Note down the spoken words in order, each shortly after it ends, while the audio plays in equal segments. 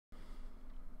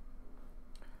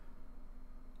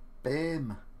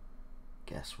BIM!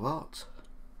 Guess what?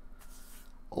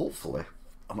 Hopefully,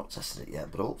 I've not tested it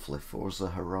yet, but hopefully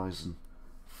Forza Horizon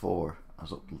 4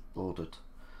 has uploaded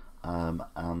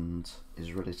and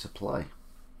is ready to play.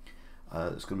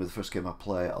 It's going to be the first game I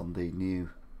play on the new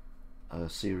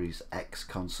Series X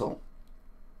console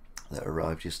that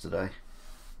arrived yesterday,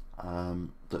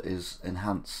 that is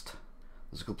enhanced.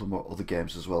 There's a couple of more other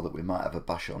games as well that we might have a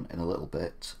bash on in a little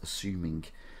bit, assuming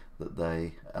that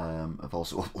they have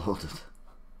also uploaded.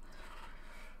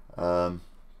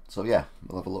 So yeah,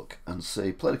 we'll have a look and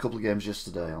see. Played a couple of games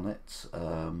yesterday on it,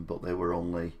 but they were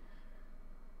only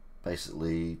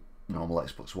basically normal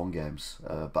Xbox One games.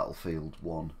 Battlefield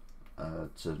 1,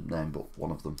 to name but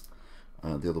one of them.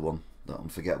 The other one, that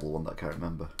unforgettable one that I can't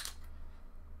remember.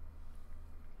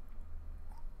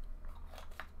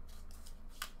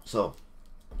 So,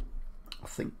 I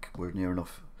think we're near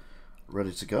enough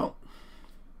ready to go.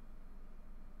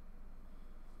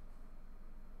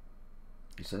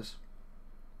 He says.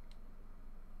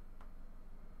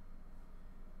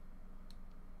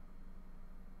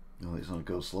 Oh, he's gonna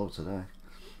go slow today.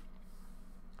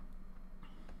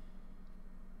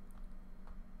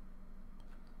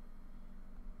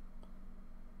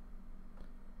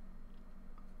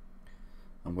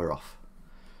 And we're off.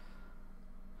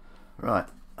 Right.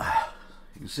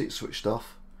 You can see it switched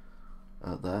off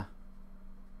there.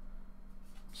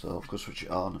 So I've got to switch it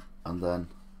on, and then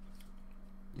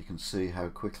you can see how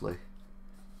quickly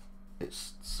it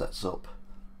sets up.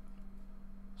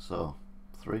 So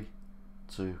 3,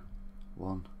 2,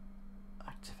 1,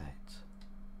 activate.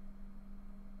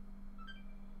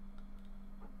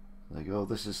 There you go.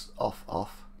 This is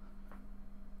off,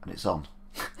 and it's on.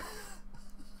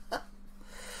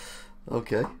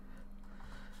 Okay.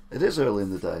 It is early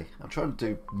in the day. I'm trying to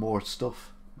do more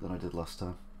stuff than I did last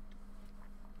time.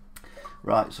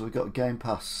 Right, so we've got Game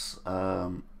Pass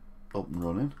up and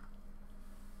running.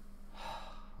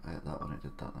 I hit that when it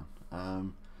did that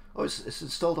then. Oh, it's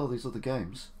installed all these other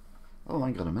games. Oh,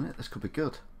 hang on a minute, this could be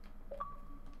good.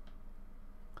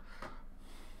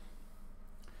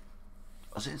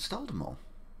 Has it installed them all?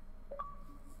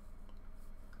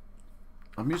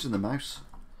 I'm using the mouse.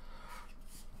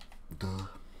 Duh.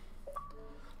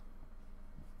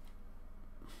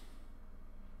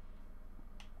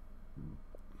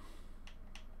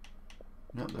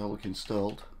 Yep, they all look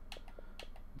installed.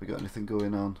 Have we got anything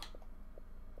going on?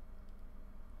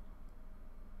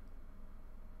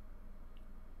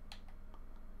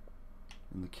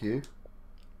 In the queue?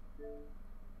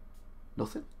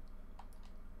 Nothing?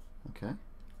 Okay.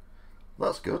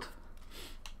 That's good.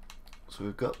 So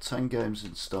we've got 10 games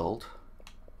installed.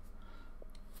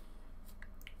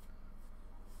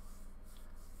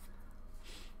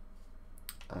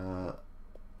 I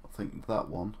think that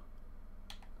one.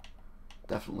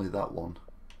 Definitely that one.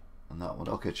 And that one.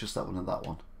 Okay, it's just that one and that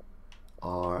one.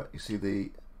 Or, you see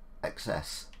the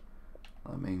XS?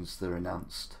 That means they're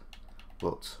announced.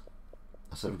 But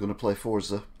I said we're going to play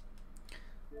Forza,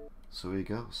 so here he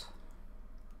goes.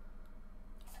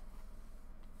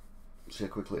 See how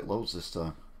quickly it loads this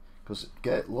time, because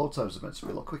load times are meant to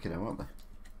be a lot quicker now, aren't they?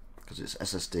 Because it's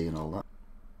SSD and all that.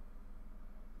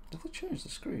 Have they changed the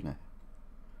screen now?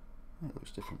 Oh, it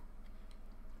looks different.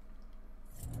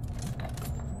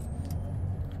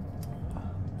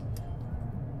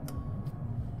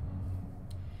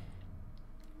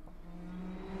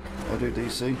 I do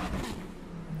DC.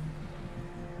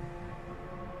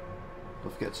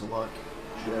 Don't forget to like,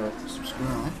 share,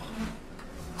 subscribe.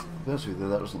 To be honest with you,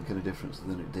 that doesn't look any different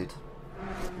than it did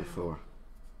before.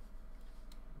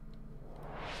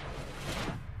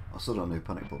 I still don't know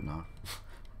panic button now.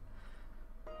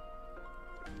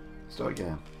 Start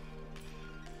again.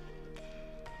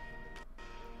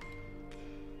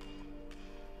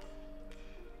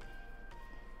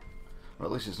 Or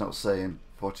at least it's not saying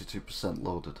 42%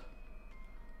 loaded.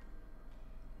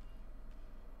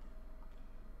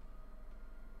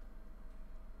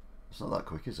 It's not that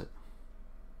quick, is it?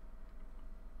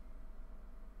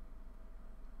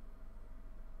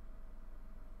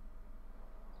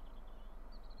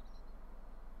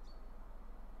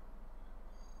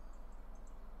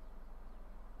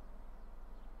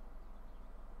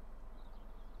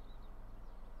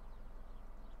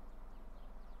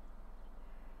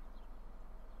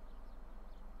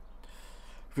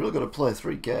 If you're not going to play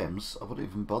 3 games, I wouldn't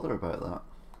even bother about that.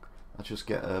 I'd just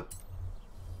get a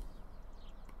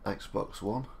Xbox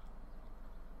One.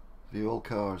 View all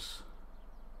cars.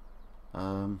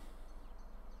 There's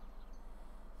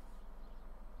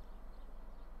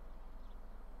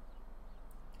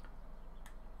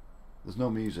no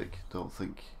music. Don't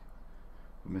think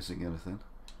we're missing anything.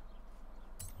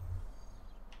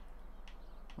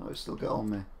 Oh, it's still got on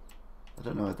me. I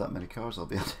don't know how that many cars, I'll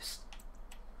be honest.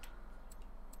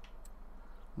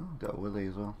 Oh, got a Willy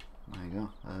as well. There you go.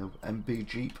 MB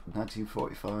Jeep,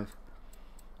 1945.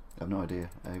 I have no idea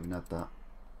I even had that.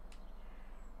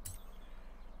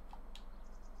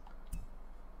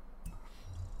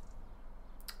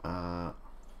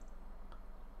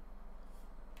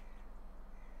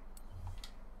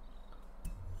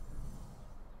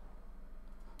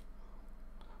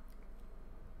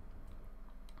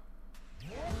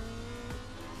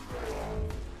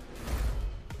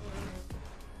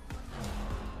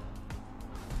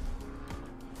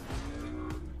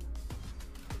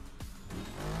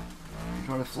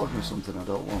 Trying to flog me something I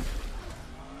don't want.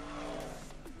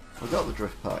 I got the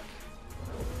drift pack.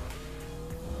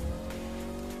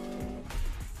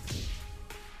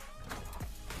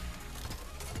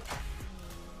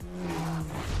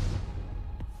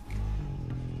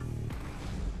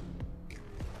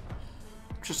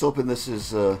 Just hoping this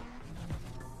is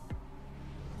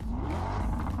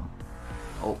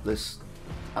hope this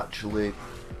actually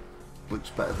looks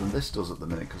better than this does at the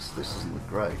minute, because this doesn't look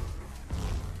great.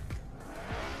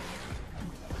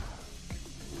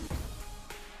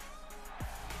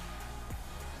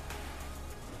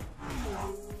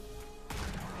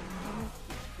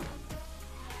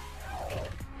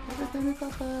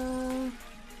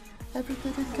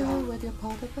 Everybody go when you're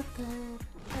part of the thing.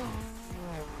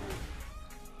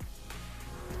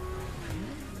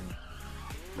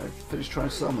 Right, finish trying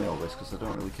to sell me all this because I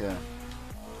don't really care.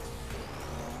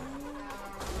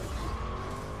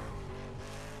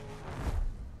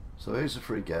 So here's a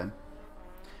free game.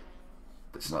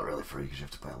 But it's not really free because you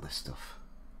have to buy all this stuff.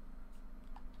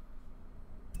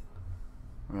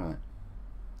 Right.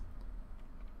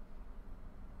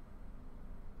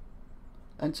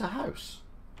 Enter house.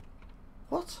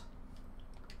 What?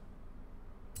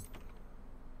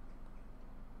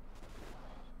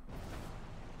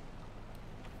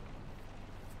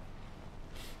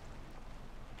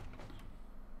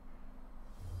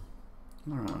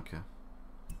 Alright, okay.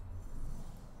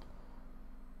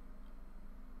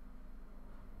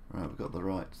 Right, we've got the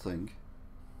right thing.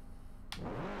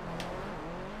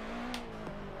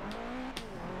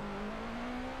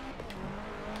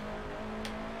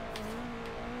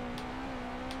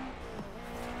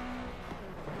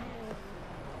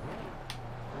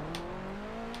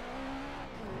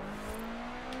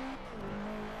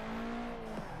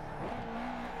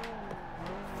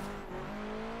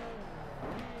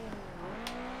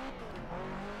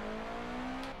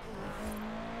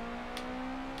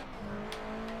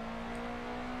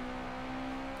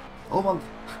 Oh,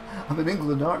 I'm in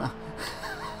England, aren't I?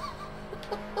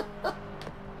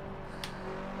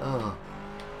 Oh,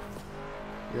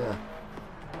 yeah.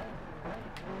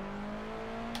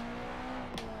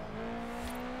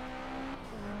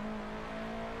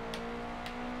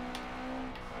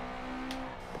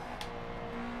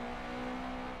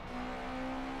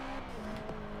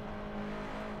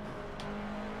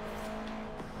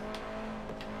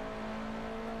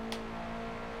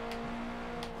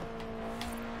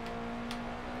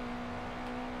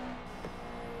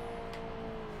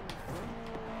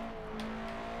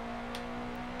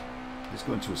 Let's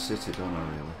go into a city, don't I,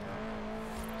 really?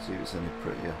 See if it's any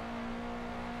prettier.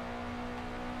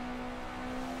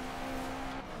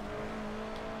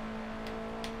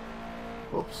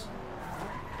 Oops.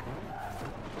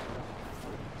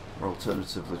 Or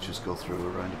alternatively, just go through a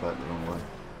roundabout the wrong way.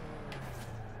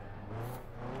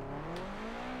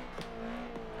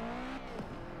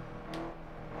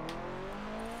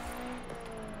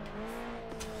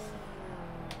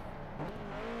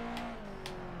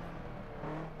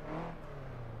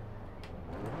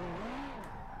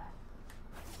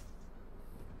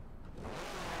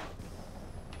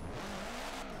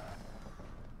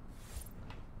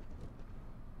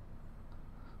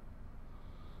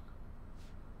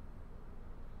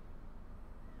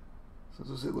 So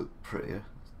does it look prettier?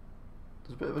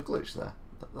 There's a bit of a glitch there.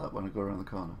 That when I go around the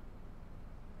corner.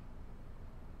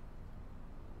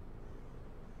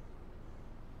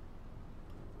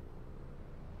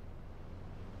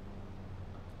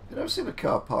 You've never seen a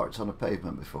car parked on a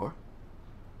pavement before?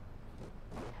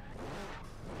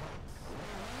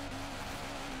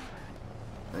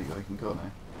 There you go, you can go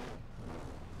now.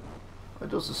 Oh, it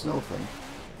does the snow thing.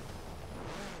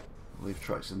 Leave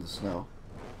tracks in the snow.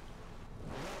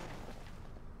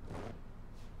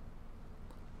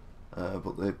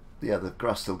 But the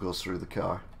grass still goes through the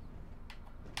car.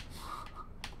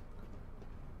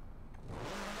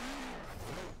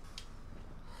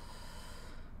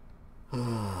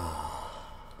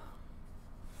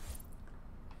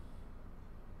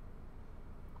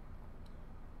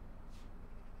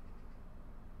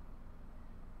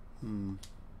 Hmm.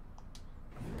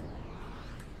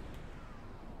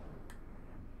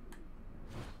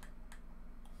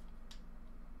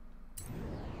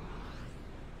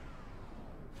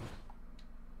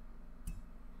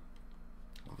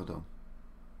 What have I done?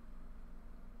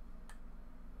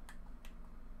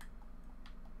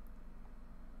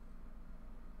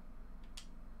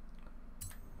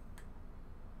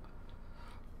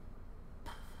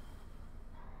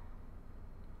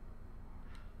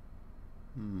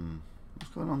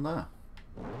 What's going on there?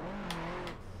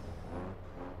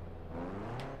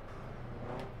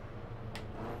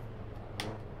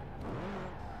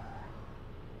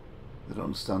 They don't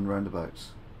understand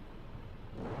roundabouts.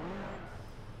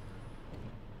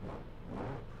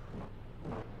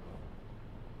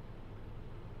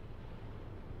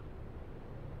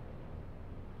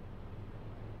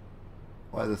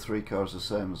 Why are the three cars the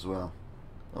same as well?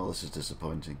 Oh, this is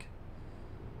disappointing.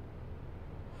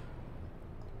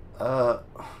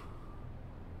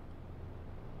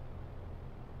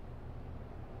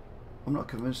 I'm not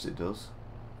convinced it does.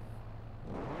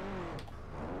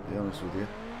 To be honest with you.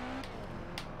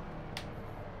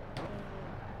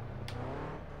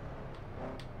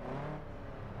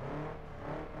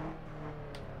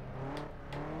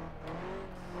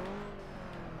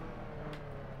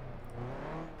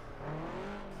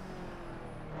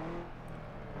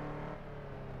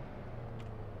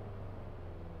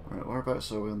 Right,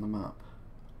 whereabouts are we on the map?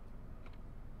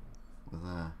 We're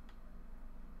there.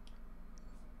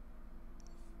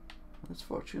 It's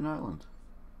Fortune Island.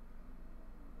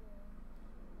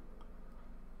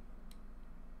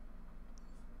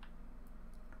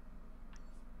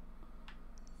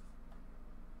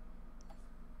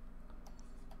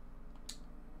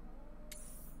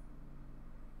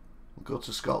 We'll go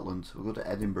to Scotland. We'll go to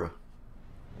Edinburgh.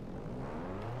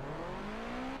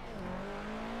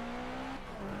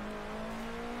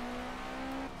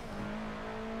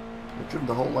 We've driven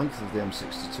the whole length of the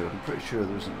M62. I'm pretty sure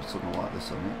there isn't something like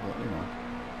this on it, but you know.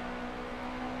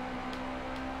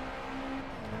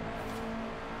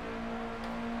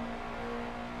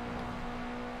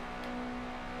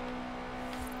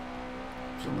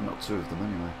 Certainly not two of them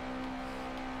anyway.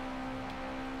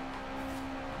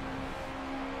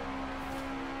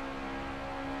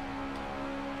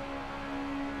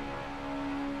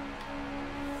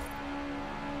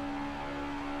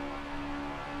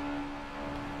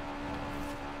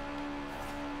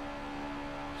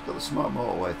 It's got the smart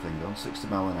motorway thing on, 60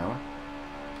 mile an hour.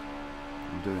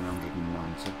 I'm doing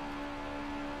 190.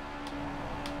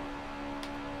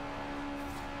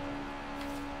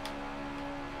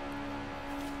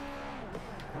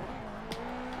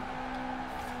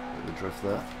 Bit of a drift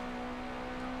there.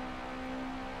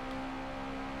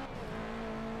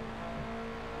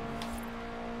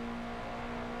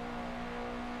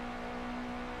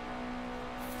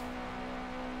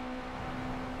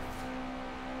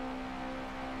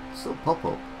 Still pop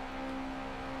up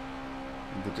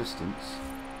in the distance.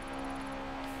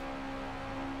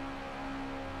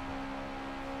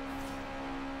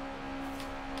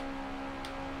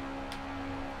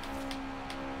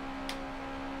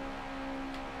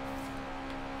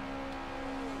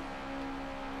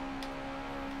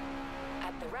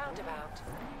 At the roundabout,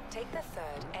 take the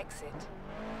third exit.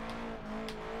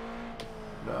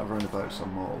 We don't have roundabouts on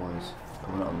motorways. Oh,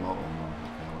 we're not on the motorway, no.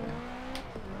 Okay, I'll let you.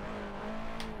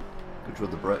 Good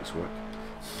job the brakes work.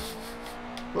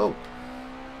 Whoa!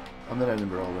 I'm in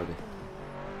Edinburgh already.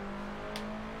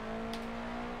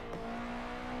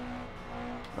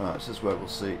 Right, this is where we'll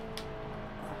see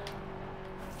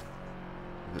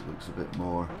if it looks a bit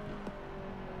more.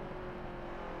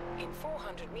 In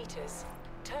 400 meters,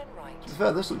 turn right. To be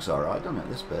fair, this looks alright, doesn't it,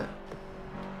 this bit?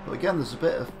 But again, there's a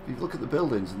bit of, if you look at the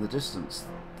buildings in the distance,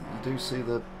 you do see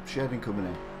the shading coming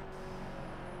in.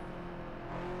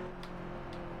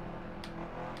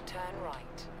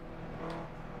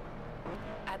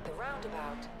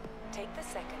 Take the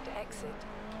second exit.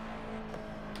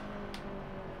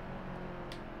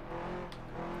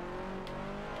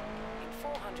 In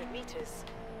 400 meters,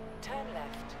 turn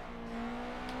left.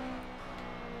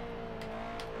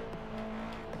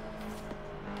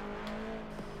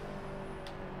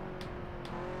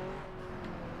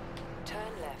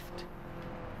 Turn left.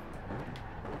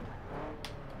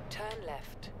 Turn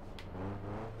left.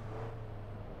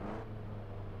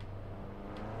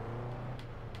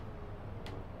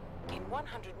 In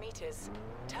 100 meters,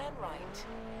 turn right.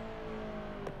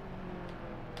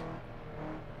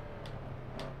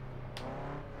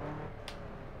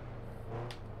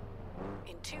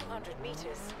 In 200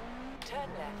 meters, turn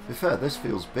left. To be fair, this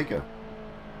feels bigger.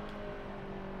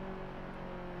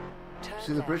 Turn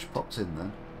See the left. bridge popped in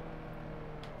then?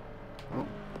 Oh,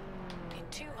 In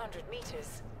 200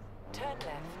 meters, turn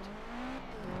left.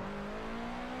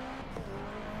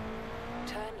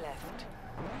 Turn left.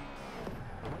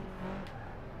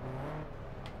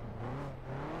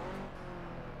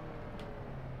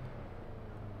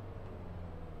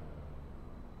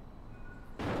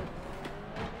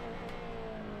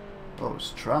 oh,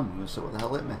 it's a tram. I'm gonna say what the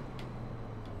hell hit me.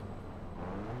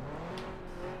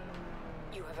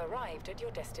 You have arrived at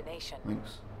your destination.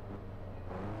 Thanks.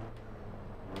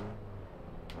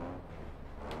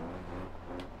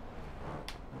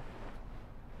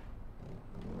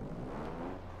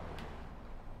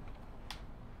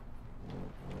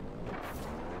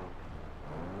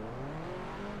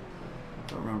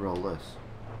 Don't remember all this.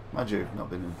 Mind you, not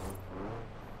been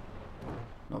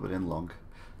in long.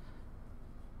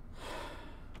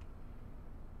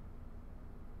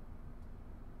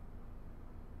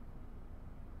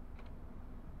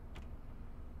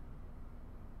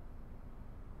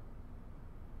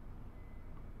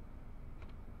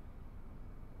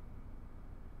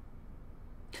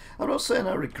 I'm not saying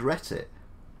I regret it.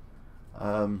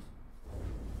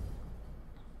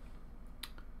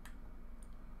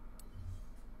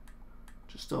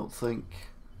 Just don't think,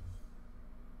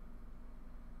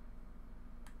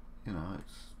 you know,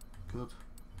 it's good.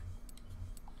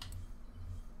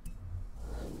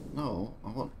 No, I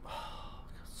want. Oh,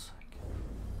 for God's sake.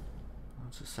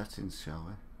 On to settings, shall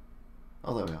we?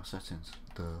 Oh, there we are, settings.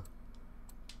 Duh.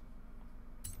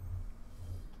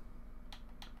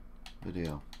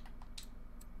 Video.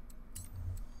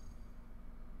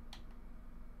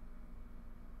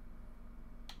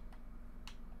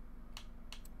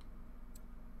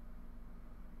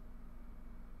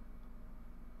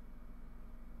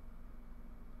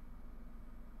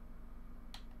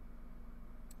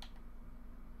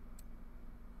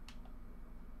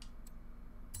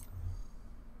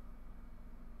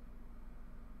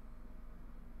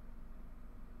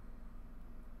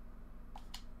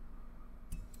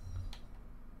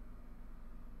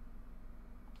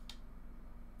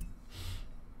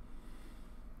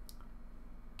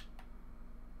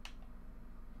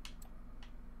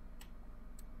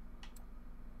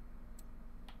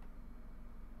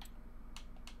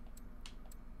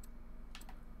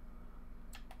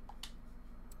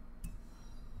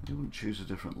 You wouldn't choose a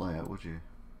different layout, would you?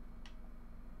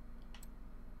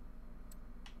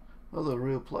 Oh, they're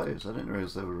real players. I didn't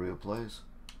realise they were real players.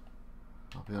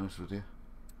 I'll be honest with you.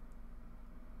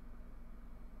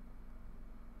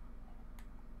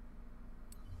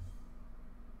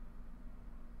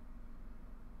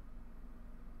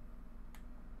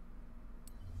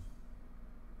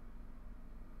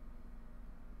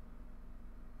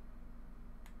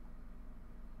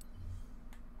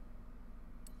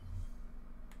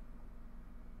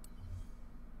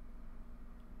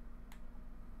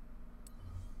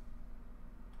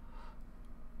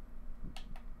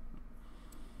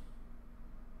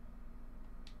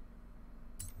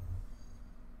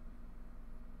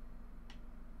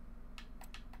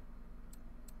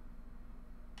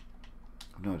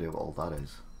 I've no idea what all that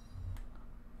is.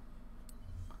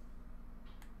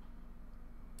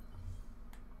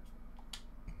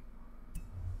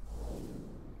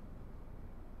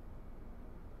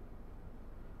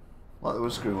 Like the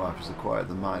windscreen wipers are quieter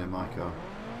than mine in my car.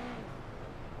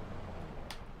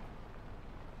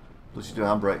 Plus you do a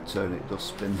handbrake turn, it does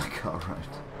spin the car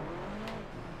right.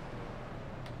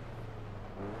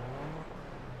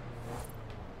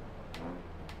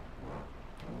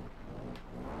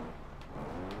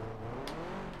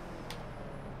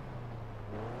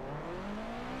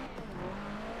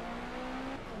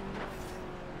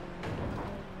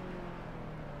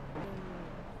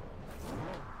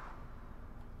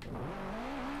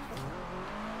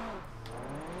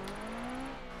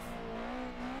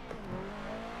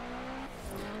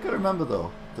 Remember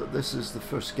though that this is the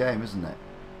first game, isn't it?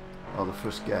 Or the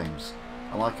first games,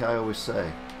 and like I always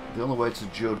say, the only way to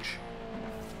judge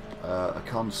a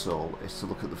console is to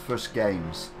look at the first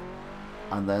games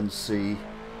and then see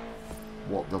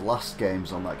what the last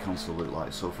games on that console look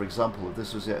like. So for example, if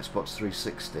this was the Xbox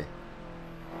 360,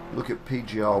 look at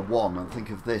PGR1 and think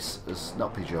of this as,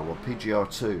 not PGR1,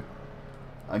 PGR2,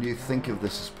 and you think of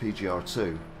this as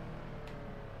PGR2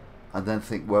 and then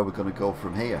think where we're going to go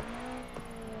from here.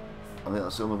 I think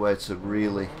that's the only way to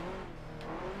really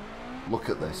look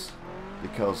at this,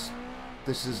 because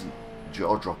this isn't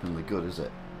jaw-droppingly good, is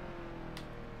it?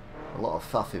 A lot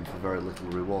of faffing for very little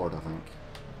reward, I think.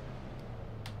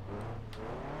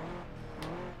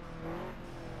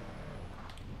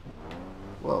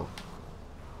 Whoa.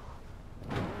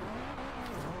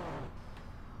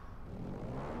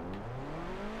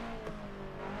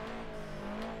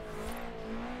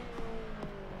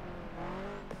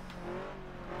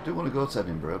 I do want to go to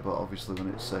Edinburgh, but obviously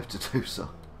when it's safe to do so.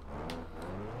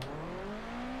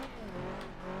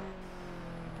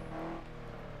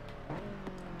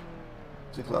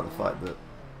 Particularly like the fact that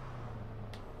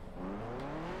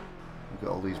we've got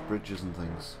all these bridges and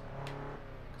things,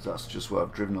 because that's just what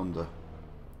I've driven under.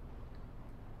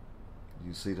 You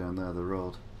can see down there the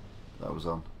road that was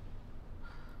on.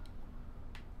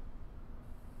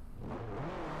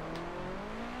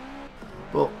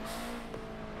 But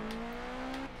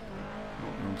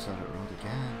not wrong side of the road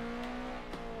again.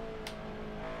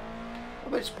 I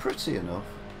mean, it's pretty enough.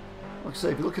 Like I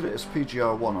say, if you look at it as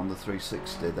PGR1 on the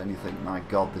 360, then you think, my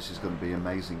god, this is going to be an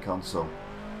amazing console,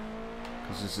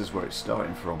 because this is where it's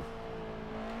starting from.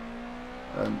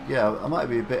 And yeah, I might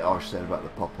be a bit harsh there about the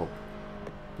pop-up,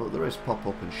 but there is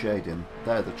pop-up and shading.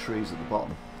 There are the trees at the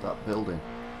bottom of that building,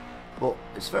 but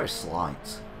it's very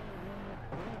slight.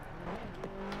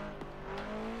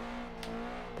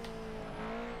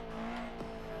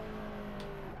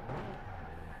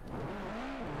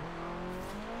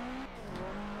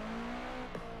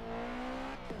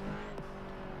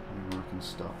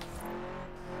 Stop.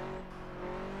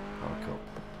 Park up.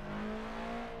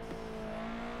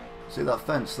 See that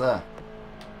fence there?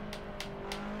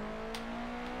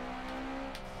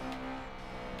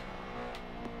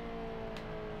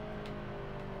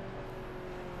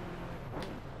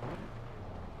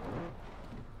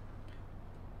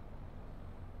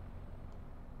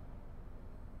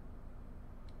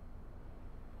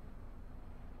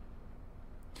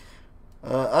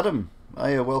 Adam.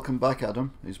 Hey, welcome back,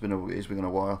 Adam. He's been a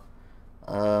while.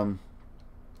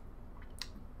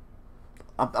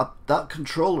 That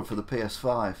controller for the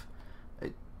PS5,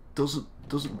 it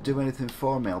doesn't do anything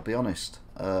for me. I'll be honest.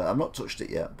 I've not touched it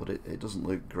yet, but it doesn't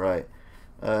look great.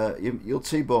 You'll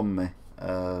T-bone me,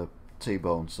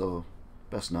 T-bone. So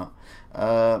best not.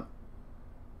 I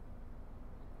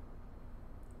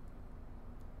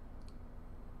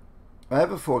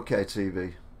have a 4K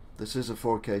TV. This is a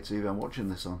 4K TV I'm watching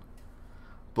this on.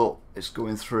 But it's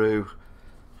going through.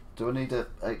 Do I need a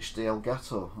HD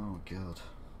Elgato? Oh god,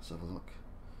 let's have a look.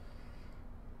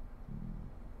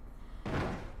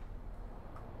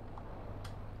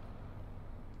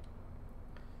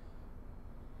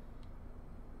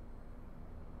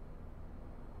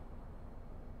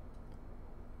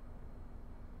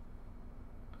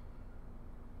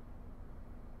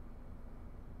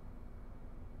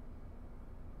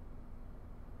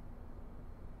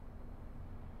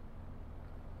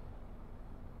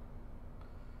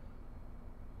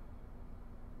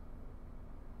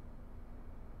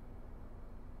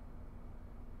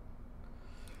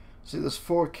 See, there's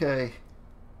 4K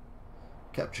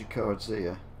capture cards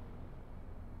here,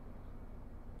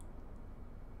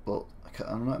 but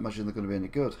I'm not imagining they're going to be any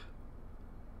good,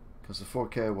 because the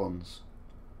 4K ones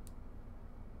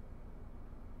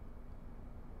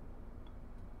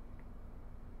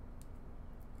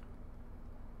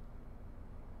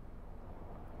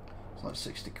it's like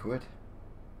 60 quid.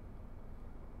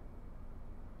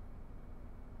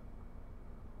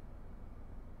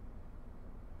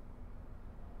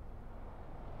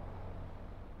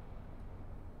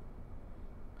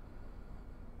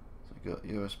 Got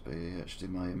USB,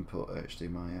 HDMI input,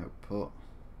 HDMI output.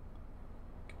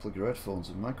 You can plug your headphones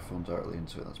and microphone directly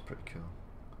into it. That's pretty cool.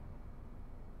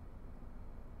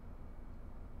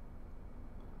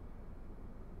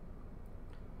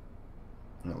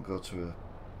 And it'll go to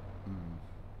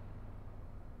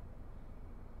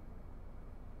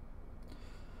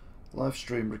a live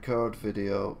stream, record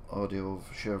video, audio,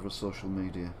 share over social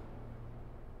media.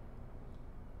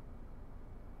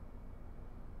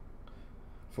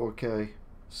 4K,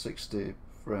 60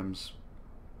 frames.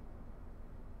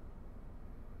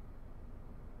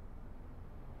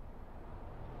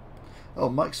 Oh,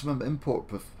 maximum import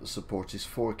support is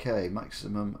 4K.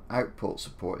 Maximum output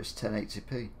support is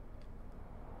 1080p.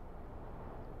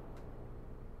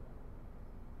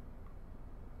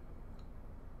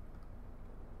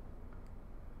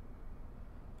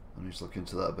 I need to look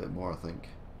into that a bit more, I think.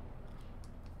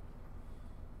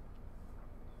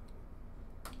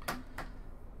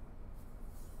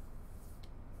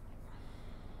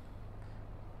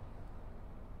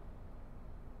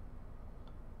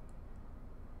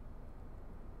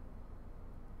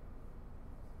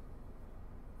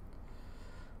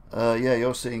 Yeah,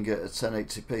 you're seeing it at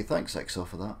 1080p. Thanks, EXO,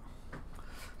 for that.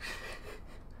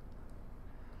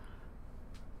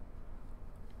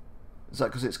 Is that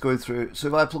because it's going through? So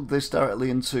if I plug this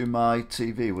directly into my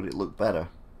TV, would it look better?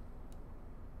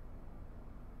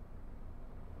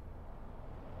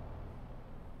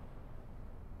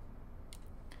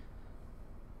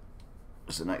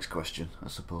 That's the next question, I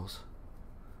suppose.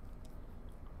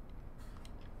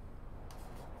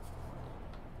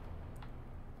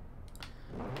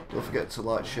 Don't forget to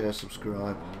like, share,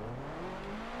 subscribe.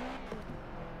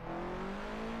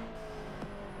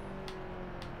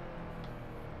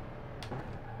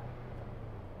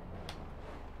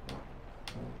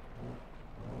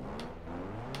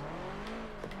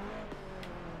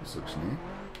 This looks new.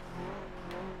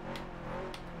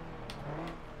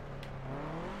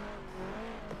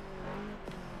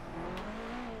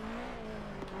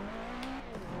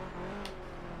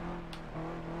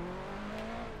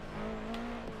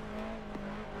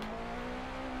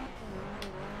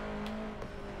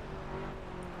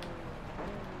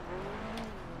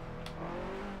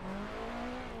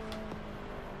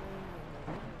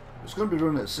 It's going to be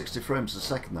running at 60 frames a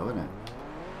second though, isn't it?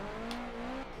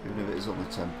 Even if it is on the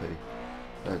 1080p.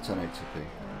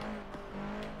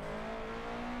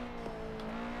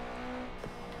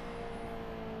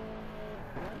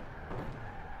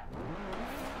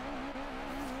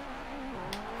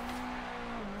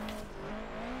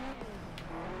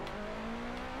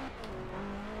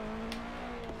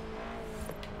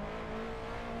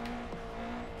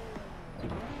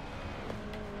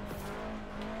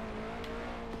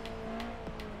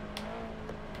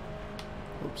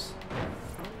 Oops.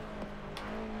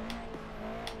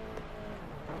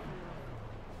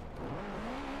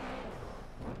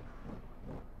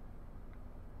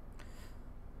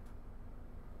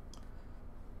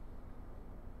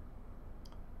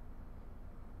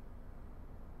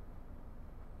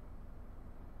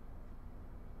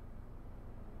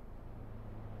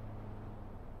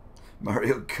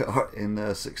 Mario Kart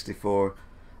in 64.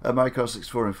 Mario Kart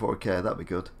 64 in 4K, that'd be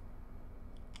good.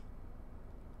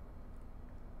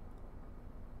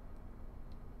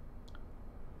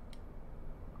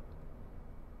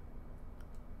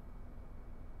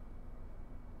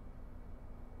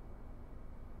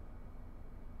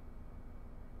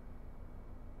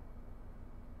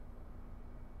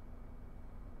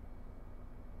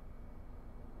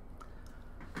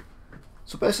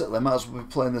 So basically, I might as well be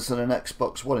playing this on an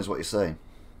Xbox One, is what you're saying.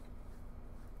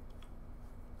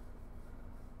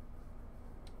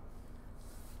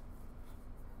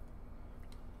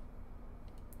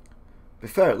 To be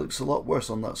fair, it looks a lot worse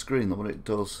on that screen than what it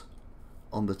does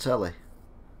on the telly.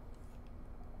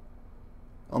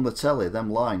 On the telly, them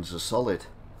lines are solid,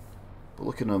 but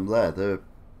looking at them there, they're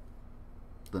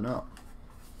not.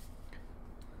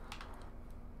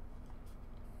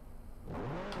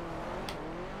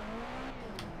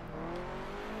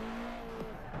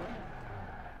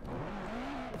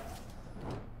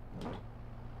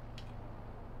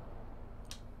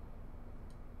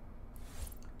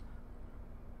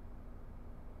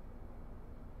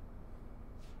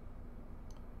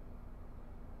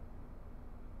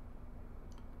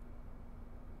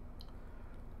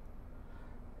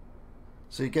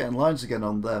 So you're getting lines again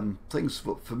on them things,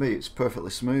 but for me it's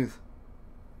perfectly smooth.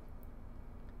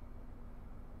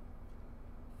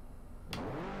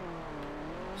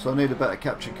 So I need a better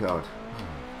capture card.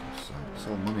 Oh, it's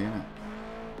all money, isn't it?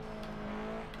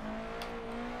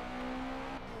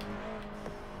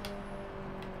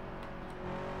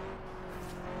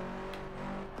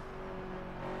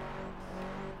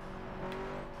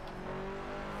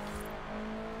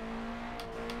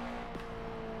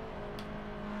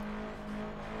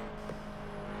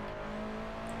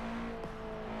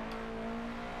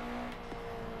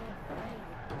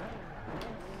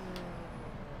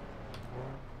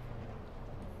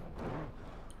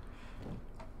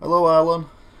 Hello Alan,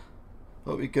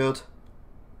 hope you're good.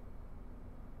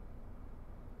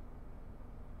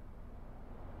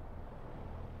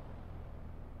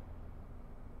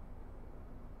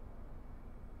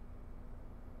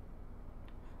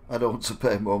 I don't want to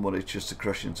pay more money just to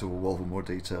crash into a wall with more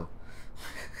detail.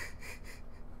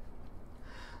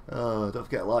 Oh, don't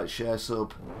forget to like, share,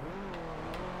 sub.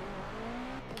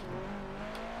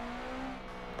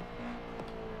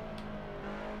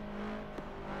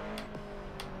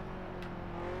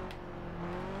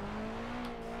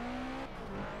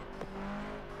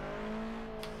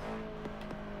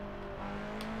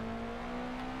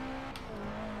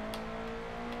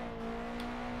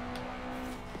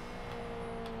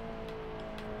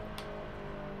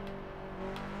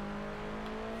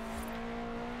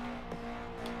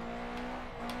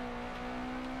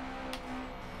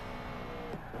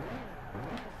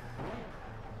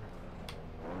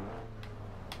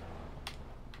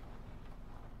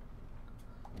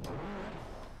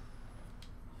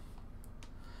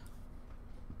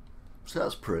 So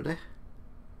that's pretty.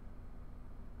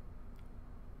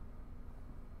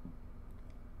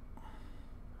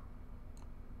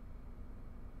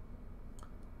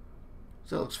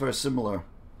 So it looks very similar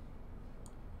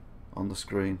on the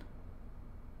screen.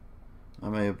 I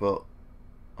may have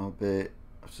I'll be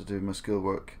have to do my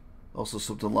schoolwork. Also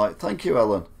something like, thank you,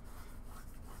 Ellen.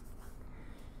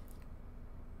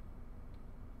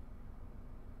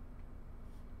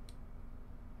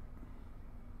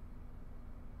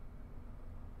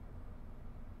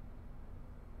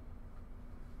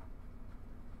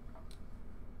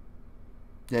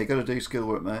 Yeah, you gotta do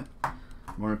schoolwork, mate.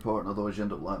 More important, otherwise you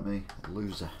end up like me, a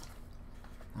loser.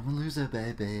 I'm a loser,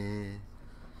 baby.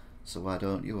 So why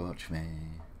don't you watch me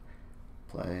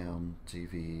play on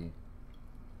TV?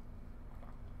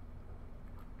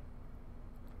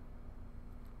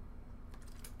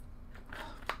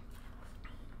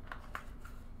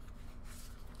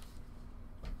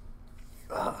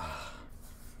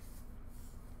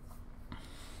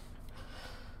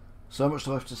 So much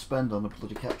do I have to spend on a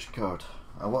bloody capture card?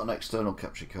 I want an external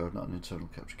capture card, not an internal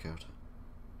capture card.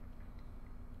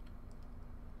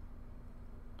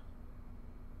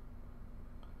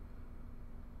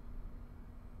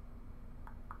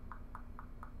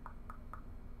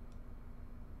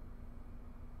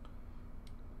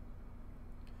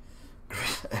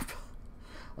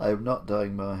 I am not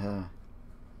dyeing my hair.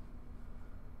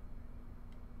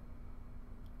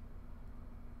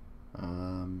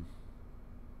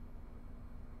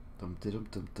 Dum dum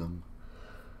dum dum.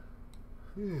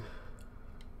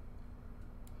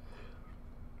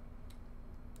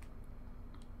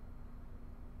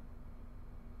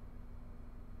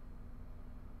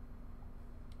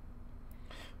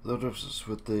 The difference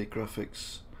with the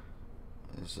graphics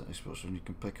is that I suppose when you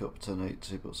can pick up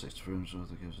 1080 but 60 frames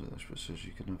rather gives it extra, so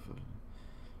you can have.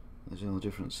 There's the only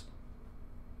difference.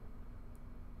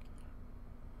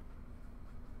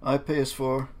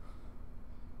 PS4.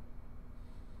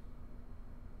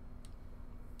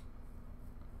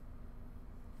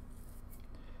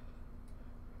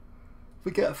 If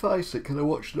we get a Fire Stick, can I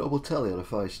watch normal telly on a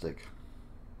Fire Stick?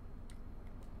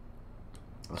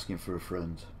 Asking for a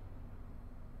friend.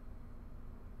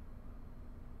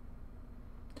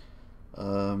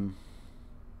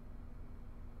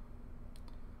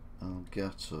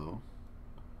 Elgato.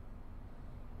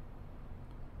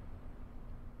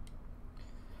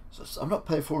 So I'm not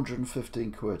paying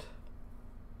 415 quid.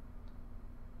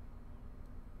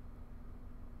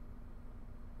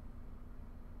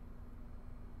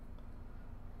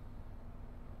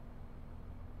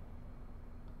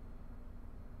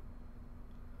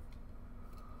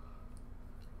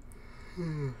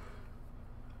 Hmm.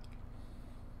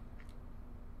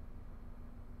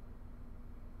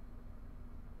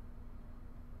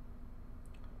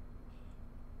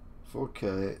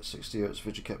 4K, 60Hz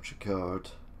video capture card,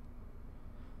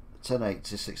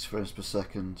 1080, 60 frames per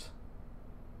second.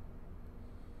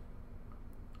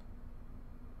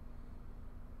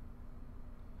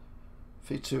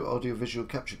 V2 audio visual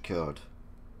capture card,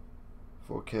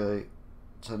 4K,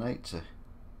 1080.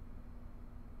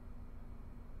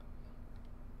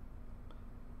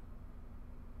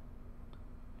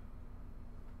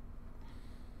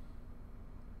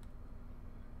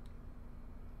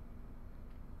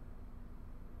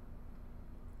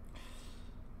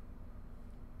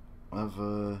 Have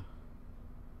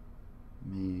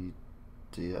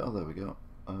media. Oh, there we go.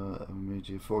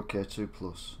 Media 4K 2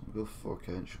 plus. We'll go for 4K.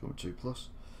 And should go with 2 plus.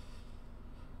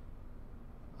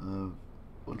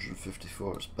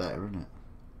 154. It's better, isn't it?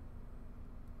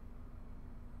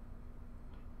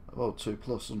 Oh, 2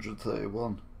 plus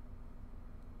 131.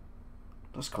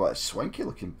 That's quite a swanky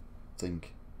looking thing.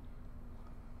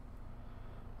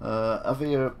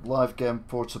 Avia live game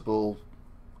portable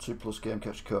 2 plus game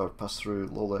capture card, pass through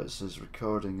low latencies,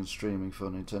 recording and streaming for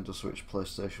Nintendo Switch,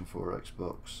 PlayStation 4,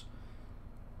 Xbox.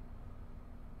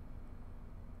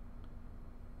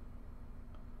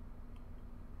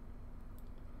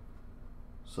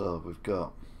 So we've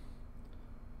got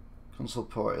console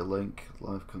party link,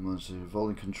 live commands,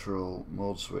 volume control,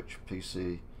 mode switch,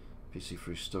 PC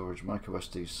free storage, micro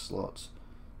SD slot,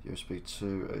 USB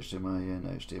 2, HDMI in,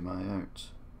 HDMI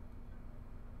out.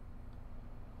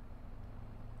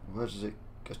 Where does it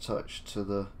attach to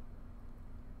the...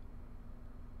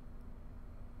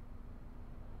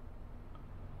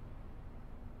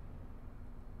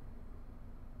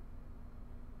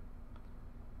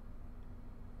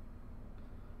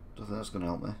 Don't think that's going to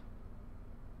help me.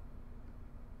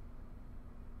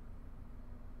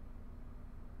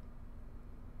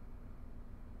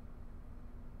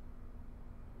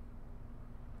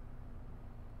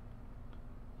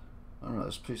 Alright,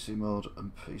 there's PC mode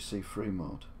and PC free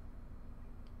mode.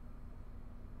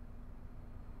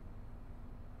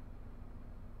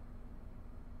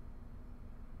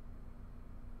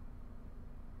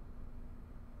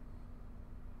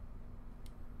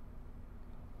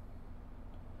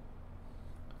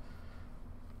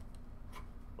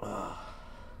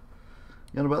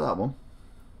 You know about that one?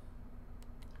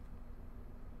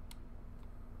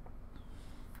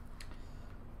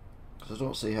 Because I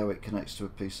don't see how it connects to a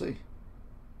PC.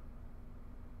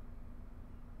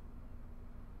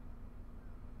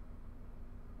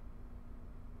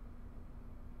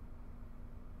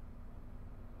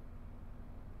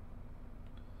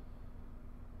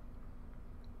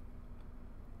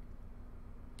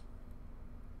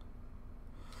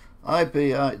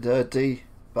 D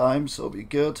Bimes, that'll be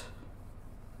good.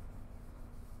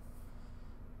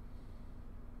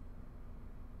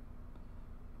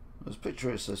 There's a picture,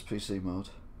 it says PC mode.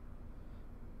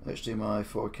 HDMI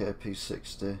 4K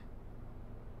P60.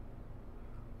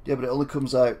 Yeah, but it only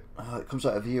comes out it comes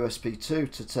out of USB 2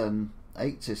 to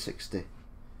 1080 60.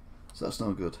 So that's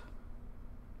no good.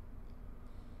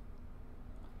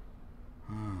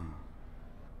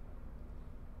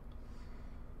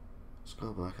 Let's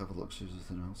go back, have a look, see if there's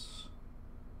anything else.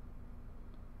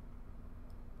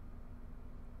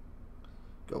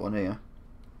 Got one here.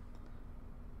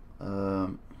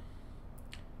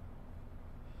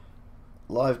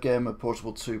 Live Gamer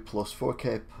Portable 2 Plus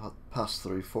 4K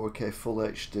pass-through, 4K Full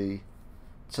HD,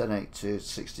 1080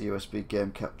 60 USB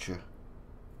game capture.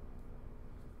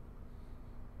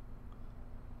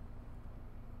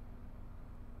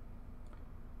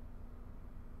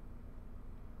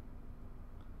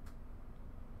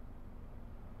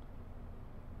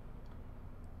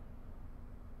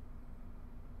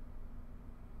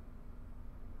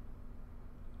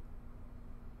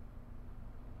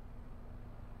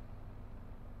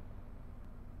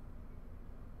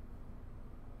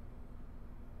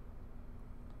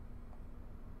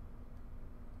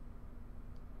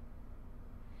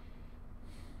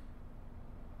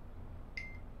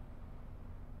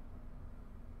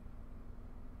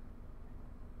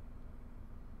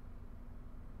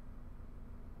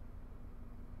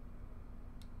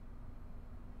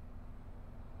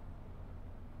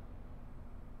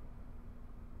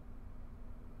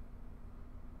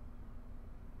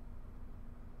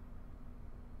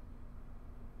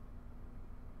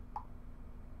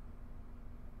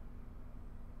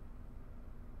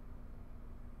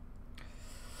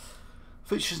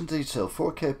 Features and detail: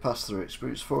 4K pass-through,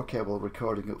 experience 4K while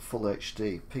recording at full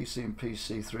HD. PC and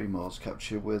PC3 modes,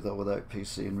 capture with or without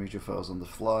PC and read your files on the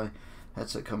fly.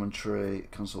 Headset commentary,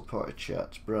 console party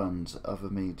chat, brands, other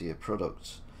media,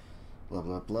 products, blah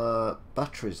blah blah.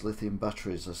 Batteries, lithium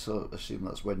batteries, I assume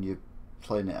that's when you're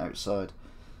playing it outside.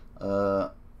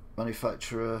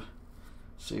 Manufacturer,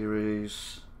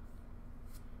 series,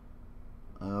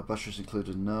 batteries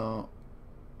included, no.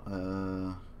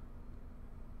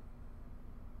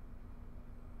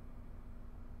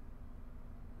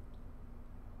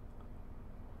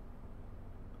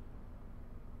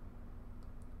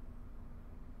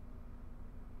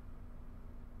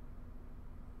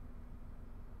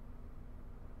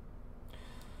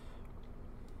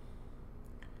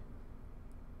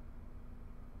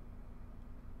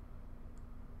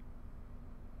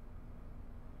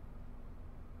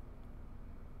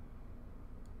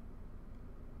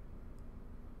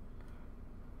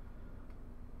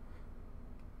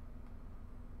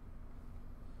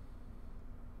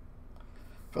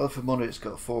 Value for money, it's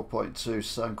got 4.2,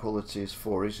 sound quality is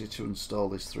 4, easy to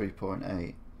install is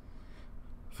 3.8.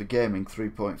 For gaming,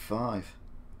 3.5.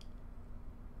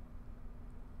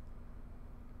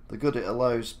 The good, it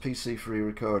allows PC free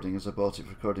recording, as I bought it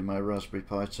for recording my Raspberry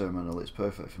Pi terminal. It's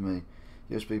perfect for me.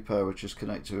 USB power, just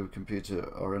connect to a computer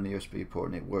or any USB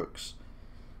port and it works.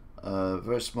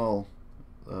 Very small,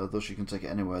 thus you can take it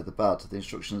anywhere. The bad, the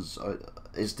instructions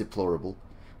is deplorable.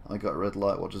 I got a red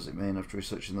light. What does it mean? After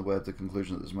researching the web, the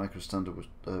conclusion that this micro standard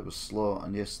was slow,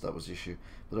 and yes, that was the issue.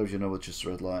 But as you know, it's just a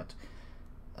red light.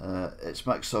 It's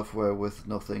Mac software with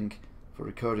nothing. For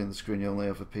recording the screen, you only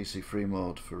have a PC free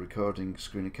mode. For recording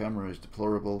screen and camera is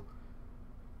deplorable.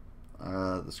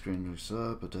 The screen is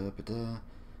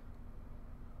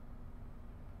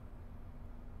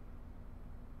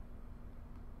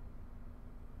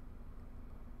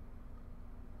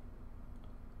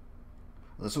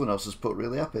someone else has put,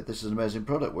 really happy. This is an amazing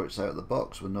product, works out of the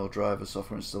box with no driver.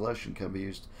 Software installation can be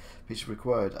used. PC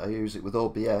required. I use it with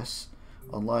OBS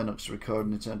on Linux to record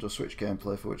Nintendo Switch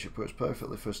gameplay, for which it works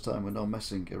perfectly first time with no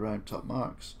messing around. Top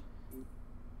marks.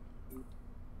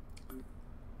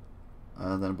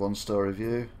 And then 1-star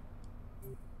review.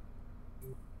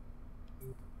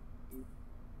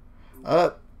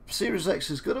 Series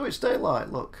X is good. Oh, it's daylight.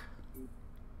 Look,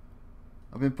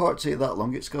 I've been partying that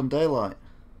long. It's gone daylight.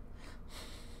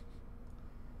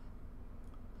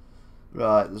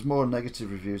 Right, there's more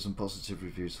negative reviews than positive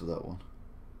reviews for that one.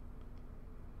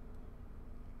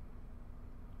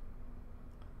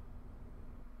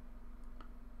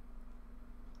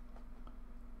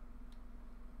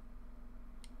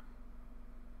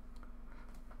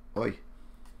 Oi.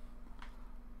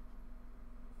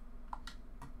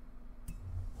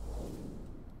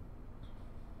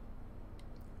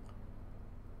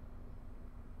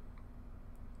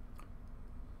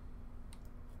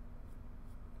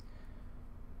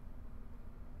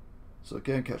 So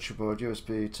game capture board,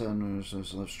 USB 10,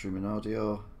 live streaming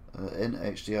audio, in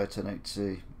HDI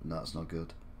 1080. No, that's not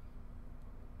good.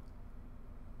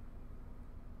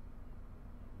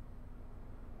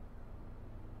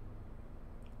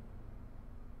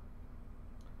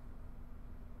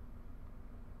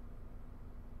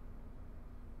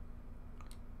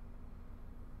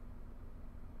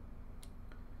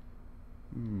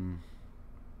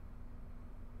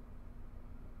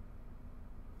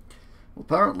 Well,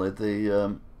 apparently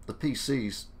the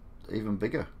PC's even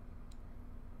bigger.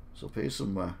 So up here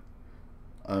somewhere.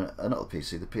 Not the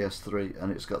PC, the PS3,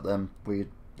 and it's got them weird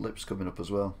lips coming up as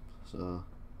well. So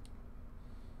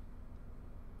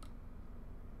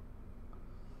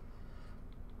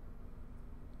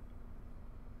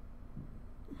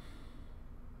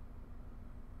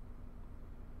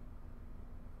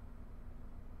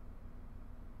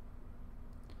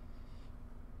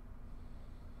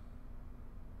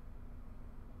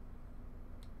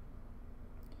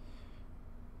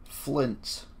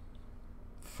Flint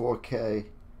 4K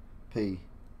P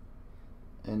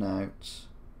in out,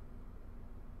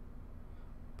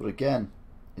 but again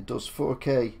it does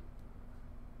 4K.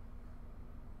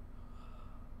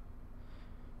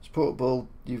 It's portable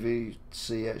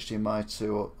UVC HDMI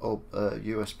to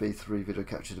USB 3 video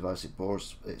capture device.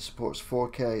 It supports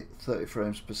 4K 30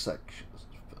 frames per second.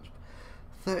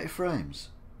 30 frames.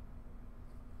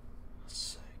 That's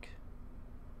sick.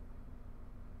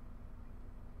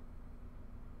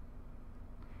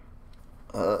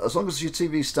 As long as your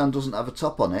TV stand doesn't have a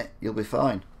top on it, you'll be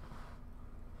fine.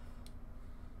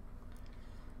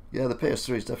 Yeah, the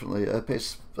PS3 is definitely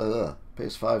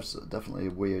PS5's definitely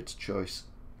a weird choice.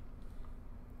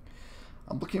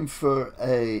 I'm looking for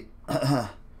a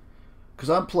because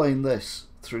I'm playing this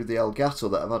through the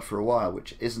Elgato that I've had for a while,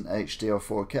 which isn't HD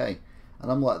or 4K,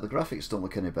 and I'm like, the graphics don't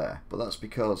look any better. But that's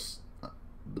because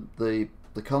the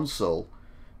console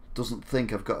doesn't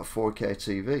think I've got a 4K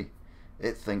TV.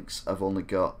 It thinks I've only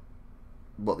got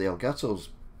what the Elgato's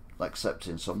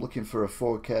accepting. So I'm looking for a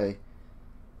 4K.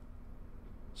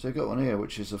 So I've got one here,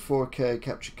 which is a 4K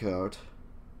capture card.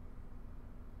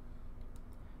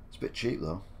 It's a bit cheap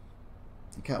though.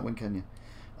 You can't win, can you?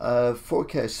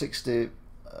 4K 60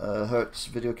 hertz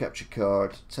video capture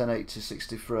card, 1080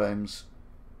 60 frames,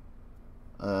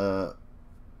 an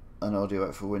audio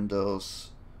out for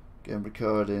Windows, game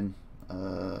recording,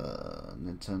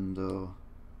 Nintendo.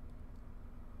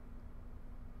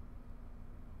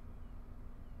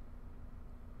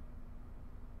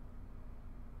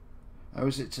 How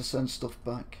is it to send stuff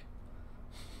back?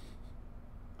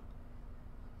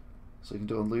 So you can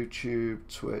do it on YouTube,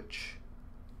 Twitch.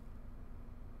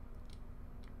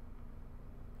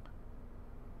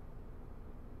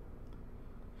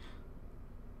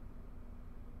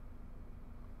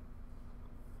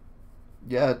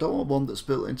 Yeah, I don't want one that's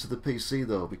built into the PC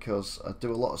though, because I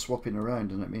do a lot of swapping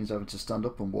around and it means having to stand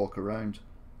up and walk around.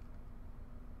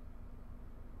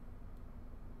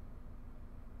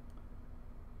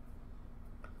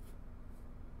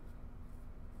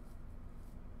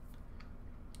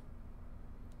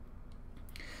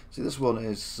 See, this one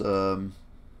is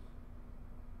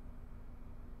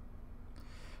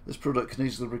this product can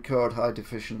easily record high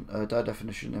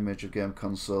definition image of game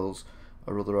consoles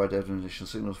or other high definition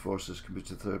signal forces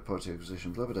computed third-party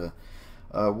acquisition. Blah, blah,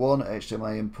 blah. One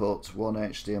HDMI input, one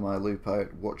HDMI loop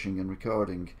out, watching and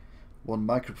recording, one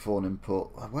microphone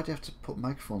input. Why do you have to put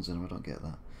microphones in? I don't get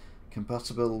that.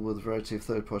 Compatible with a variety of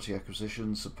third-party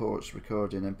acquisitions, supports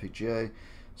recording MPGA,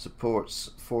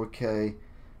 supports 4K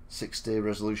 60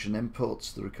 resolution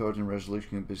inputs. The recording resolution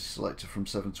can be selected from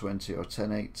 720 or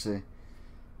 1080.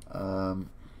 When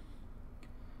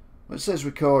it says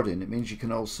recording, it means you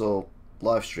can also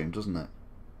live stream, doesn't it?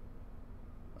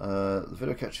 The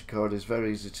video capture card is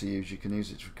very easy to use. You can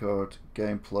use it to record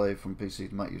gameplay from PC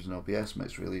to Mac using OBS.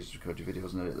 Makes it really easy to record your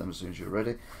videos and edit them as soon as you're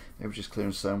ready. Images clear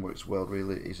and sound works well,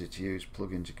 really easy to use.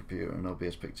 Plug into computer and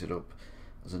OBS picked it up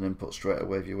as an input straight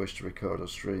away if you wish to record or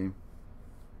stream.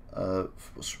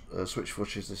 Switch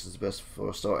footage, this is the best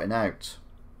for starting out.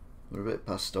 We're a bit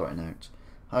past starting out.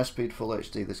 High speed full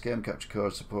HD, this game capture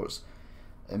card supports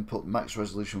input max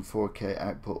resolution 4K,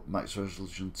 output max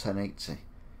resolution 1080.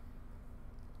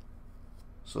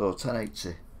 So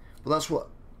 1080. But that's what...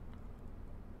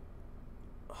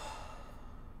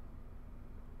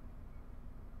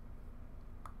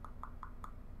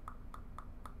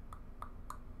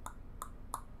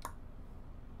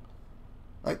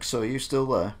 Exo, are you still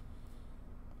there?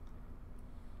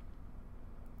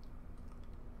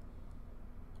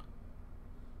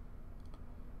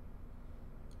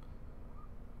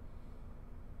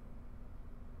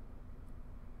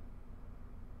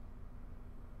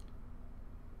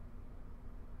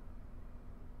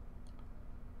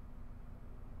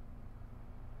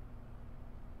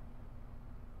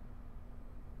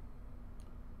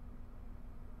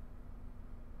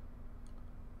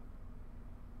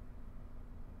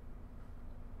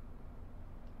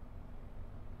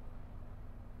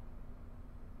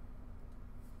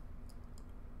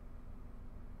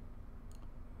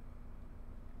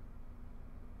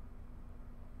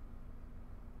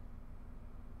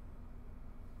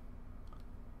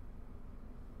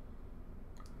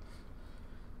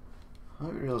 I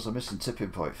didn't realise I'm missing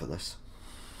tipping point for this.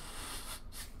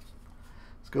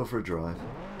 Let's go for a drive.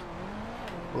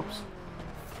 Whoops.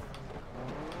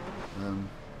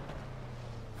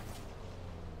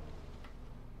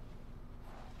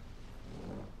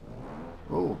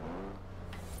 Oh.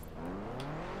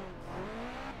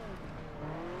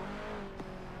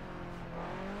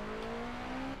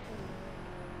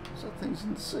 Is that things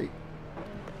in the sea?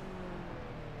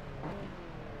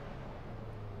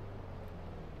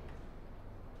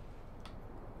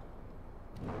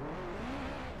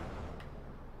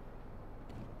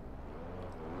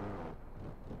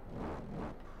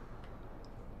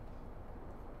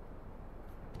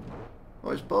 Oh,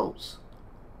 it's bolts.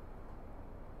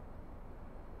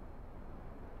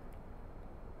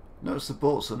 Notice the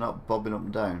bolts are not bobbing up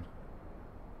and down.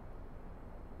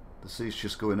 The sea's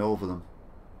just going over them.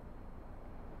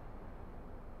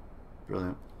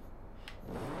 Brilliant.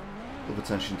 Love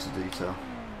attention to detail.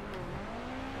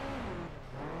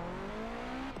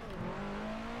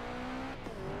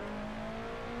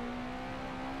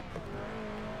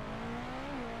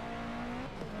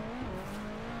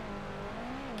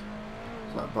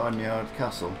 Is that Barnyard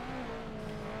Castle?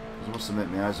 I must admit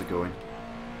my eyes are going.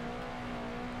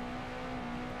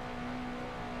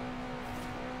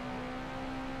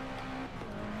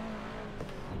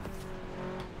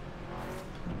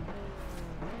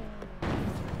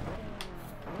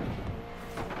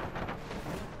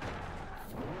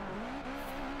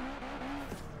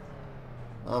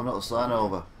 Oh, I've not the sign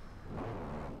over.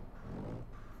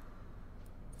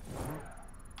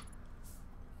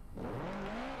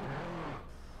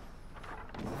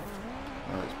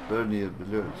 Oh, it's Bernier,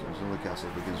 another castle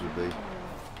begins with B.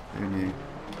 Who knew?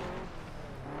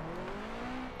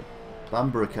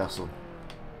 Bamborough Castle.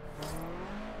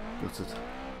 Gutted.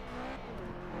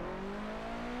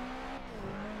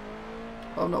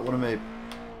 Oh, not one of my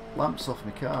lamps off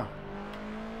my car.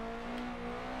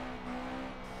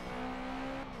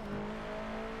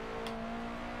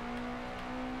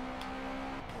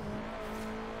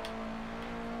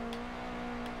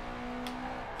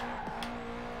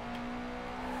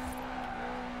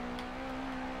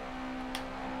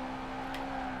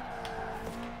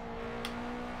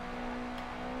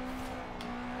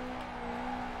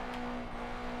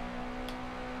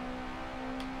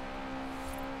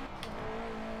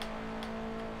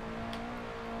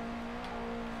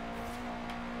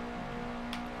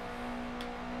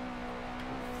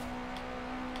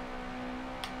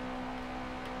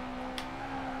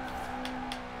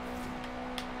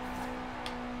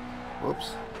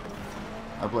 Whoops.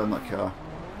 I blame that car.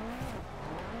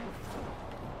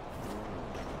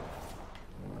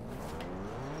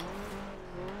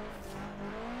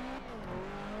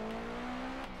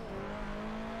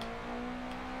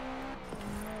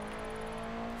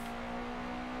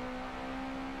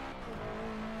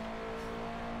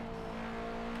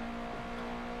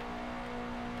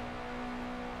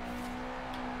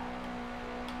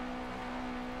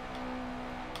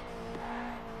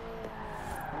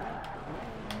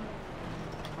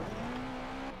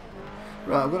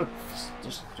 Right, I'm gonna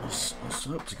just I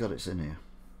hope to God it's in here.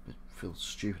 It feels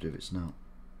stupid if it's not.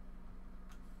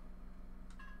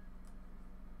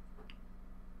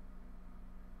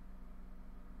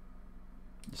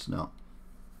 It's not.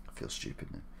 I feel stupid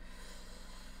now.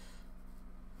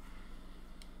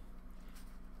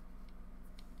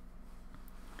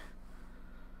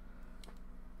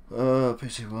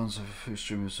 PC ones have a few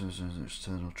streamers as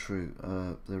external true.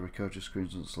 The record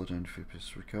screens don't slow down if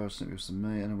it's record snippets than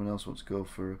me. Anyone else want to go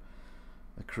for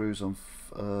a cruise on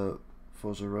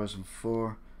Forza Horizon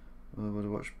 4? Would I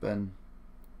watch Ben?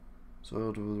 So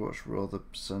would I watch Rather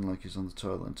sound like he's on the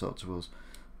toilet and talk to us?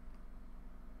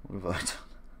 What have I done?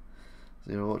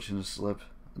 So you're watching a celeb?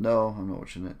 No, I'm not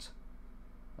watching it.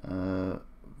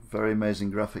 Very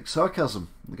amazing graphics. Sarcasm.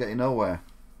 Will get you nowhere.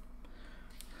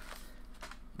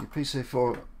 Your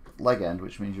PC4 leg end,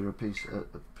 which means you're a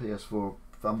PS4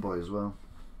 fanboy as well.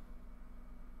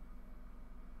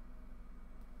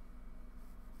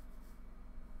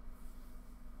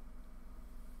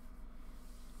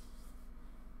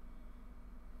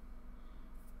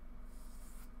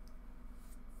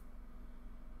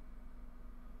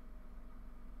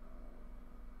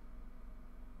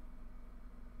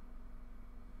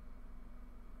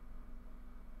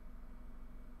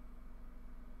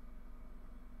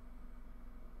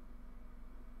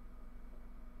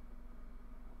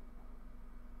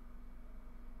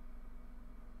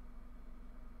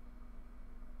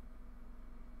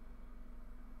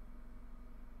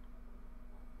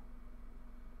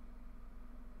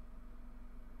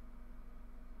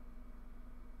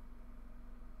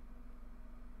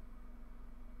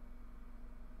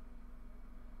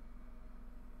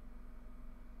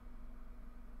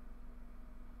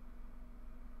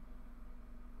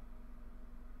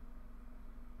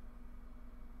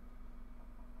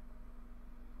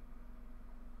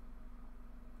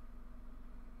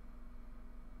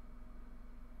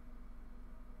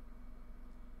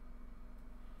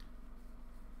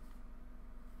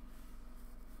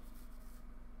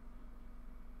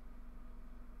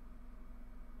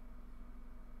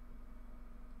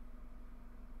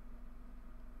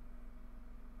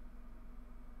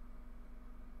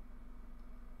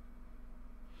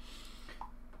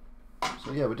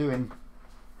 So yeah, we're doing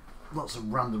lots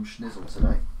of random schnizzle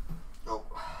today. Oh.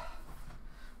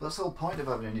 That's the whole point of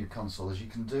having a new console, is you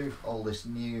can do all this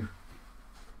new...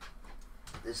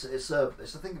 It's a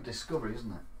thing of discovery,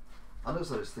 isn't it? I know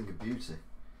that it's a thing of beauty.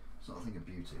 It's not a thing of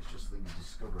beauty, it's just a thing of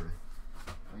discovery.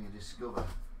 When you discover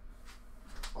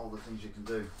all the things you can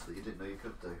do that you didn't know you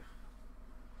could do.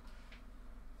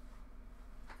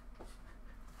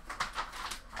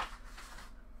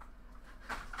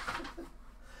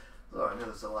 Sorry, I know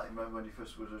that's like remember when you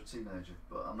first were a teenager,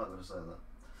 but I'm not going to say that.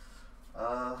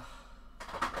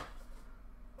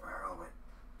 Where are we?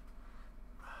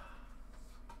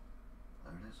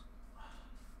 There it is.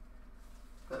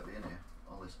 Better be in here.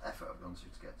 All this effort I've gone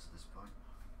through to get to this point.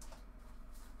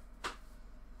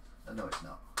 No, it's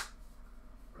not.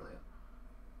 Brilliant.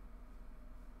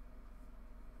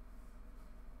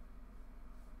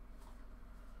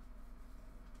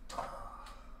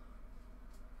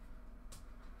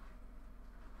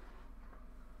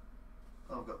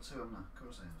 Oh, I've got two, haven't I? Of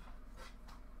course I have.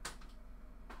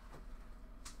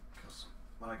 Because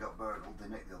when I got burgled, they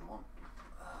nicked the other one.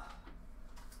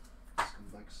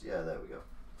 Scumbags. Yeah, there we go.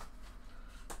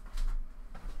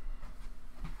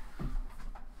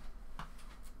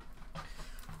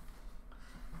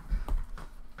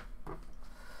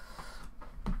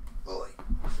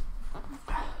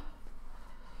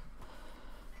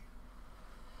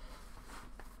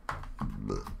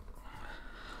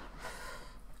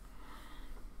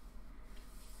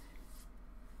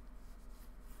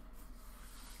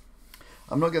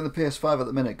 I'm not getting the PS5 at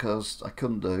the minute because I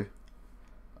couldn't do.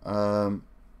 And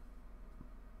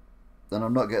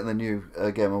I'm not getting the new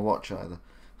Game & Watch either.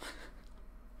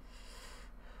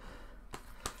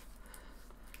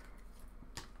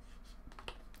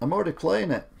 I'm already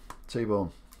playing it,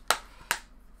 T-Bone.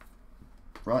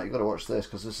 Right, you've got to watch this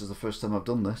because this is the first time I've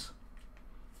done this.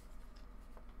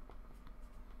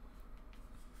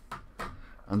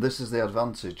 And this is the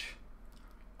advantage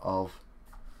of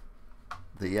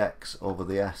the X over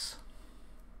the S.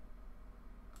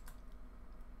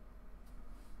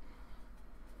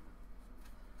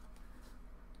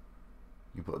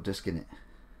 You put a disc in it.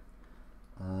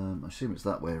 I assume it's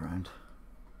that way around.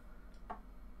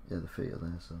 Yeah, the feet are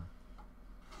there, so.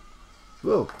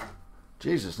 Whoa!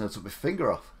 Jesus, now I took my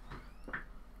finger off.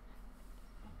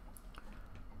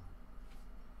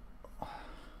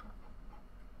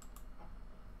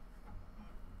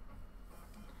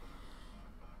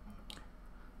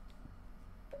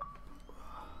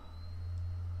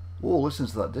 Whoa, listen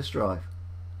to that disc drive.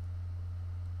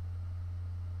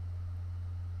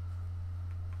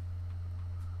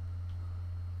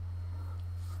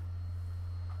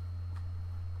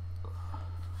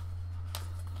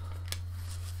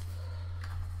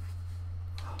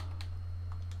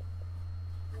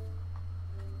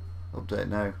 Update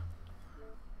now.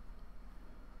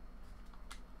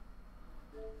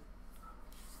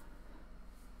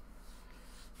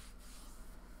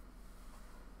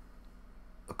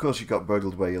 Of course you got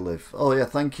burgled where you live. Oh yeah,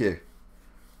 thank you.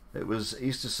 It was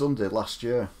Easter Sunday last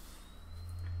year.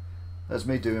 There's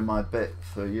me doing my bit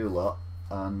for you lot,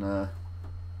 and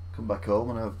come back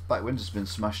home and a back window's been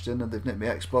smashed in and they've nicked my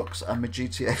Xbox and my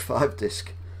GTA 5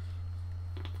 disc.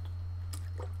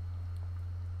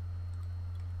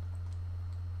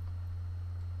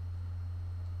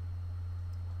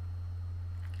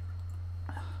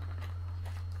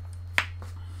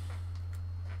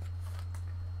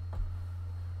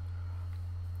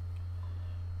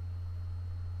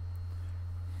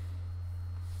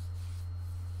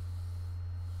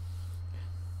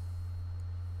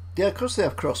 Yeah, of course they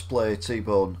have cross-play,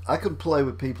 T-Bone. I can play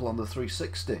with people on the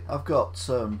 360. I've got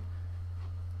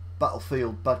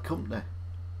Battlefield Bad Company.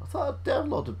 I thought I'd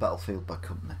downloaded Battlefield Bad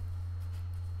Company.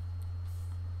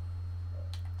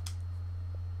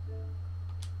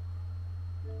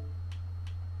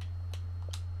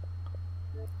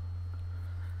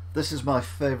 This is my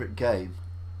favourite game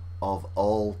of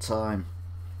all time.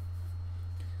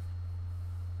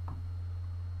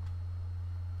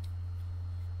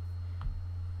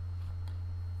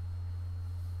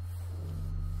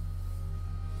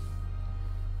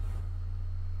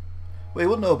 Well, you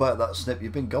wouldn't know about that, Snip.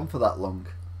 You've been gone for that long.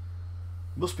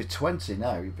 You must be 20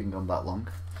 now. You've been gone that long.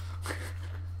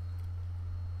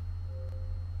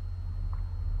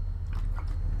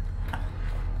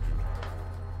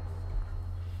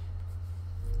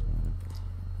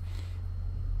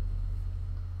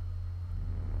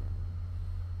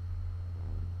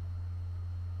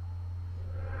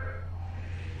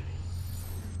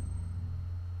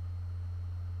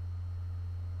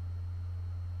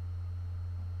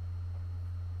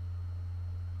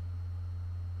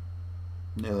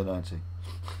 Nearly 90.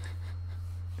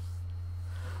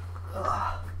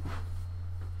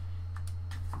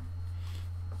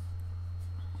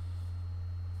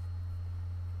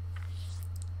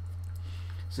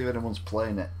 See if anyone's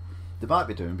playing it. They might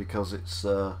be doing because it's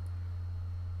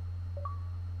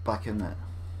back in there.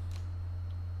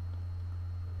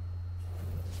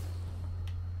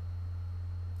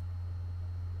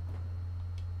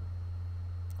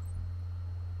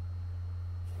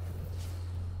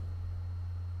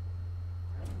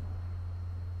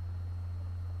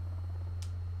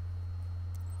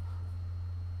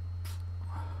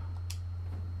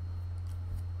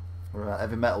 Right,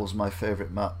 Heavy Metal's my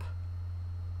favourite map.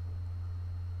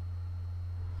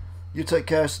 You take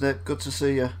care, Snip. Good to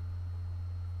see you.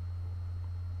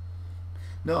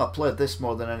 No, I played this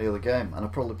more than any other game, and I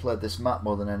probably played this map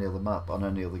more than any other map on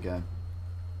any other game.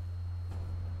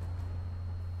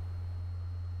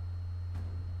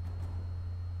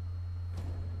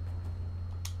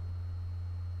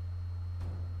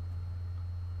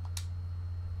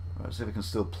 Right, let's see if I can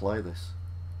still play this.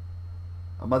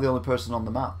 Am I the only person on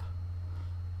the map?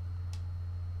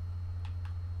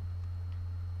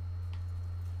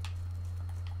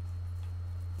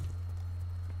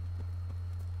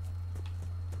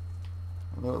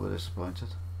 I'm a little bit disappointed.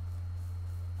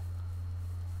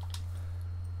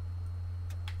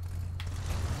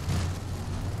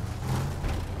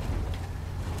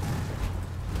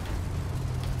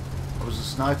 I was a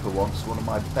sniper once, one of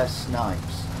my best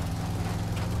snipes.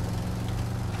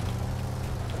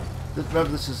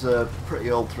 Remember, this is a pretty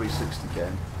old 360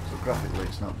 game, so graphically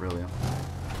it's not brilliant.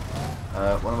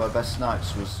 One of my best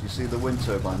snipes was, you see the wind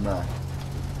turbine there?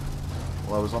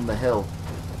 Well, I was on the hill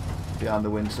behind the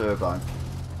wind turbine,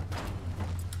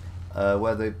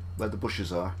 where the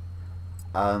bushes are,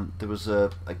 and there was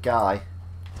a guy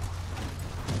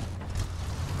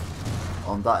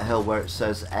on that hill where it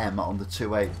says M on the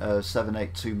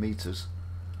 782 meters,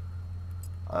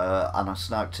 and I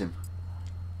sniped him.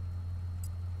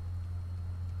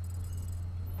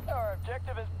 Our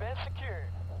objective has been secured.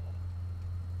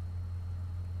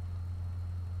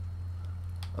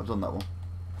 I've done that one.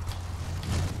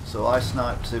 So I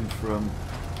sniped him from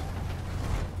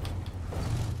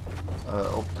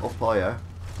up higher,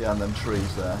 behind them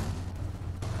trees there,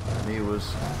 and he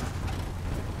was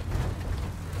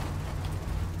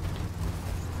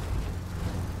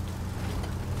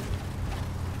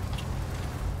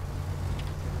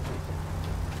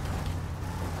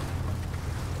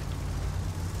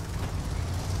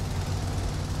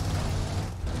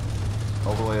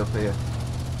all the way up here,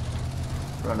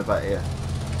 round about here,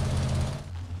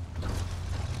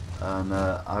 and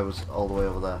I was all the way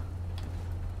over there.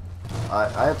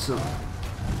 I had to,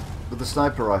 with the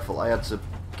sniper rifle, I had to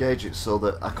gauge it so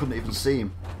that I couldn't even see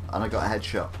him, and I got a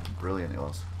headshot. Brilliant it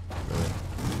was. Brilliant.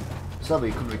 Sadly,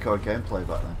 you couldn't record gameplay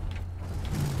back then.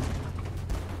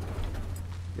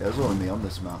 Yeah, there's only me on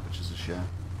this map, which is a shame.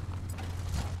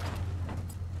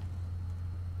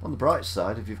 On the bright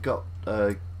side, if you've got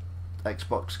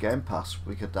Xbox Game Pass,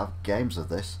 we could have games of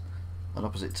this on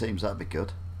opposite teams. That'd be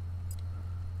good.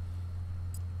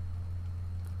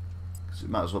 Because it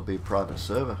might as well be a private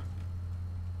server.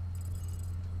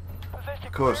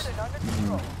 Of course,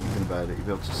 thinking about it, you'd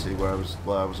be able to see what I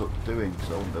was up doing,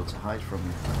 so I wouldn't be able to hide from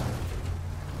you.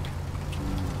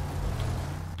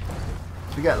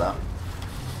 Forget that.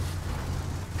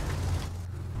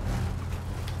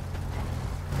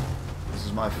 This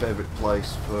is my favourite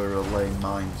place for laying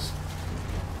mines.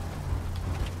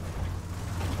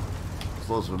 There's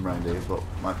loads of them around here, but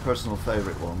my personal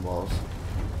favourite one was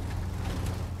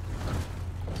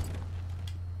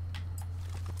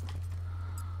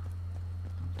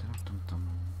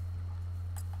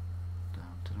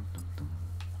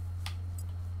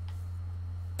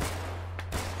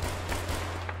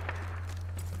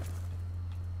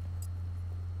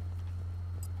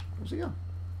Where's he gone?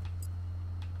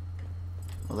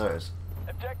 Oh, there it is.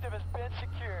 Objective has been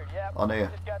secured. Yeah, On here.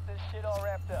 just got this shit all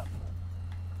wrapped up.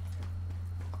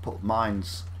 I put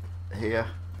mines here,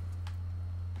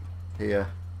 here,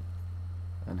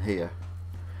 and here.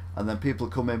 And then people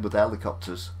come in with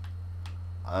helicopters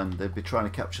and they'd be trying to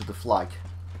capture the flag.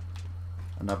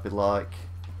 And I'd be like,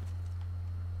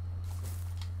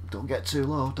 don't get too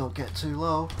low, don't get too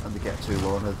low. And they get too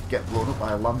low and they get blown up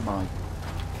by a landmine.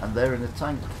 And they're in a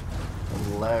tank.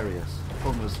 Hilarious.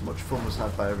 Much fun was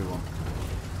had by everyone.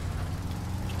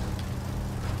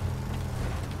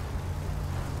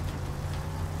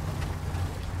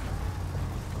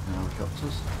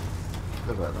 Helicopters.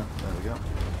 Good about that. There we go.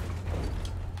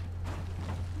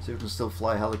 See if we can still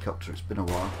fly a helicopter. It's been a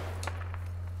while.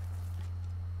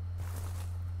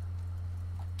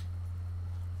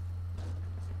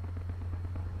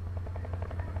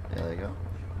 Yeah, there you go.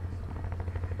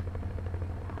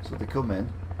 So they come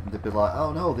in and they'd be like,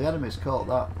 oh no, the enemy's caught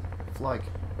that flag.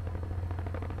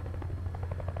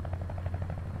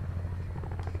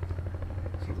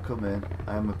 So they come in.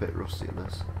 I am a bit rusty at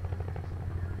this.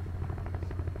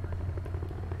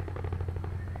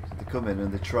 Come in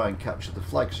and they try and capture the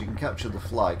flag. So you can capture the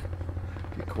flag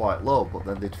if you're quite low, but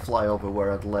then they'd fly over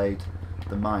where I'd laid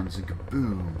the mines and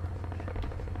kaboom,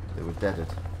 they were deaded.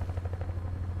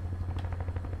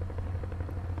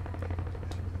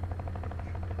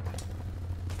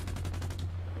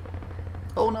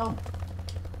 Oh no!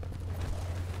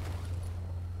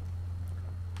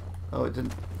 Oh, it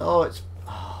didn't. Oh, it's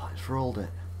rolled it.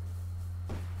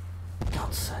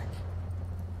 God's sake.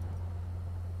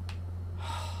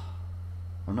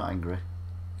 I'm not angry,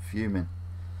 fuming.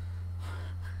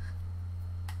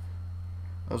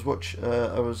 I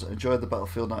was enjoying the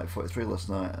Battlefield 1943 last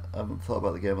night. I haven't thought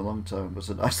about the game in a long time, but it's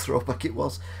a nice throwback it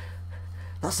was.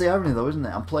 That's the irony though, isn't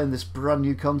it? I'm playing this brand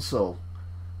new console,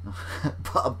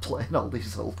 but I'm playing all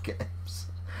these old games.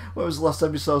 When was the last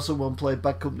time you saw someone play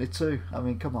Bad Company 2? I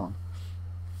mean, come on.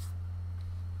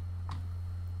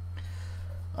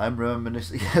 I'm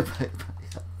reminiscing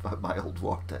about my old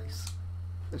war days.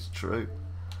 It's true.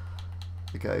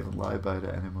 I can't even lie about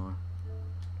it anymore.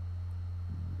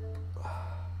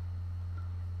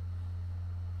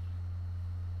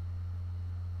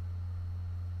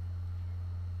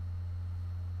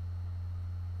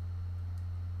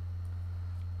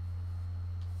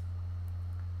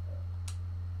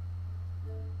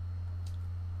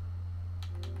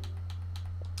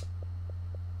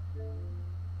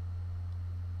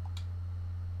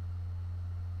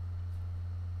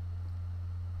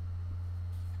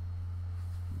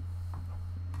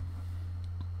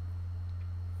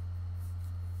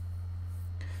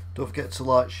 Don't forget to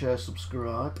like, share,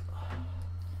 subscribe.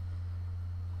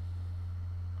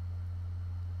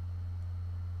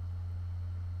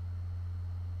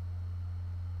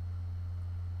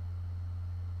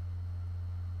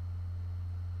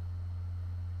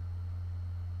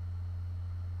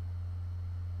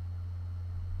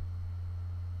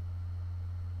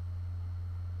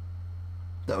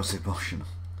 That was emotional.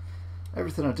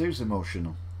 Everything I do is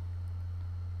emotional.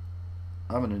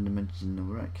 I'm an emotional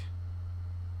wreck.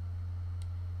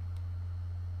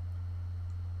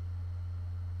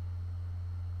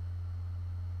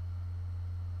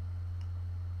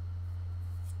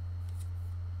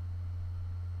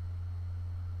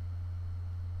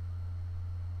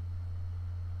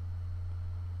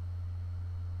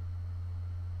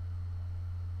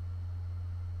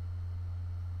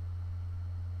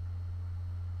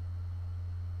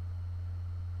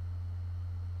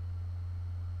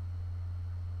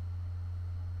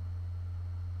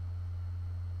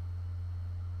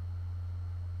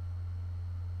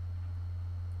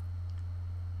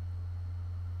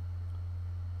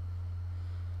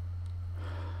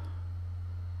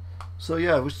 So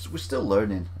yeah, we're still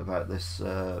learning about this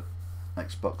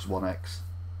Xbox One X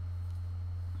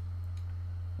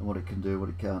and what it can do, what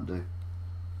it can't do.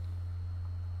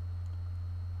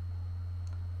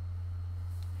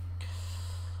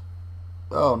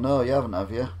 Oh no, you haven't,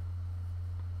 have you?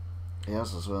 He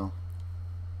has as well.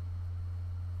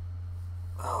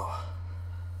 Oh.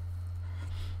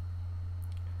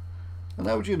 And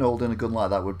how would you know holding a gun like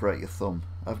that would break your thumb?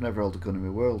 I've never held a gun in my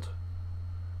world.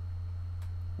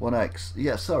 1X.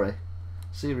 Yeah, sorry.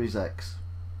 Series X.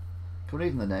 Come on,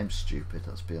 even the name's stupid,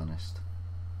 let's be honest.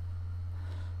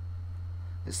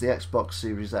 It's the Xbox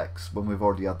Series X when we've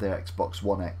already had the Xbox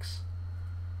One X.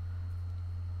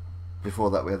 Before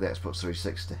that we had the Xbox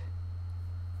 360.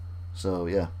 So,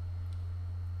 yeah.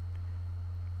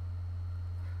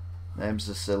 Names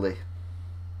are silly.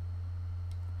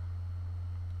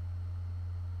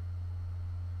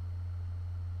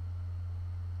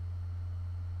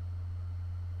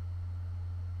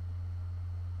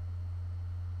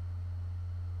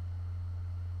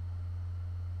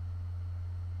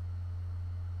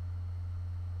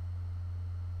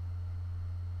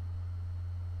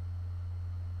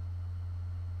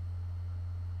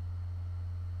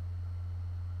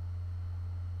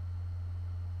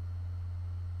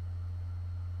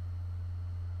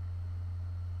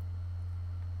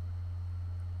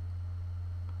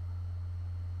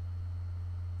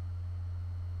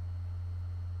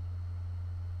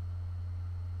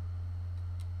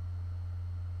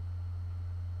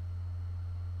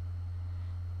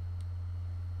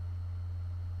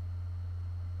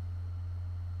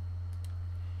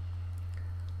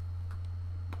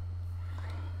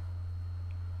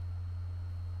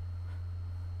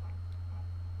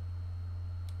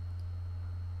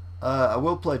 I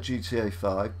will play GTA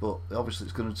 5, but obviously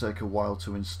it's going to take a while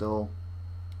to install.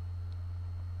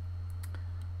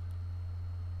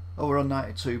 Oh, we're on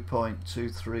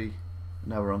 92.23.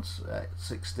 Now we're on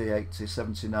 60, 80,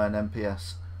 79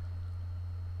 MPS.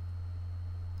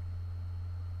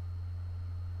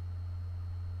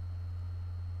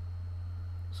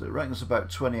 So it reckons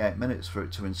about 28 minutes for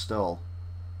it to install.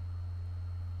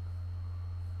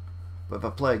 But if I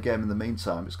play a game in the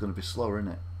meantime, it's going to be slower,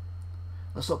 isn't it?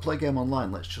 Let's not play a game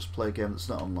online, let's just play a game that's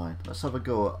not online. Let's have a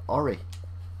go at Ori.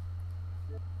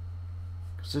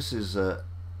 Because this is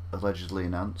allegedly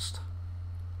enhanced.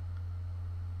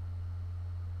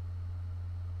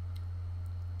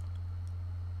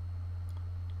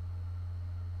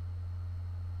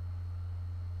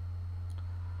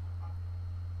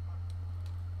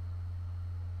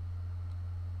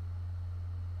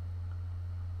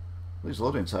 These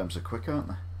loading times are quick, aren't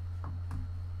they?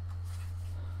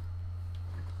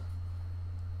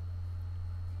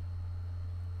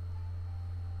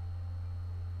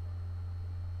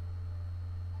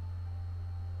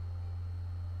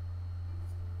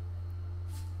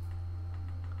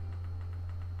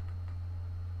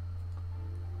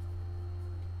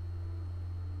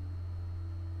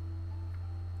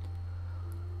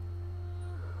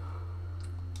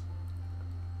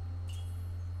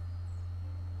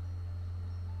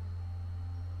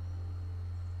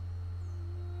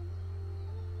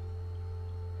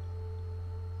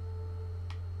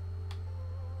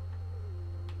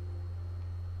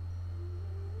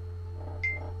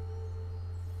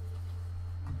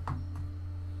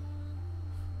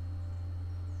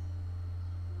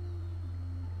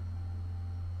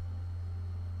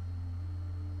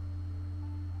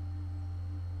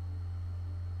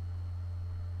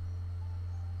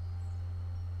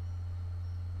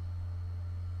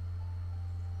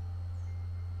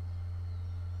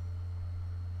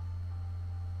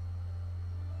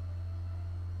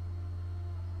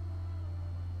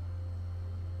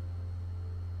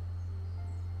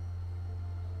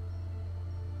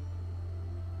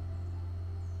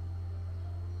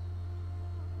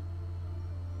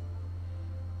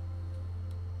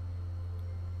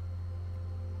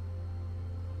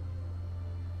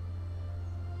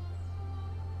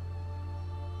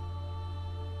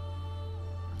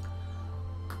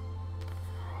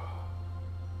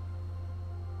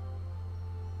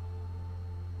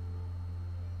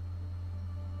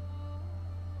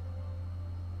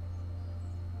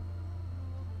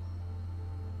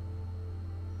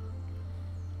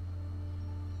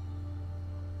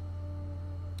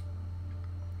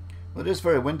 Well, it is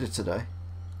very windy today.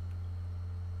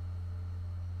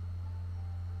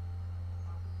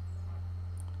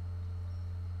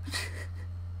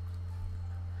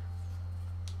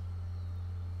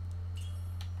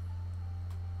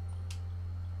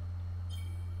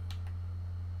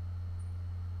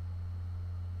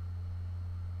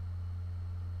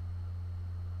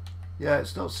 Yeah,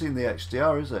 it's not seen the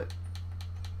HDR, is it?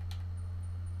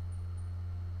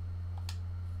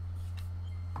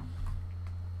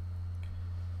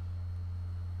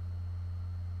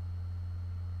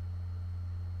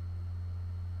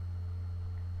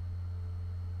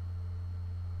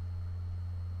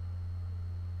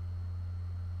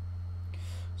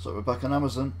 So we're back on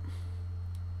Amazon.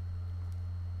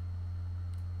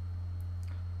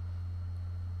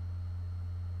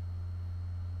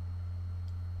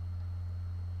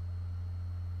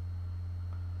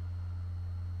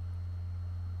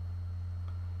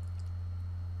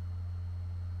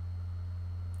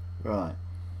 Right.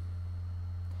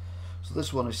 So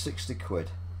this one is 60 quid.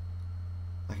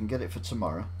 I can get it for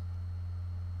tomorrow.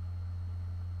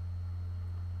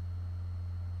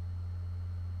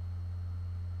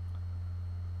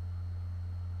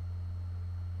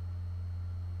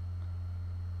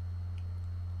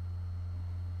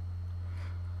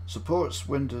 Supports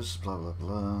Windows, blah blah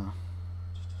blah.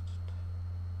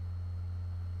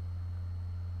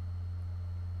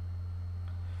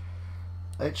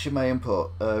 HDMI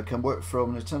input can work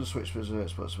from Nintendo Switch,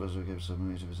 Xbox,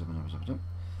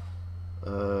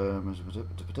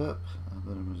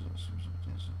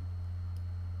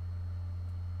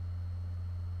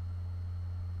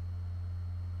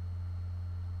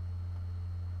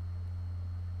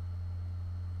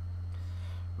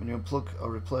 when you unplug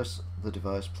or replace the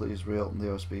device, please reopen the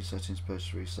USB settings page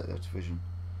to reset the Activision.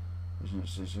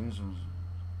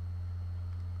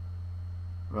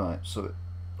 Right, so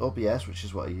OBS, which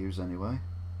is what I use anyway.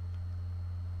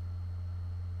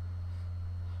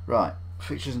 Right,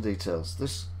 features and details.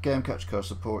 This game capture card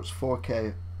supports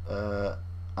 4K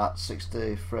at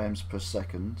 60 frames per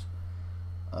second.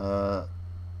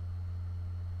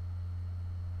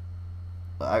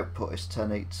 The output is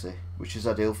 1080, which is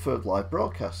ideal for live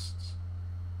broadcasts.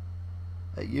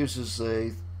 It uses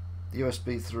a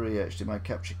USB 3 HDMI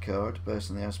capture card based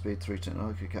on the USB 3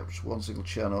 technology. It captures one single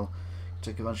channel.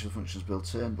 Take advantage of the functions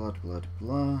built in. Blah blah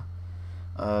blah.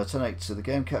 1080. The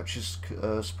game captures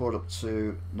support up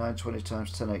to 920 times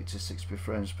 1080, 60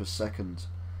 frames per second.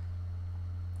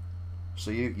 So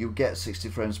you get 60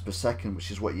 frames per second, which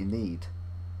is what you need,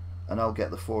 and I'll get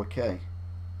the 4K.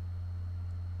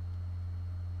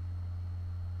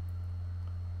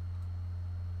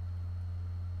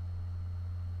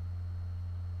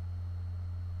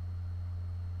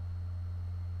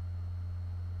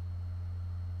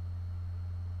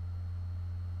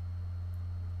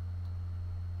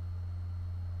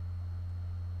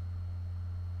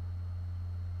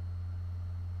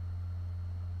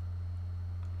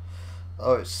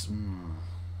 Oh, it's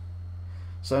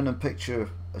sound and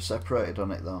picture are separated on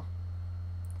it though,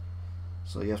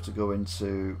 so you have to go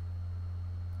into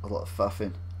a lot of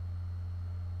faffing.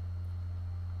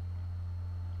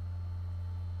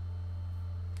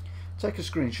 Take a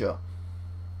screenshot.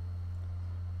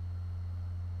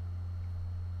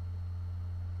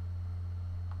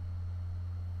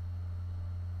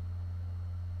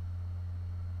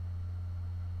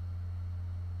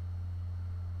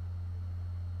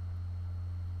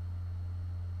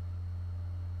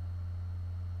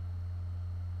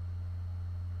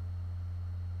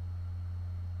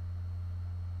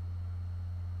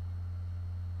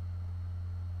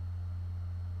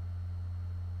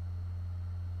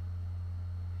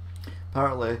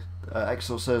 Apparently,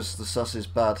 Exo says the sass is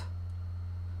bad.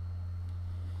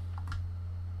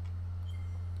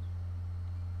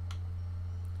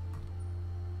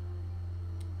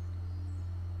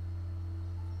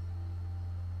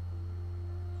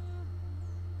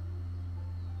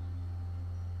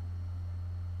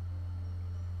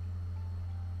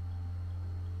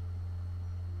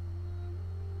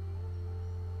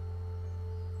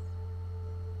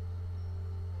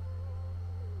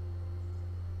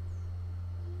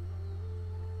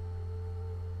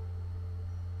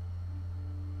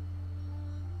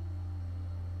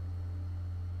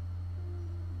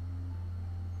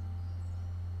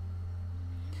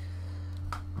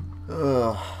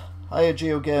 Hiya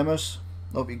GeoGamers,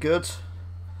 hope you're good.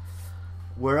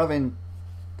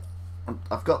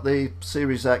 I've got the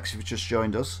Series X if you've just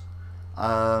joined us,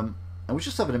 and we're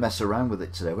just having a mess around with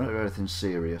it today. We're not doing anything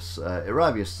serious. It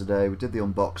arrived yesterday, we did the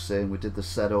unboxing, we did the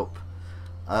setup.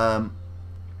 What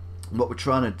we're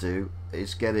trying to do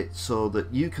is get it so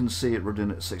that you can see it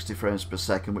running at 60 frames per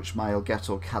second, which my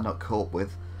Elgato cannot cope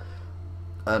with,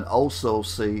 and also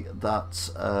see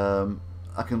that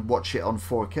I can watch it on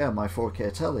 4K on my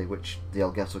 4K telly, which the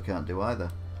Elgato can't do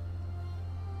either.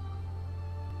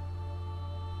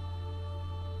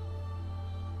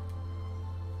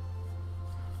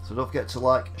 So don't forget to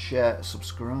like, share,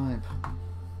 subscribe.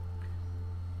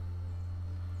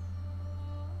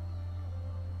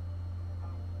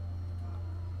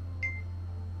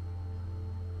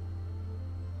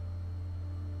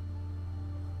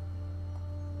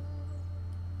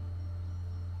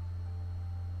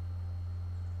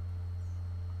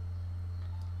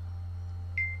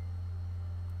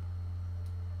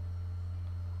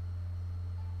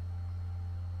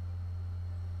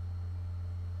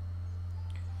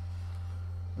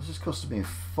 This is costing me a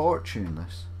fortune,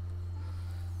 this.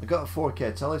 I got a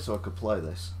 4K telly so I could play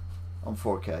this on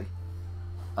 4K,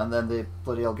 and then the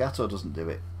bloody Elgato doesn't do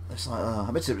it. It's like, I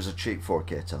bet it was a cheap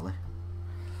 4K telly.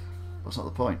 That's not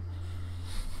the point.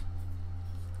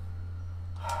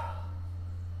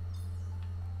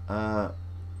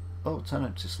 Oh, 10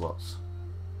 empty slots.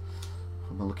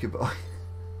 I'm a lucky boy.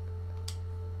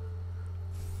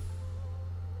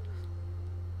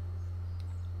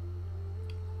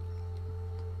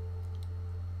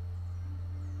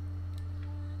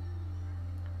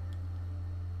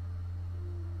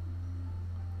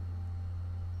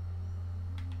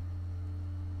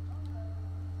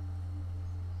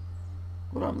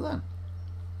 What happened then?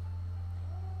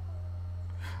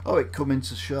 Oh, it come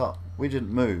into shot. We didn't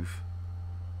move.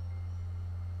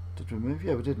 Did we move?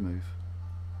 Yeah, we did move.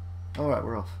 Alright,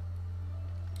 we're off.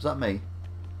 Is that me?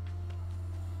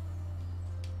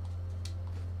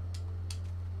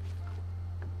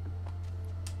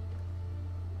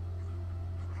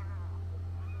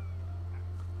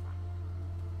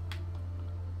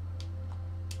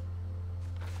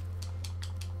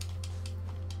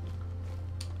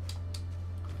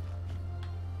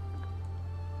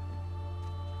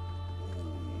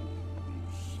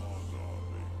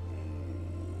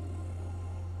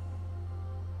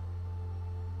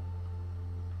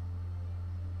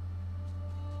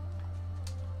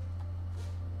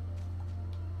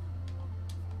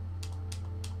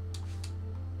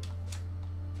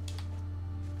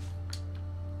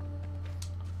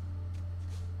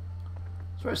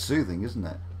 It's very soothing, isn't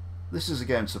it? This is a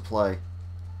game to play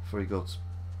before you go to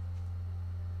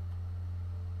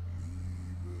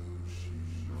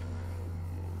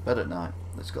bed at night.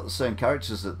 It's got the same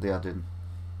characters that they had in.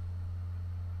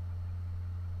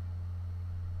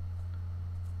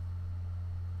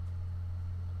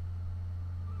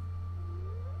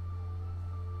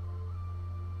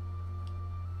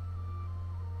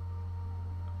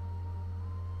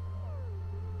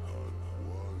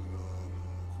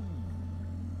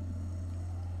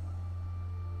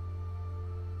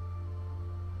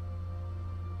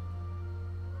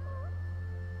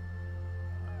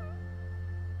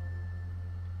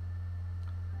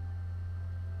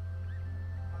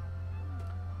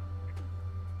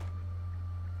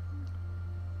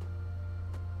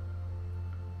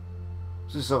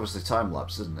 This is obviously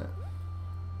time-lapse, isn't it?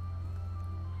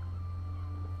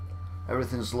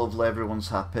 Everything's lovely, everyone's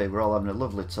happy, we're all having a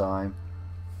lovely time.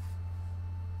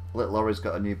 Little Laurie's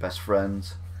got a new best friend.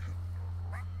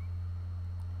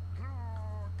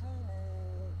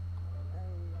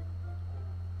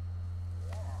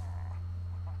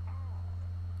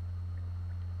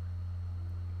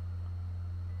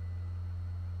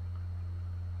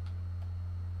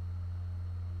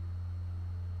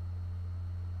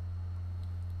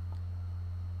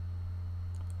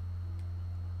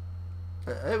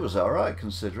 It was alright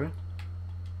considering.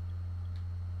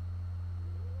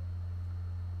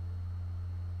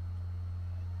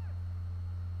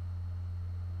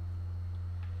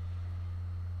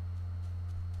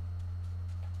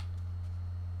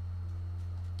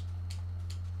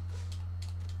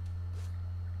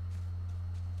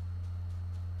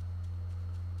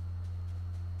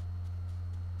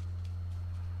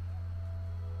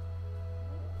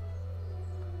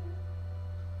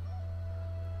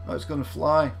 Oh, it's going to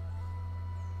fly.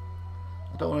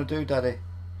 I don't want to do, Daddy.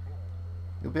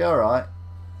 You'll be alright.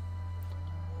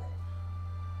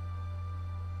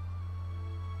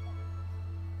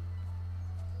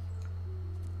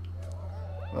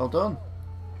 Well done.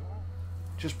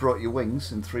 Just brought your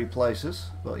wings in 3 places,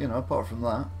 but you know, apart from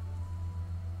that.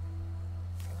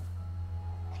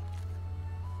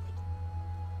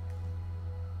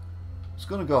 It's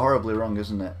going to go horribly wrong,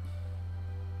 isn't it?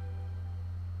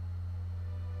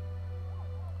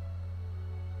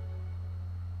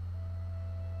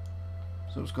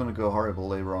 So it's going to go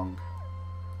horribly wrong.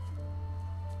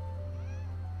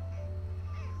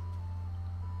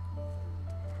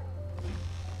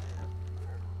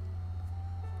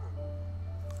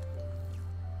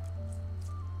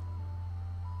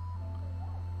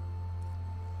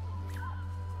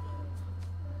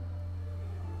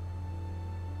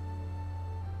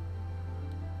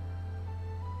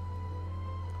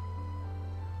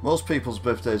 Most people's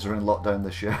birthdays are in lockdown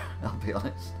this year, I'll be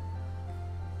honest.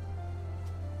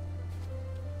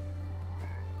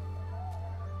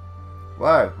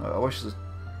 Wow, I wish the...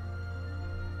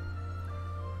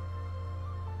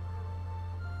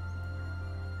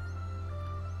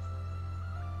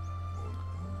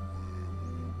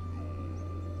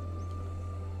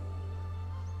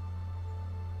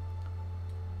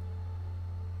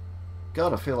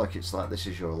 God, I feel like it's like This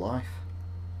Is Your Life.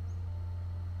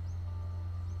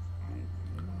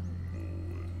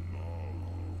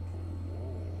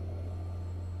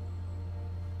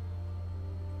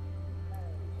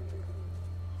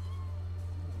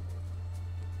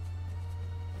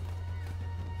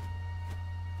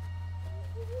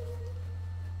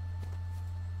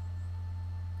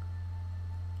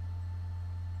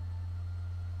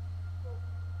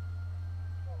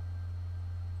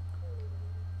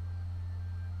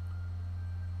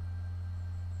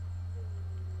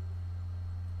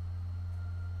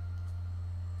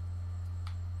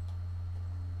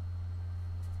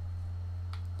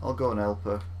 I'll go and help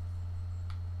her.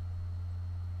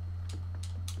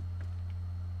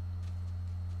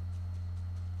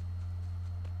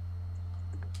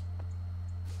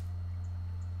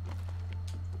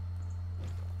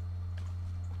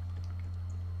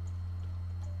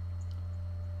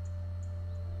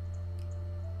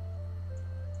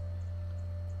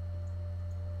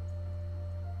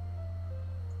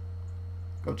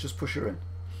 Go, just push her in.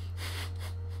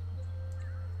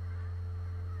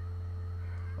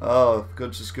 Oh,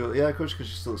 good to school. Yeah, of course, because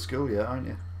you're still at school yet, aren't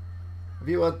you? Have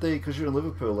you had the, because you're in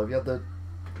Liverpool, have you had the,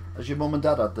 has your mum and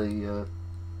dad had the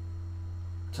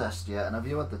test yet? And have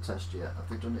you had the test yet? Have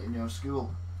they done it in your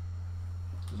school?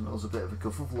 Because there's a bit of a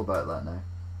kerfuffle about that now.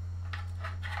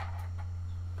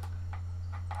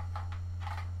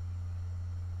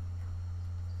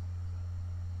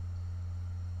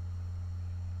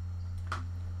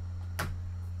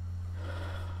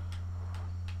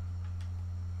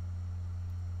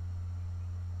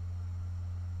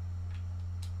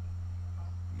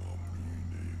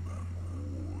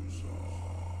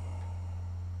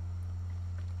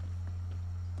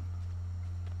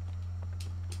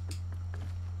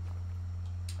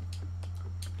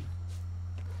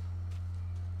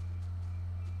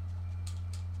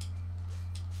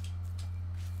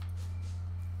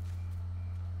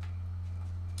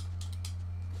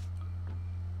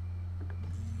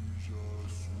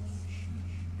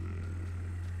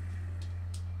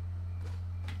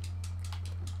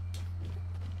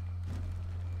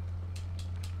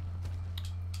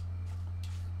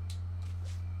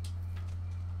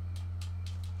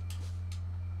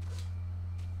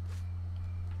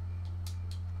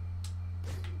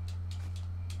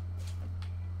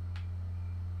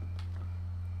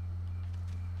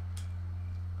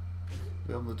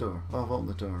 We open the door. Oh, I've opened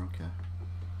the door, okay.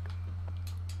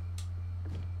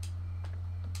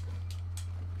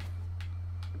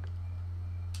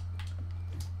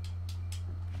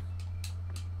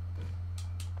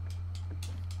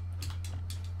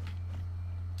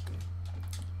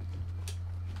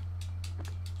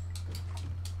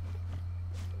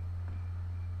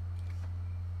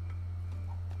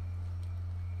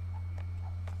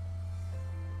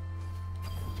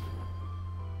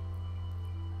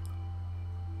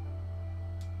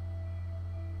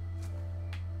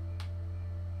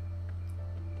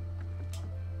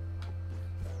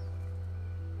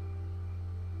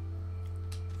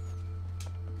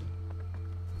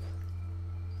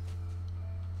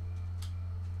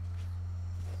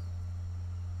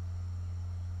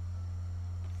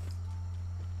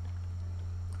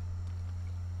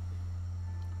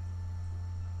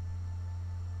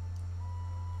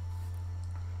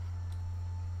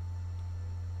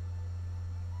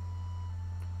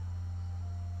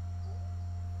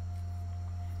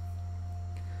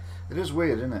 It is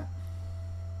weird, isn't it?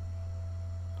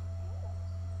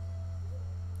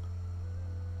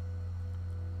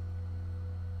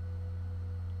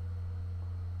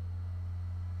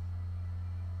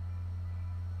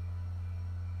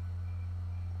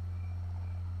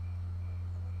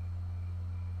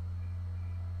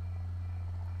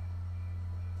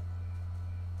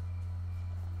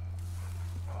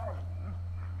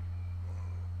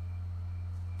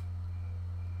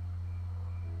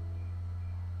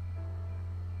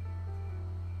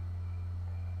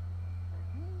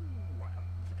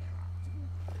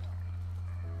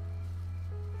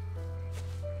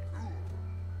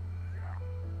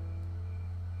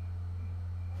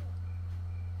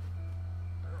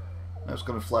 Now it's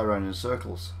going to fly around in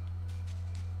circles.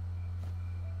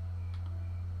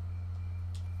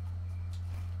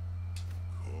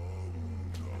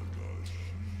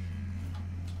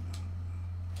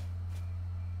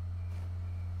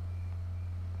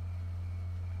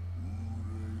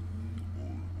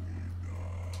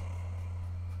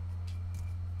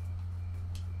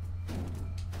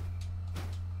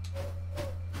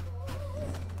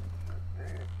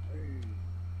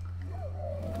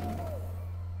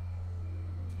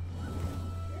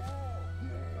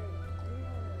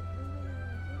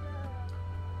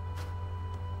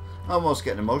 I'm almost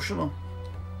getting emotional.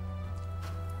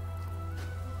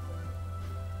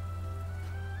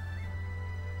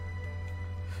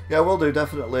 Yeah, we'll do,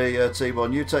 definitely,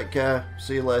 T-Bone. You take care.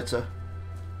 See you later.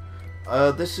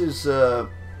 This is...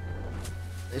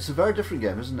 it's a very different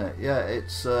game, isn't it? Yeah,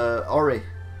 it's Ori.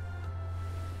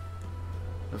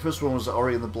 The first one was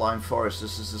Ori and the Blind Forest.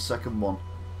 This is the second one.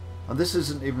 And this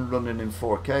isn't even running in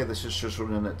 4K. This is just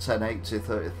running at 1080,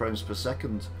 30 frames per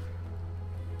second.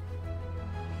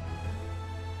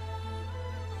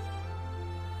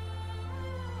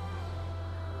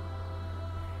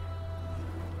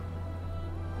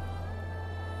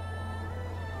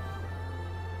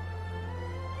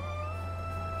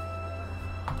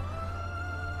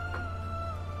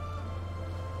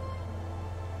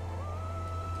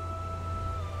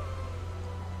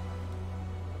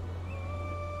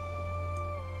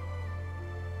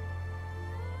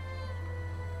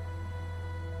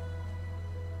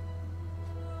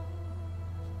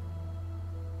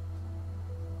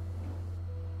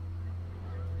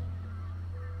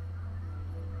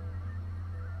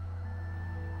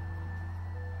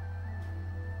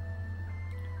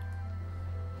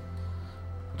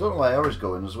 I don't know why Ori's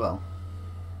going as well.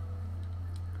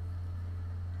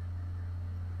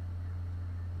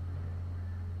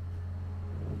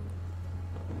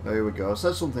 There we go. I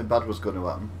said something bad was going to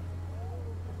happen.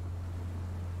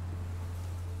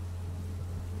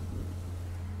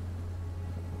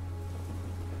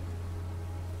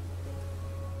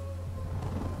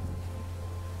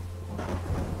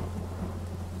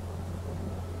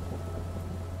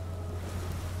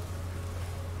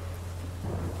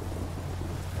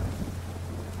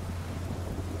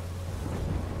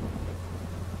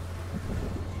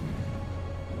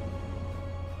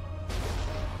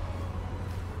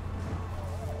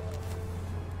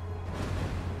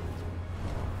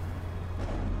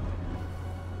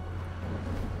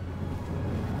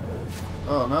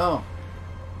 Oh no.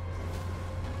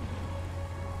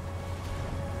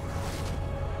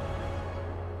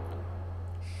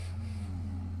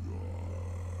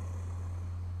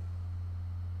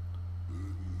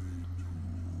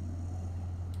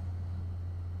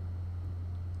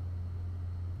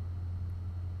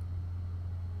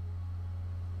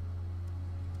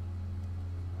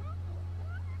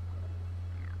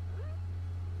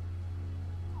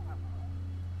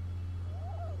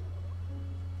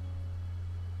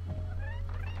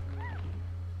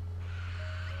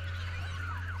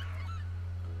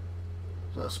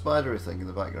 that a spidery thing in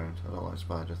the background? I don't like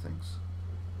spider things.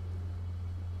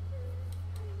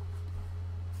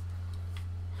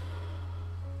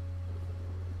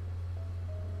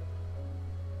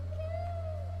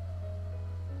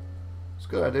 It's a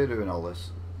good idea doing all this.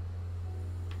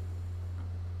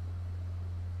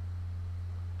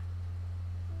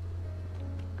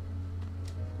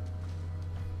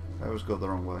 I always go the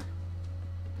wrong way.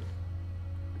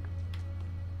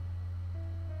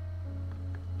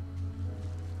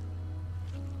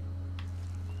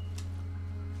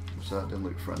 So that didn't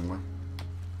look friendly.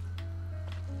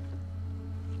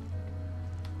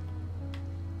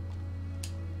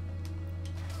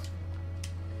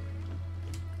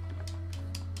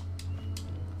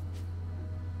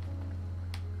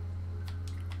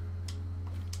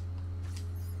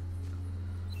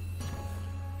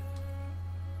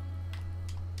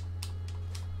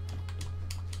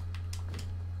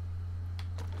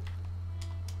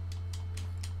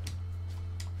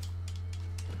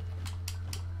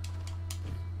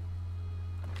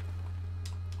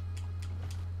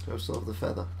 Do I still have the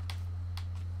feather?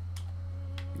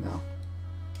 No.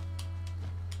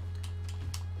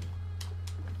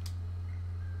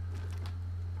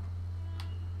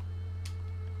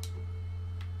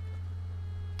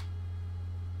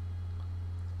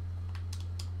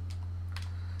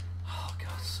 Oh,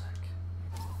 God's sake.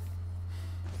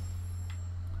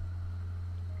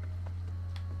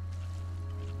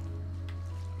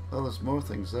 Oh, there's more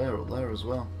things there up there as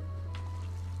well.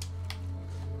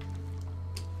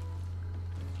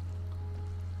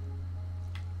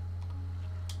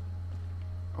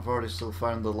 I've already still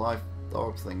found the life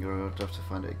orb thing, or I'd have to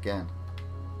find it again.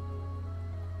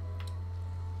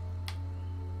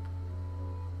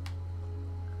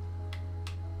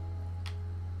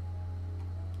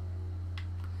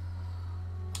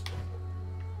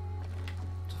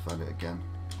 To find it again.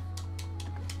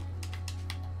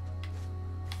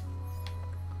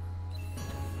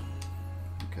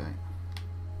 Okay.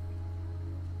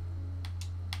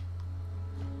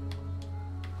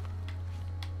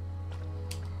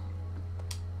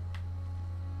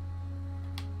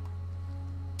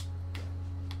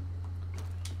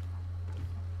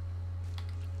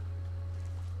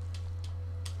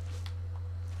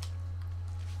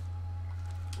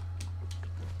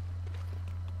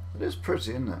 It is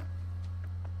pretty, isn't it?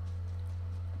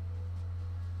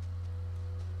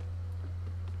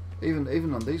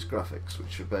 Even on these graphics,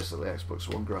 which are basically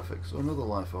Xbox One graphics. Oh, another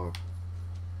life orb.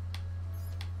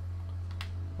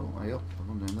 Oh, hey up. There's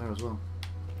one down there as well.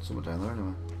 Somewhere down there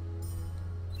anyway.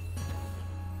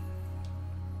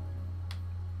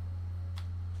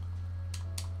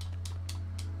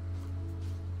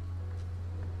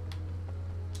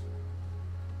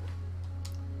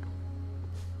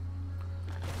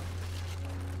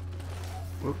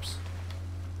 Whoops.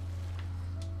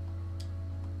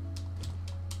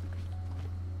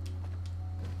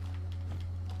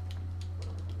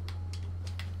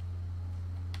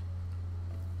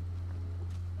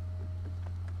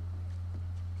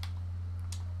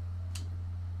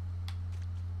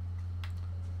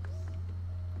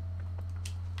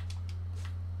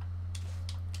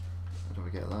 How do we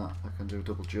get that? I can do a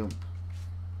double jump.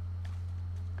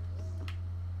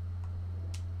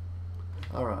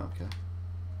 Alright, okay.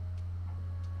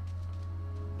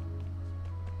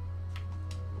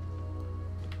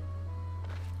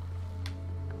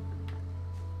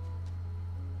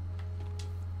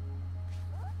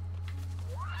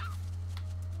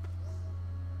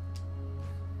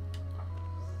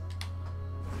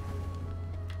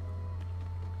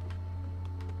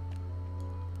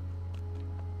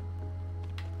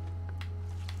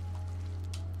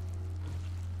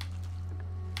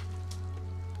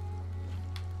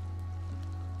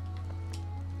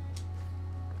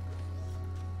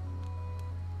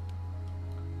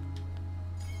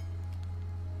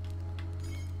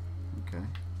 Okay.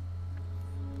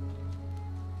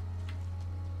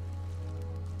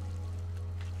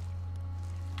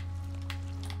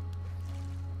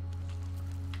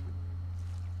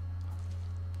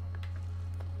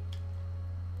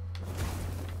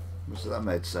 So that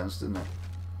made sense, didn't it?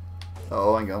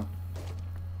 Oh, hang on.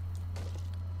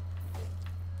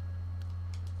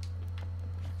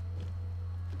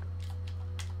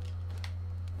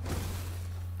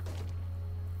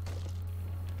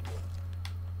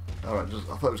 Alright,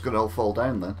 I thought it was going to all fall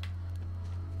down then.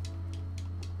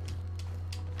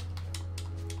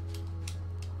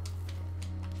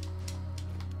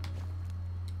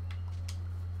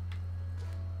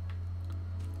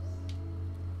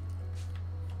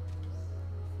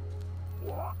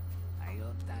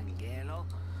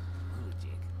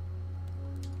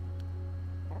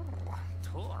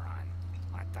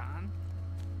 Atan?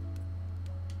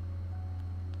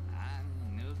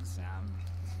 Nugsam.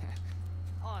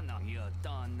 Oh no, you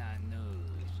don't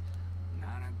news.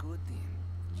 Naragutin.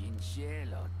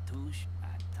 Jinchelo tush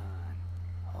atan.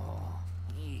 Oh,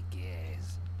 he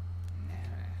guess.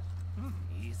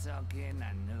 He's okay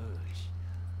na news.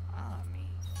 Ami.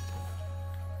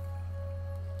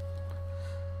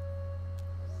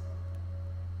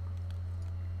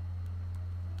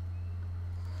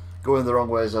 Going the wrong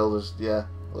way, Zelda's. Yeah.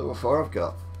 Look what far I've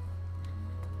got.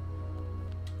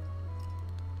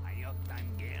 Ayok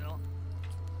tangelo.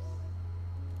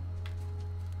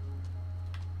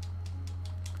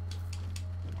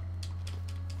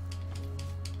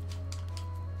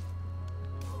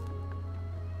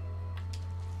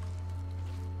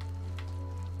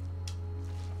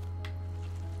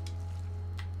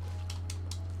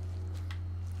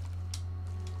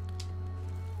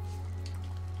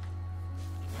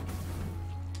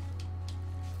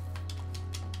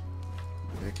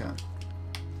 You can.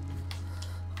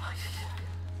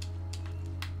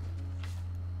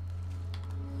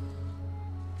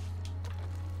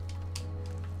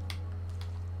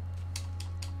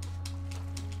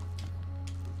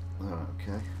 Alright,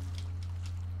 okay.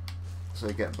 So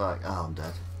you get back. Oh, I'm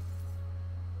dead.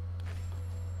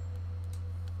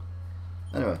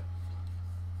 Anyway.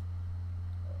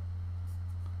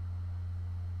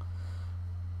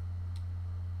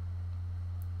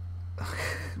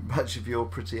 Much of your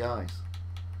pretty eyes.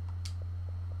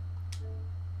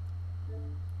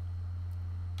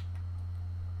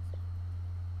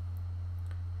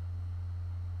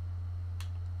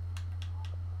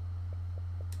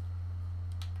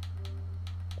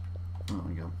 Oh, there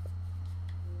we go.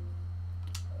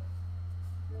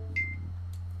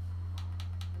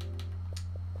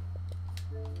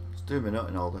 It's doing me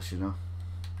nothing all this, you know.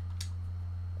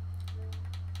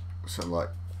 Sound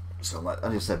like, I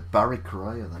just said Barry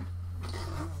Correa then.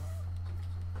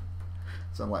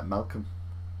 Sound like Malcolm.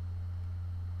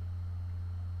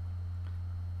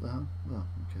 Well,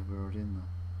 okay, we're already in there.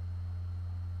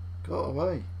 Go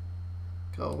away.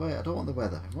 Go away. I don't want the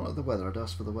weather. If I wanted the weather, I'd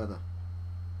ask for the weather.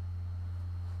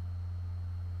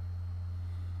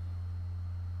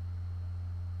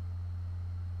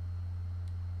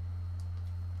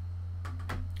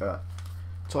 Alright.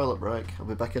 Toilet break. I'll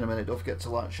be back in a minute. Don't forget to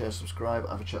like, share, subscribe,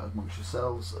 have a chat amongst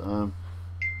yourselves. You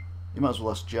might as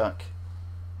well ask Jack.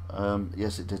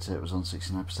 Yes, it did say it was on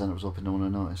 69%. I was hoping no one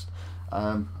had noticed.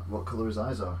 What colour his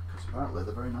eyes are, because apparently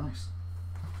they're very nice.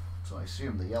 So I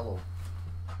assume they're yellow.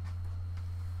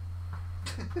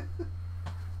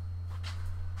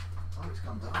 Oh, it's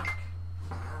gone dark. What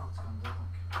the hell, it's gone dark.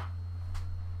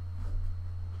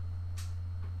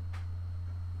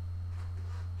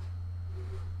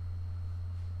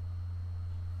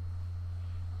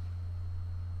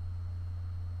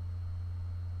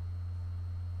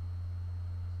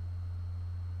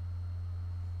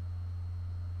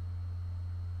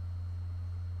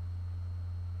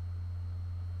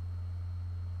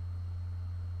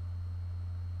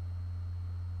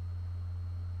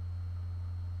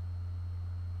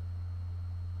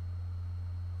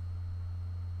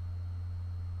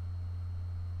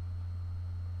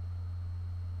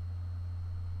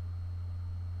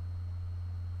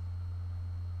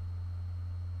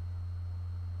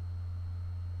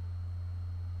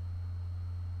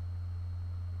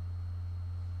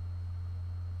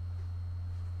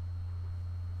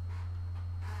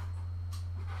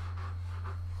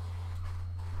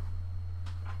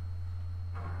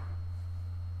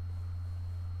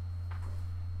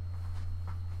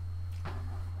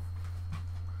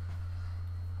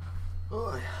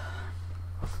 Oh,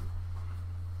 yeah.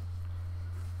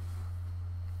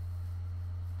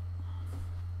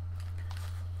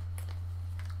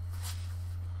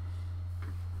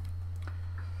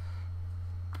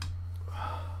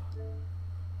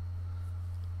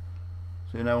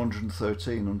 So you're now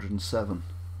 113, 107,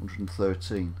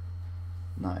 113,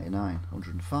 99,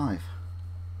 105.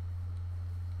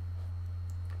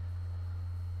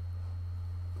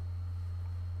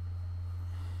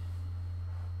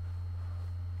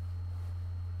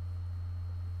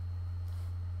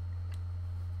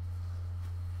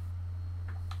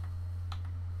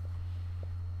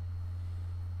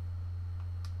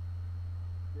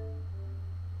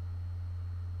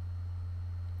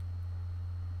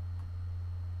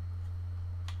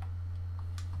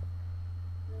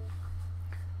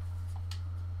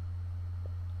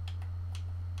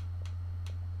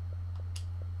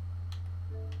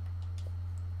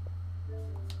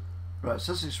 Right, it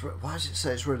says it's. Why does it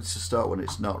say it's ready to start when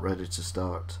it's not ready to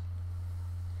start?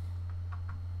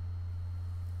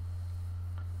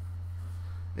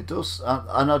 It does,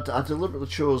 and I deliberately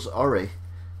chose Ori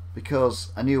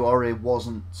because I knew Ori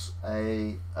wasn't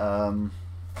a. In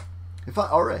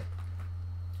fact,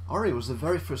 Ori was the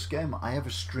very first game I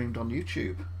ever streamed on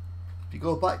YouTube. If you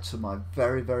go back to my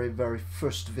very, very, very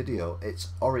first video, it's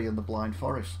Ori and the Blind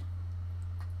Forest.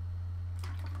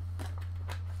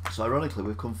 So ironically,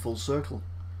 we've come full circle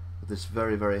with this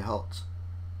very, very hot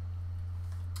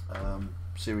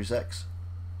Series X.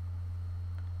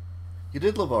 You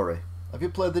did love Ori. Have you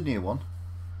played the new one?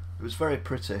 It was very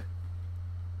pretty.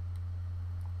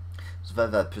 It's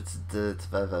very, very pretty. It's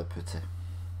very, very pretty.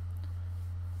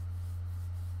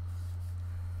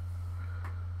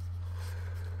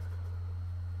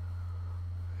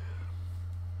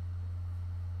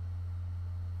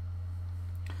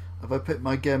 Have I picked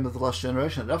my game of the last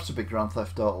generation? It'd have to be Grand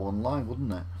Theft Auto Online,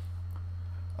 wouldn't it?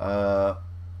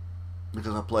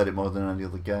 Because I played it more than any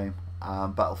other game.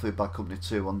 And Battlefield Bad Company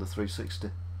 2 on the 360.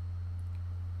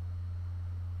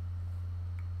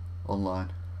 Online.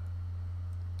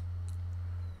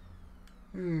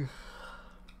 I mean,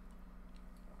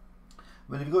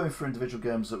 if you're going for individual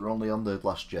games that were only on the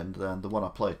last gen, then the one I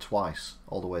played twice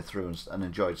all the way through and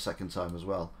enjoyed second time as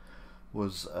well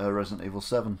was Resident Evil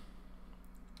 7.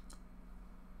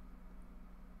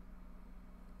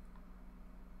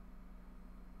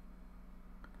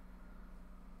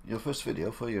 Your first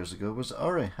video 4 years ago was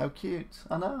Ori. How cute.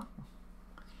 I know.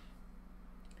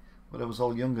 When I was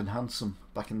all young and handsome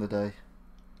back in the day.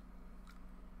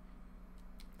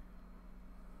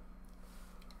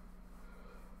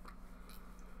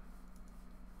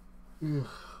 Ugh,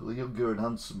 the younger and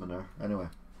handsomer now. Anyway.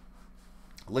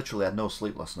 I literally had no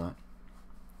sleep last night.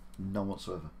 None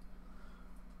whatsoever.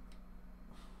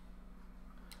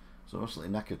 So I'm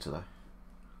absolutely knackered today.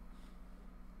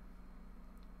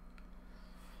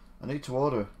 I need to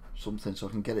order something so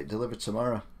I can get it delivered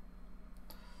tomorrow.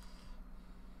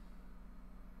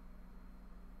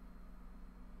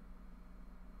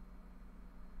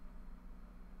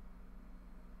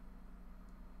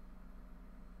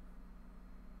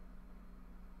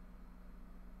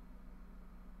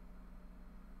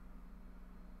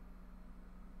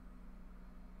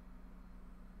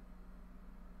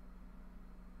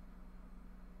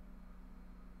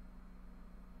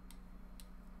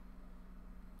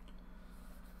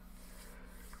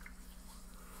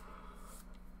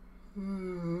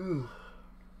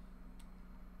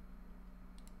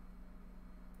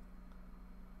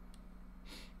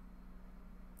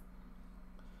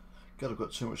 God, I've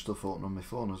got too much stuff open on my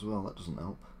phone as well, that doesn't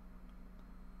help.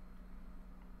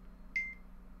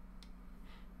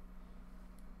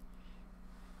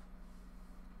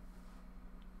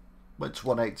 Went to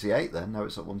 188 then, now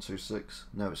it's at 126.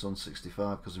 Now it's on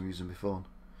 65 because I'm using my phone.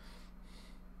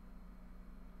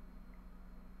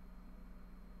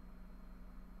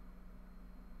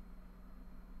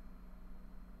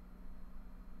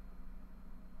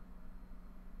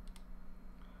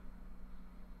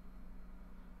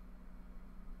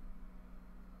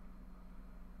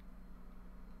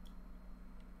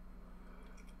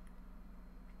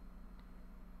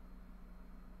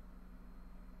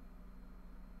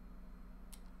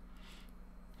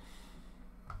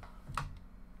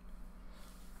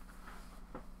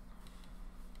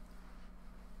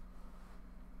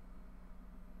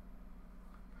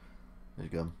 There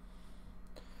you go.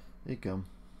 There you go.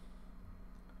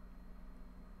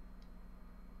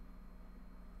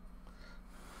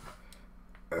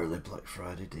 Early Black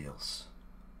Friday deals.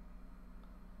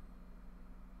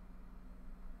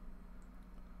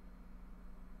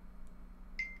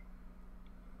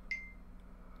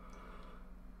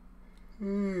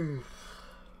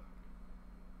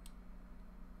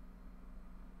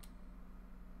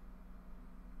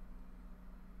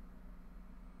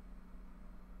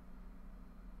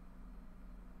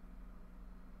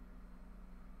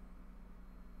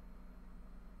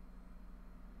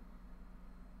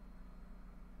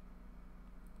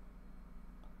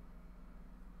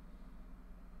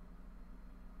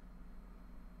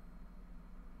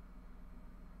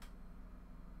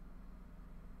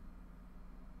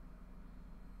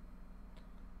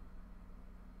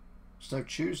 It's now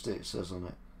Tuesday, it says on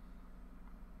it.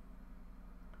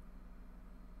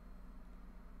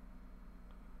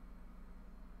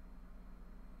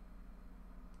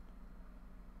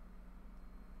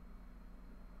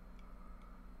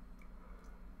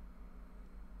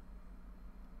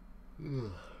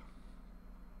 Ugh.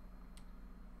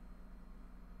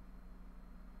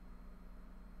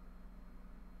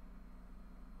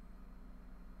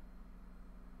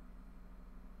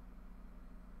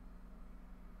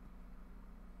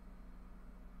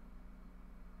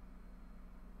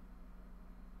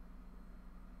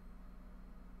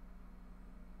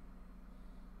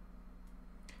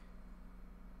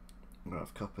 Right,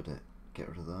 I've copied it. Get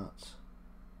rid of that.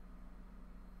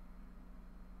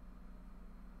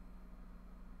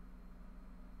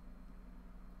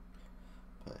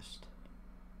 Paste.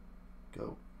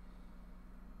 Go.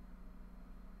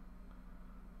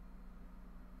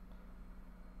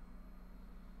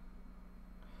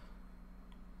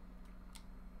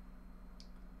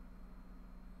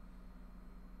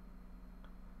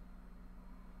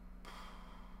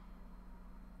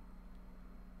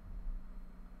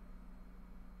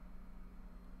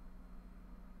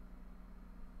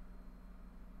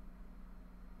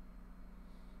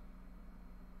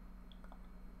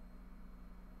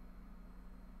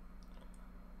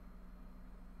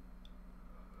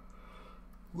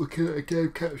 Looking at a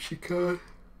game capture card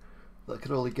that I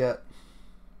could only get.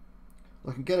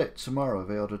 Well, I can get it tomorrow if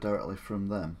I order directly from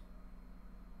them.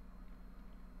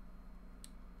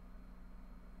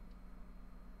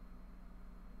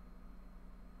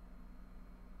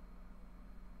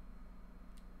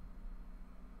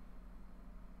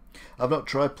 I've not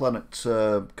tried Planet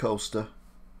Coaster.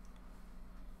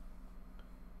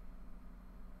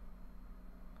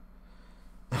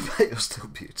 I bet you're still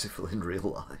beautiful in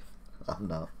real life. I'm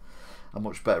not. I'm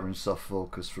much better in soft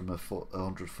focus from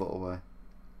 100 foot away.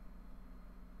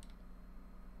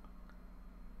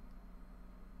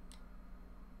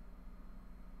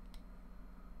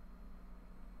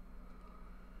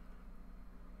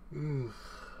 Ooh.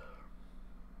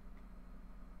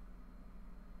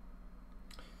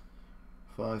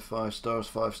 5 stars,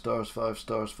 5 stars, 5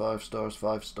 stars, 5 stars,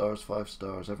 5 stars, 5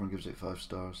 stars. Everyone gives it 5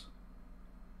 stars.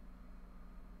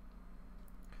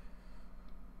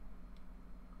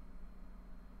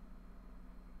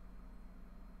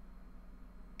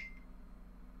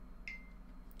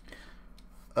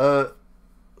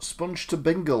 Sponge to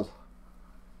bingle.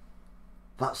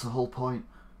 That's the whole point.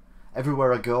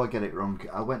 Everywhere I go I get it wrong.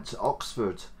 I went to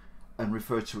Oxford and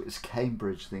referred to it as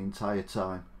Cambridge the entire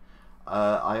time.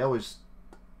 I always,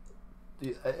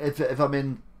 if I'm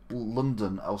in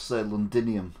London, I'll say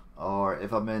Londinium, or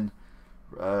if I'm in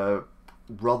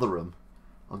Rotherham,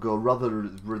 I'll go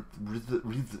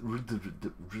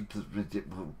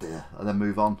and then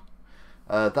move on.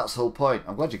 That's the whole point.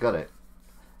 I'm glad you got it.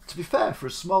 To be fair, for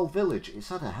a small village, it's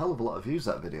had a hell of a lot of views,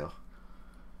 that video.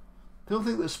 The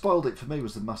only thing that spoiled it for me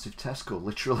was the massive Tesco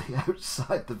literally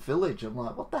outside the village. I'm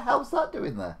like, what the hell's that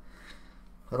doing there?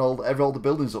 And all the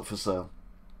buildings up for sale.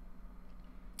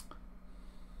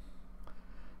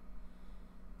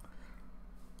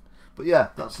 But yeah,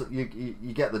 that's you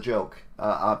get the joke.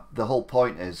 The whole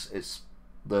point is it's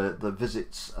the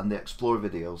visits and the explore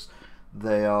videos.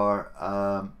 They are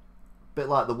a bit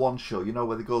like the one show, you know,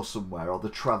 where they go somewhere, or the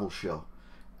travel show,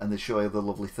 and they show you the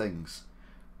lovely things.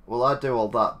 Well, I do all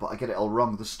that, but I get it all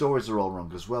wrong. The stories are all wrong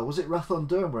as well. Was it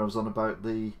Rathon-Durham where I was on about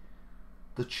the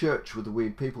church with the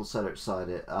weird people sat outside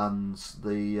it, and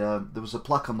there was a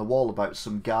plaque on the wall about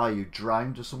some guy who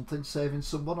drowned or something, saving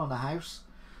someone on a house?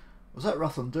 Was that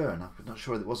Rathon-Durham? I'm not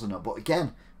sure if it was or not. But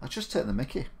again, I just take the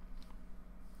mickey.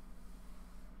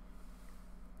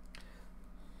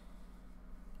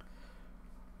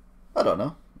 I don't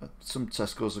know. Some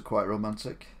Tesco's are quite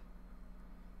romantic.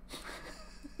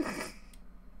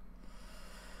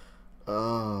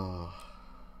 Oh.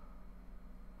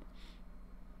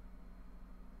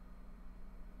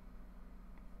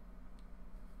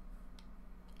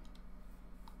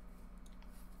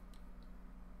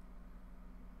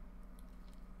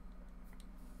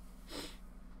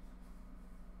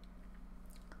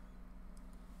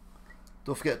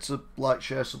 Don't forget to like,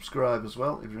 share, subscribe as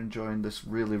well if you're enjoying this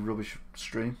really rubbish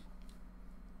stream.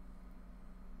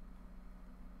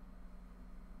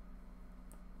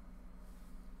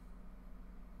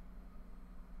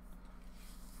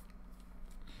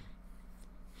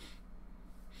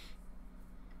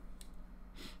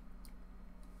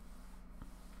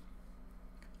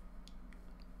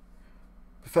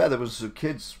 To be fair, there was some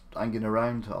kids hanging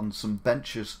around on some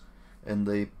benches in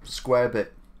the square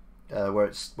bit. Where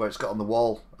it's got on the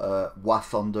wall,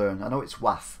 Wath-on-Durn. I know it's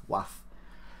Wath, but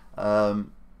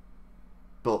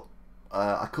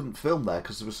I couldn't film there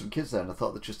because there were some kids there, and I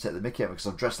thought they'd just take the mickey out because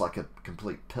I'm dressed like a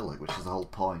complete pillar, which is the whole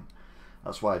point.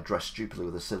 That's why I dressed stupidly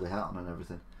with a silly hat on and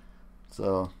everything.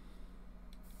 So.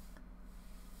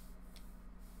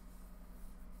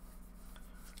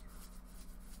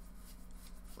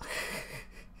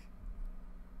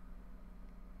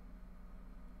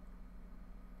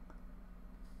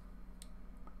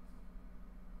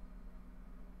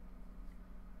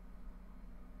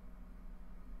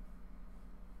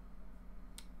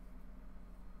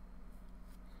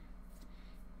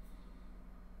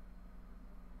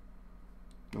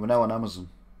 We're now on Amazon.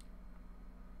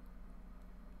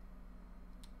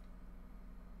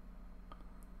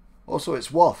 so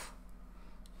it's Waff.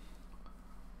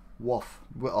 Waff.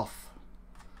 We're off.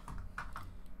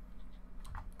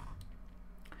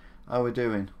 How are we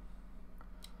doing?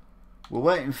 We're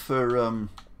waiting for, you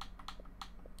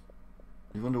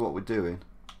wonder what we're doing?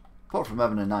 Apart from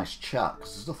having a nice chat,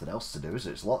 because there's nothing else to do, is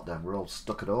it? It's lockdown, we're all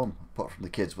stuck at home, apart from the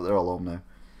kids, but they're all home now.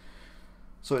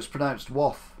 So it's pronounced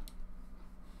Waff.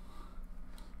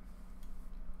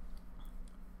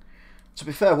 To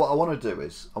be fair, what I want to do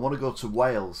is, I want to go to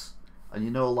Wales, and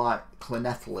you know, like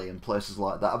Llanelli and places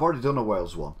like that. I've already done a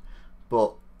Wales one,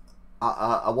 but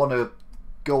I want to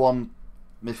go on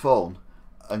my phone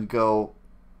and go,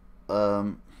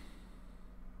 was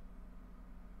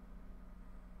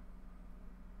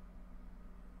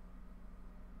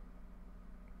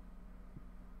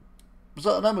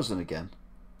that on Amazon again?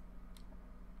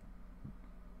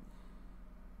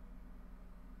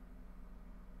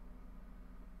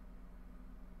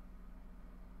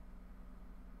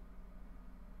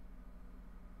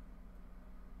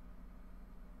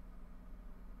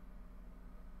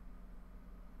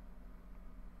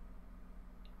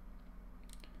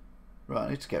 Right, I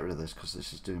need to get rid of this because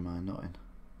this is doing my nutting.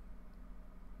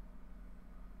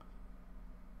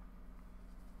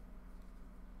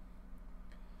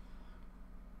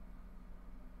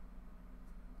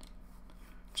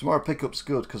 Tomorrow pickup's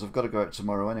good because I've got to go out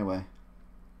tomorrow anyway.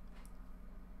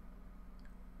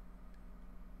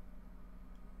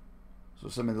 So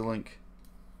send me the link.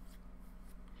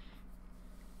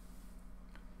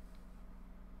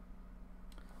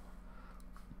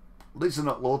 These are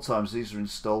not load times, these are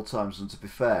install times, and to be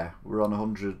fair, we're on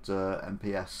 100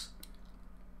 MPS.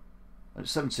 And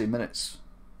it's 17 minutes.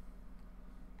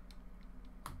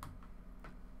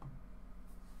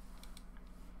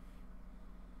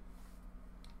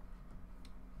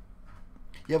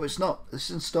 Yeah, but it's not. It's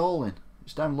installing.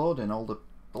 It's downloading all the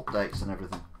updates and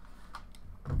everything.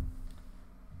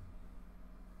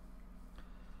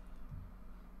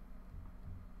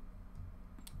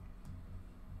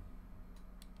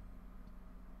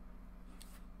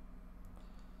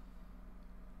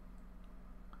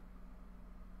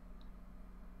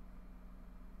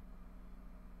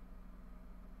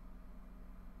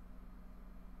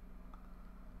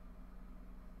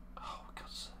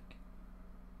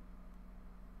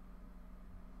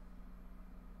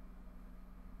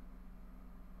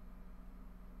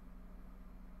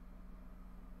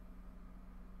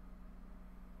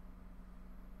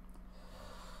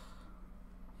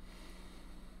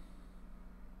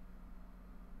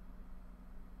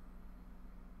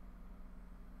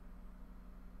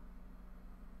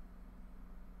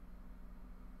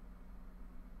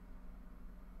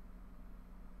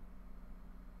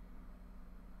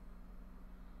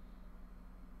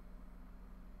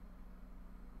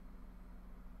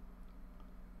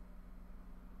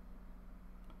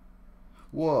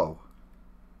 Whoa.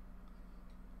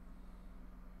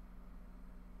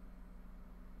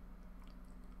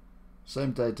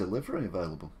 Same day delivery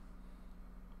available.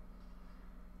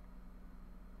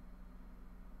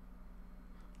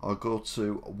 I'll go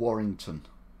to Warrington.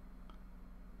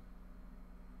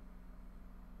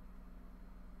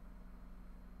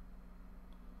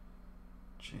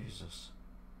 Jesus.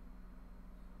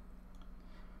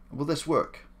 Will this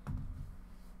work?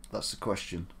 That's the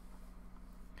question.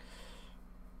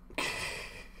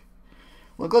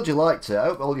 Well, I'm glad you liked it. I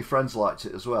hope all your friends liked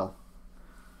it as well.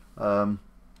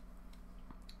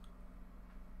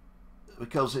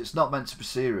 Because it's not meant to be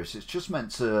serious. It's just meant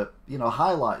to, you know,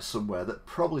 highlight somewhere that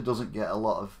probably doesn't get a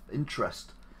lot of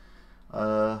interest.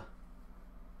 And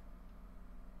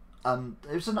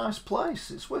it was a nice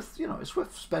place. It's worth, you know, it's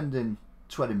worth spending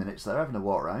 20 minutes there having a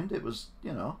walk around. It was,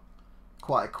 you know,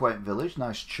 quite a quaint village,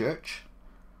 nice church.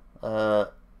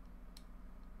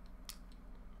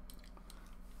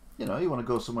 You know, you want to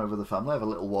go somewhere with the family, have a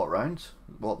little walk round,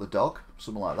 walk the dog,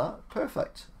 something like that.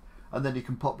 Perfect. And then you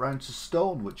can pop round to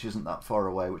Stone, which isn't that far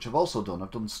away, which I've also done. I've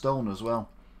done Stone as well.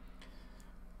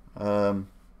 But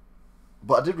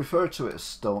I did refer to it as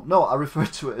Stone. No, I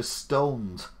referred to it as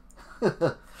Stoned.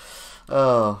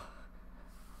 Oh.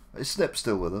 Is Snip's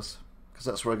still with us? Because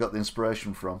that's where I got the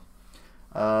inspiration from.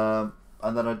 And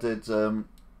then I did...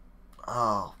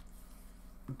 I've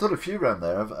done a few around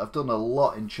there. I've done a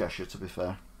lot in Cheshire, to be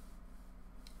fair.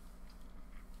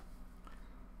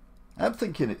 I'm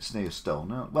thinking it's near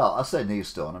Stone. Well, I say near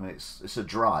Stone. I mean, it's a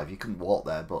drive. You couldn't walk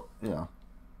there, but, you know.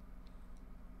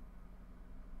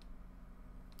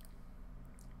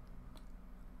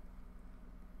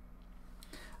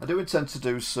 I do intend to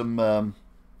do some...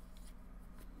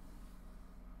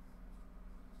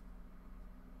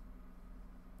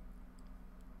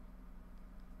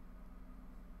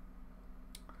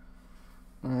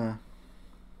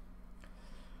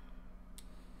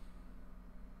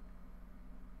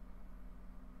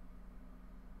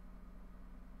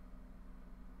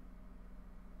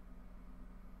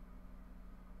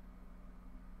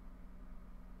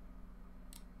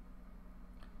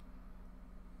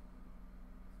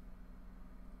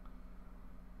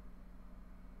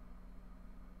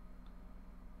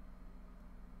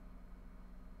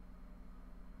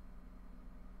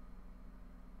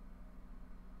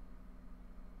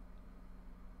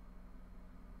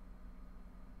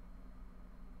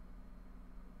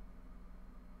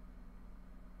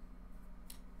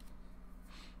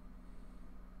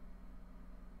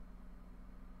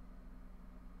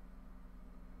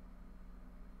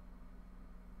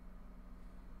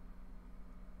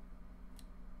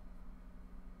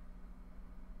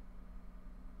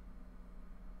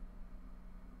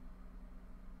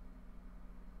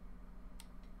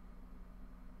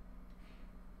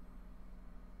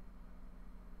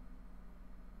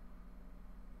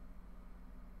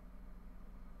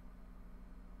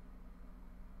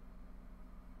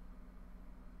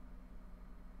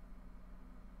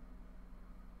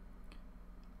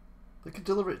 They can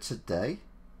deliver it today?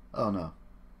 Oh no.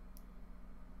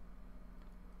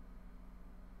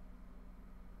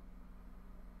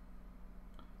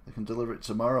 They can deliver it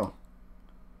tomorrow.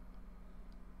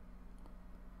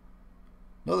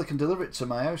 No, they can deliver it to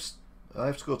my house. I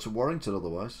have to go to Warrington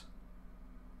otherwise.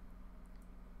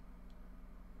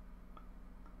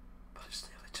 But it's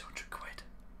nearly 200 quid.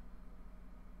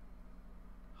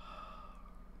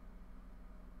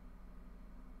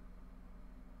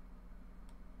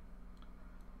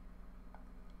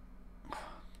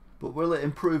 But will it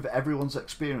improve everyone's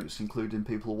experience, including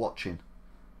people watching?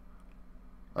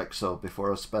 Like so,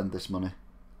 before I spend this money.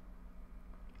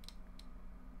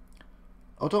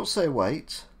 Oh, don't say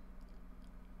wait.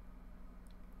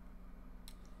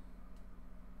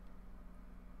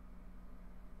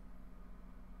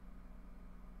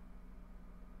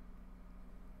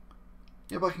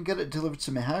 Yeah, but I can get it delivered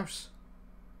to my house.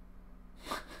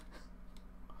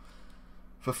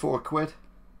 For £4.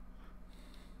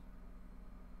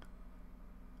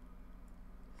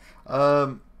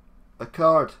 A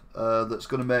card that's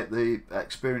going to make the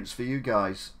experience for you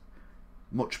guys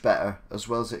much better, as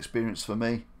well as the experience for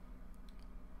me.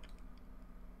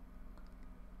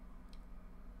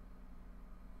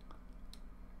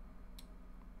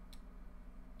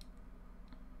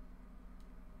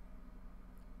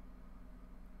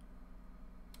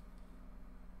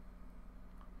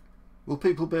 Will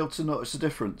people be able to notice a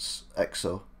difference,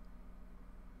 EXO?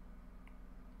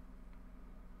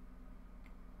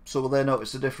 So will they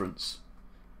notice a difference?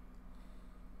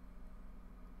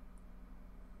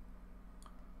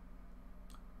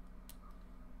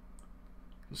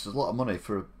 This is a lot of money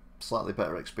for a slightly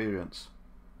better experience.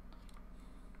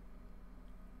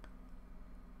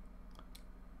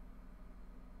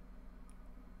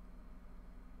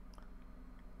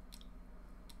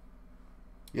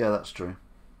 Yeah, that's true.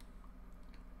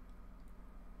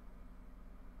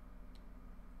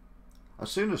 I'd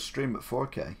sooner stream at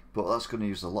 4K, but that's going to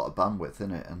use a lot of bandwidth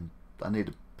in it, and I need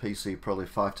a PC probably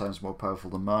 5 times more powerful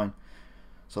than mine.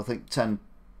 So I think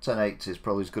 1080 is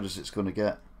probably as good as it's going to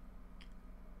get.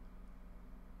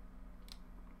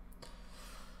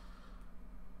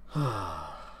 Have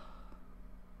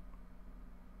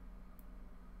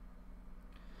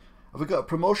we got a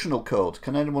promotional code?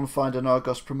 Can anyone find an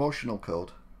Argos promotional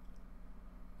code?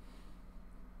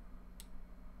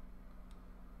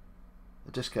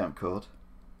 A discount code.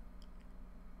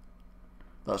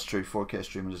 That's true, 4K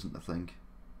streaming isn't the thing.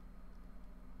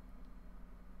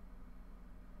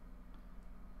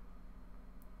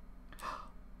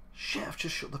 Shit, I've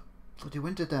just shut the bloody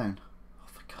window down. Oh,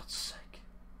 for God's sake.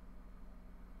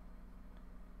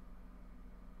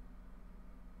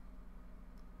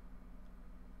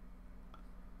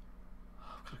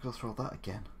 I've got to go through all that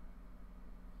again.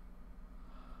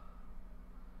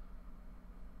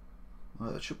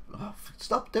 Well, it should, oh,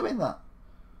 stop doing that.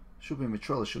 Should be in my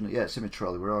trolley, shouldn't it? Yeah, it's in my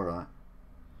trolley, we're alright.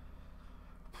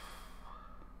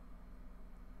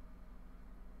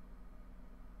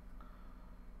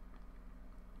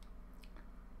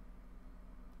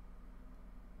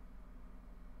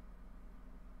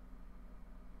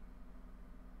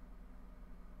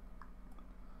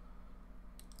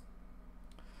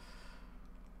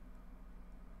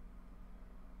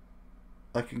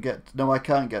 I can get... No, I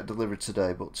can't get delivered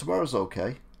today, but tomorrow's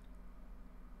okay.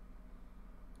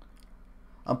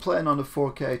 I'm playing on a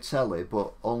 4K telly,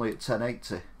 but only at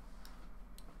 1080.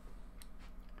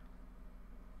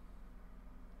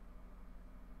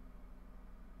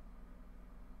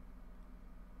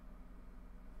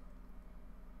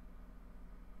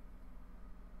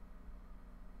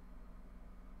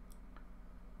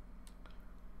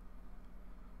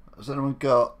 Has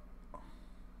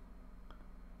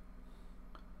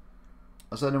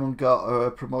anyone got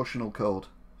a promotional code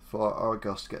for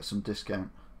Argos to get some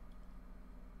discount?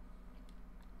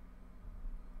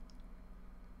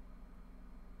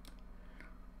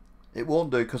 It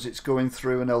won't do because it's going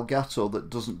through an Elgato that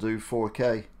doesn't do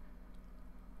 4K.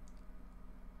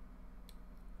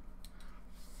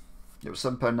 It was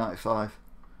 £7.95.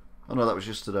 Oh no, that was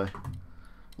yesterday.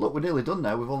 Look, we're nearly done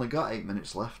now. We've only got 8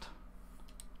 minutes left.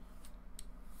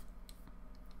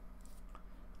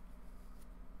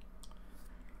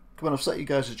 Come on, I've set you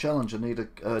guys a challenge. I need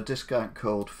a discount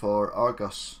code for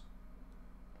Argos.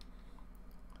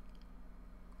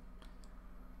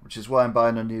 Which is why I'm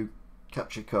buying a new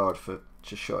capture card for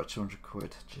just short of 200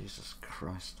 quid. Jesus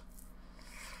Christ.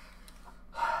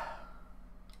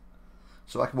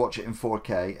 So I can watch it in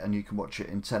 4K and you can watch it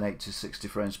in 1080 60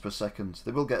 frames per second.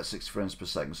 They will get 60 frames per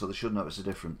second, so they should notice a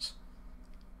difference.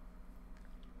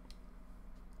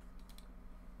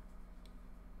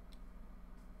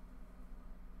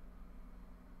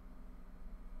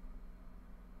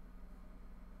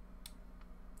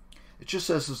 It just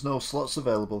says there's no slots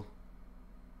available.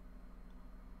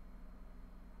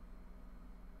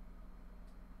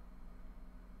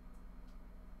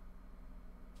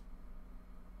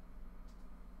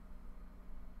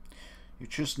 You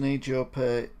just need your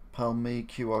PayPal Me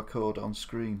QR code on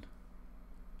screen.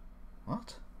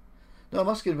 What? No, I'm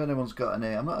asking if anyone's got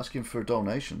any. I'm not asking for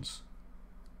donations.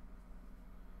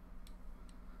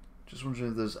 Just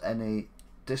wondering if there's any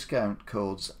discount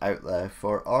codes out there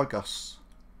for Argos.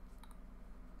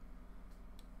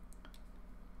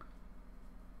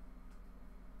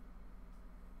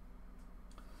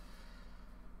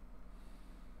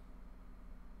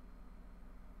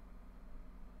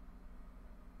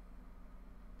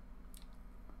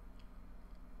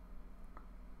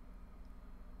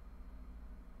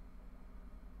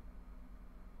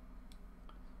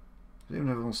 Even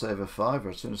if everyone save a fiver,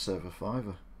 I'd sooner save a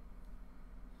fiver.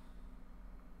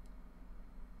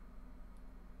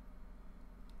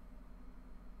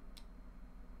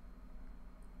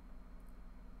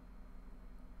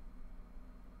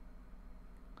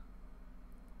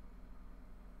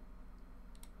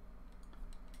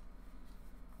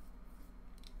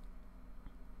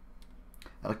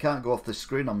 And I can't go off this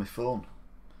screen on my phone.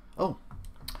 Oh,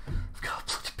 I've got a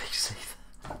bloody PC.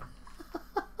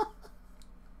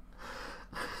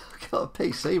 I've got a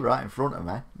PC right in front of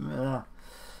me.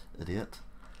 Idiot.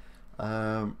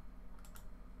 I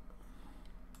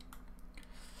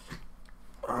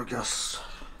guess.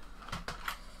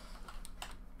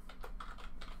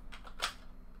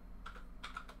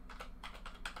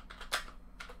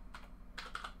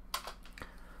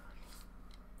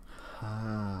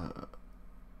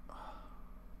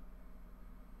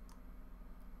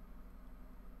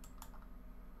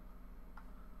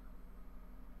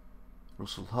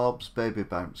 Russell Hobbs, Baby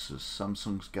Bouncers,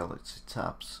 Samsung's Galaxy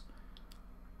Tabs,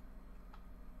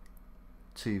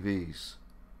 TVs,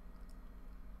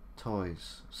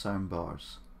 toys,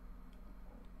 soundbars,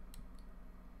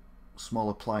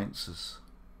 small appliances,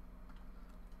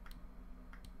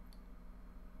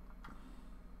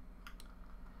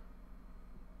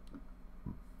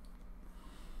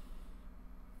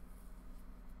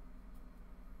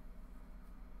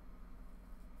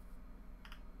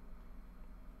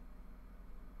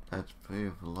 pay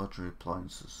for luxury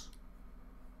appliances,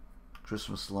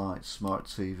 Christmas lights, smart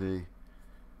TV,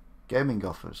 gaming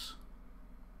offers.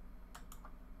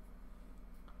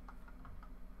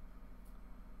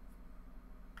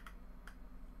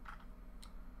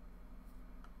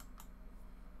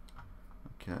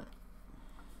 Okay.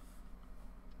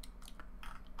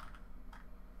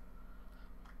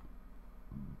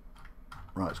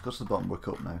 Right, let's go to the bottom, work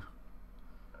up now.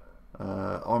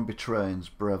 Ormby Trains,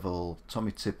 Breville,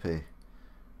 Tommy Tippy,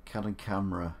 Canon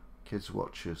Camera, Kids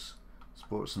Watchers,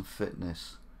 Sports and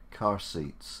Fitness, Car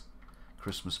Seats,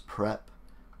 Christmas Prep,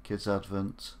 Kids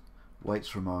Advent, Weights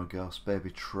from Argos, Baby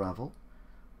Travel,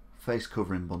 Face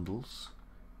Covering Bundles,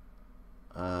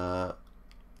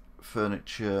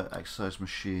 Furniture, Exercise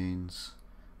Machines,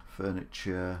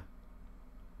 Furniture.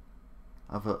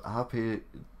 Have a Happy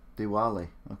Diwali,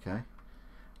 okay.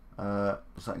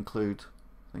 Does that include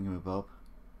Thingamabob?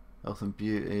 Health and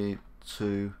Beauty,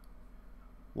 2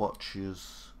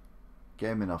 watches,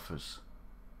 gaming offers,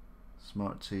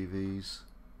 smart TVs,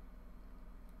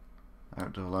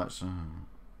 outdoor lights.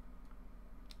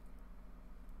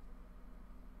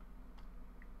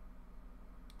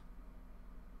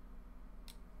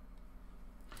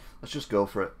 Let's just go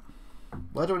for it.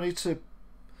 Why do I need to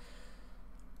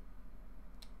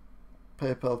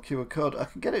PayPal QR code? I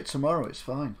can get it tomorrow, it's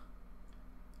fine.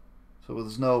 So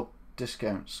there's no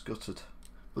discounts, gutted.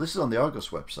 But this is on the Argos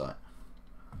website.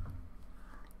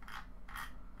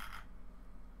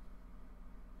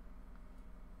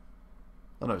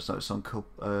 Oh no, it's not. It's on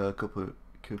Coupon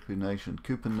Nation.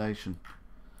 Coupon Nation.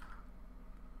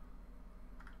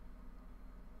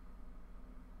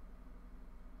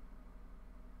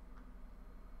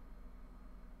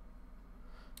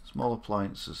 Small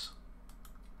appliances.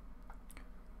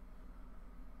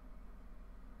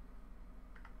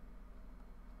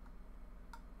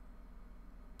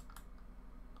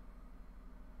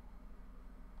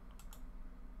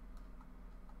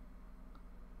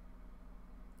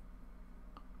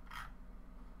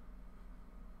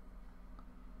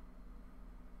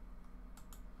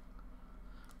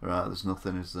 Right, there's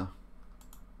nothing, is there?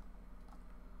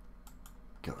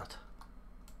 Good.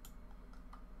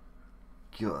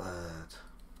 Good.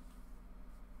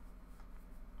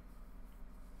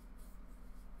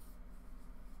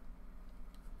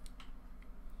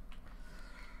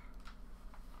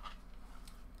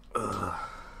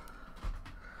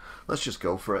 Let's just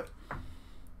go for it.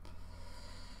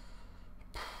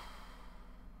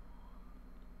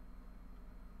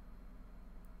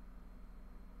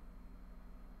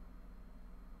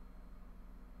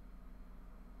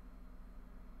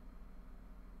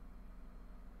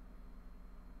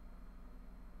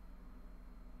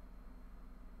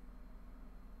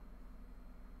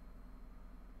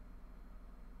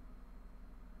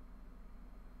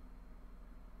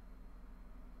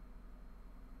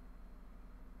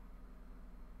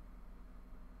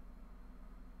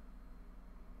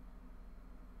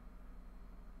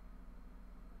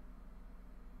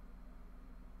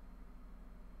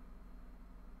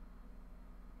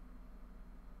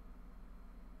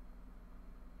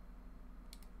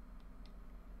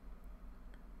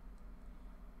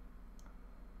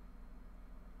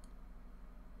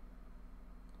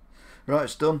 Right,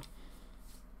 it's done.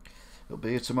 It'll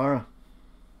be here tomorrow.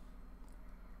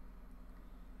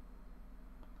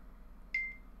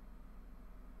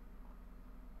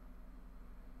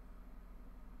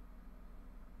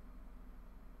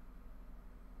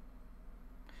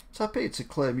 Tap here to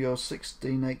claim your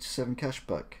 1687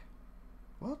 cashback.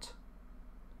 What?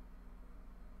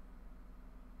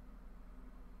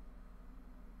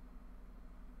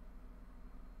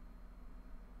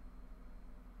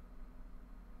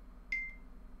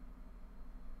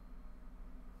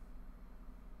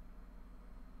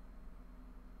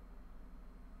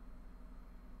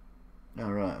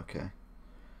 Alright, okay.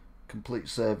 Complete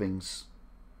savings.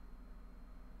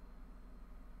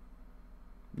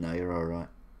 No, you're alright.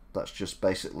 That's just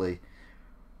basically,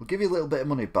 we'll give you a little bit of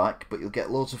money back, but you'll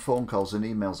get loads of phone calls and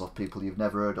emails off people you've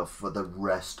never heard of for the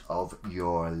rest of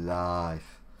your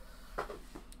life.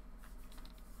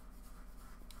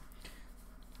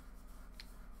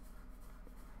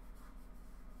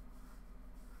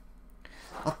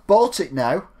 I've bought it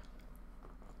now.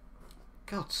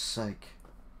 God's sake.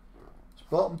 It's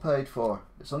bought and paid for.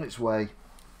 It's on its way.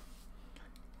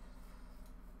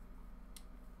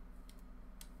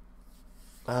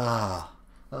 Ah,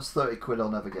 that's 30 quid I'll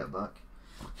never get back.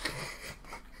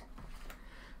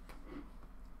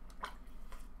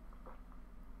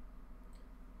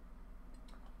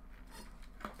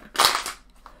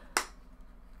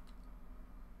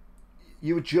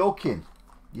 You were joking.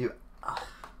 You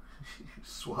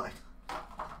swine.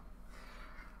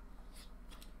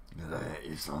 I hate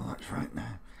you so much right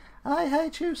now. I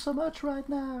hate you so much right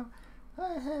now.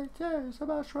 I hate you so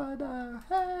much right now.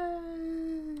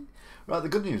 Hey. Right, the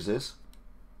good news is,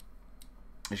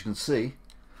 as you can see,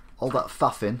 all that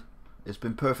faffing has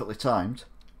been perfectly timed.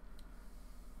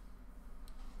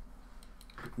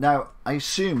 Now, I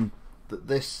assume that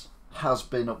this has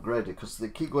been upgraded because they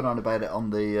keep going on about it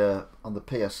on the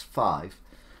PS5.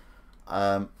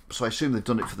 So I assume they've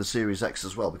done it for the Series X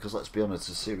as well, because let's be honest,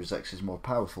 the Series X is more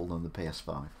powerful than the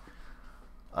PS5.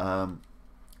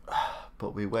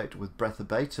 But we wait with breath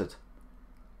abated.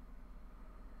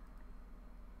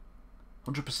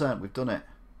 100%, we've done it.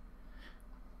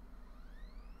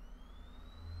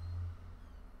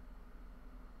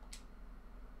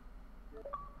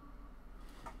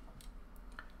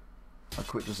 How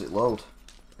quick does it load?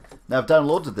 Now I've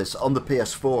downloaded this on the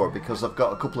PS4 because I've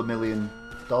got a couple of $1 million.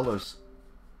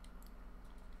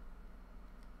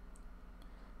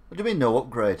 What do you mean no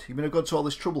upgrade? You mean I've gone to all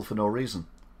this trouble for no reason?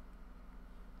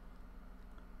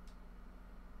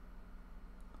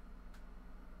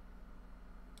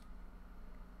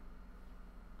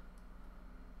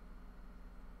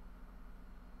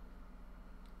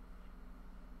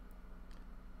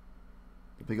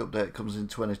 The big update comes in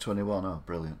 2021. Oh,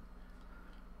 brilliant.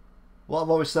 What I've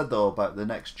always said though about the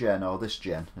next gen, or this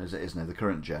gen, as it is now, the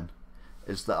current gen,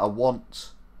 is that I want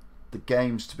the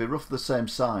games to be roughly the same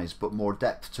size but more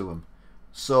depth to them.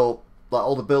 So, like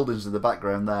all the buildings in the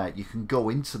background there, you can go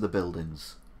into the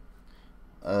buildings.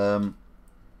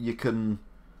 You can,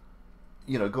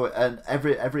 you know, go, and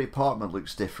every apartment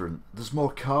looks different. There's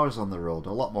more cars on the road,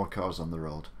 a lot more cars on the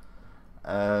road.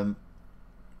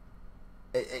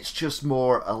 It's just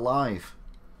more alive,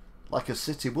 like a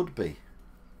city would be.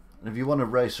 And if you want to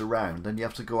race around, then you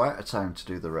have to go out of town to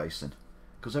do the racing,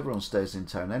 because everyone stays in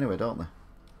town anyway, don't they?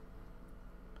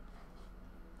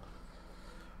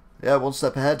 Yeah, one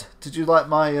step ahead. Did you like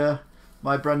my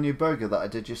my brand new burger that I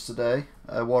did yesterday?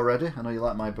 War Ready. I know you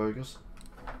like my burgers.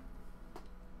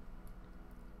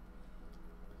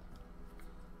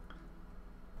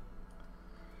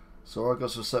 So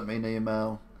Argos have sent me an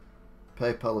email.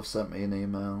 PayPal have sent me an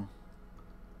email.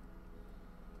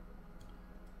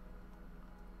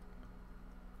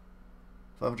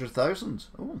 $500,000.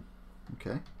 Oh,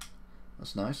 okay,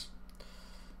 that's nice.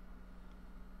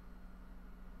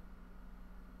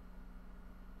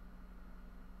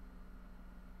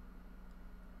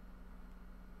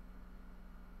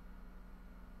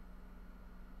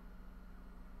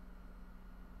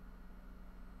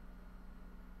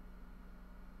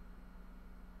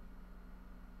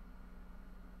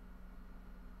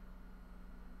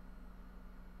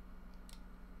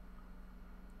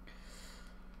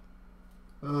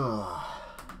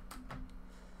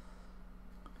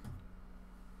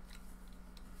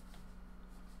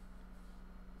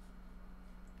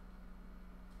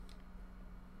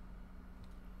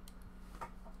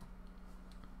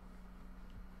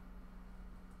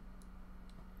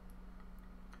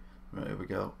 Right, here we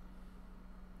go.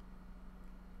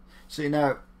 See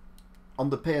now, on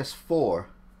the PS4,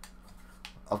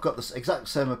 I've got this exact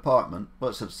same apartment. Well,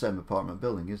 it's the same apartment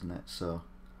building, isn't it? So,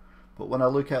 but when I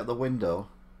look out the window,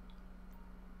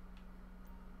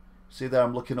 See there,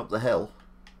 I'm looking up the hill.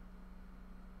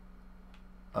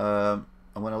 And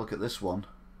when I look at this one,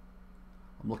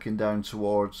 I'm looking down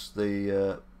towards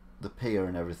the pier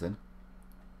and everything.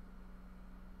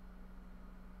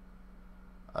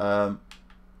 I'm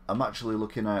actually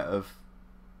looking out of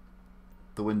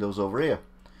the windows over here.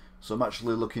 So I'm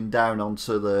actually looking down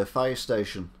onto the fire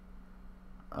station.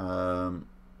 And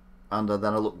then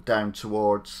I look down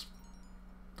towards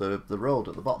the road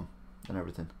at the bottom and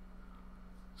everything.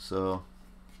 So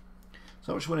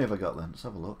how much money have I got then? Let's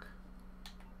have a look.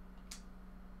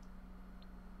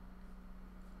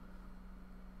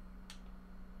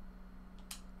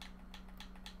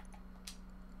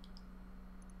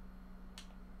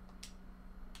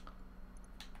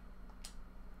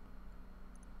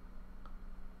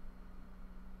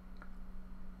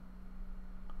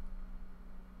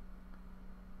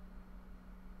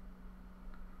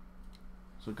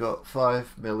 So we've got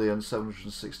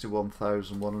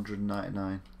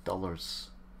 $5,761,199.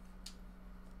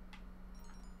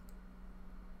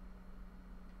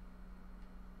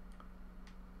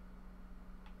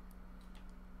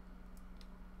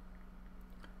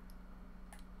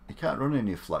 You can't run in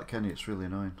your flat, can you? It's really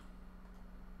annoying.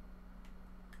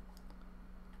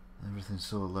 Everything's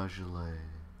so leisurely.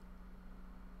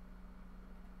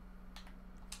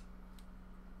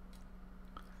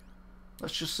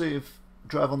 Let's just see if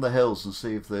drive on the hills and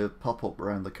see if the pop-up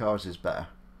around the cars is better.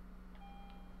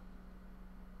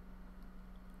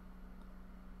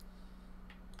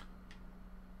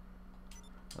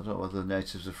 I don't know whether the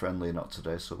natives are friendly or not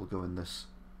today, so we'll go in this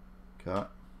car.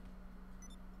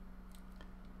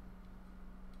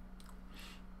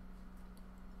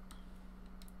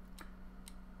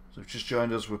 So if you've just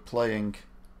joined us, we're playing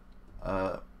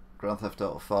Grand Theft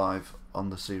Auto 5 on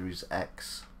the Series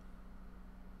X.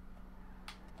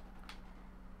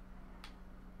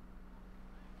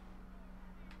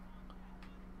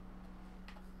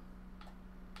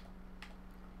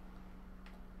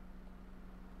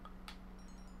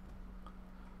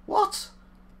 What?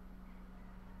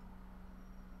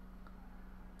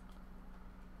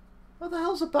 What the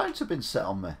hell's about to have been set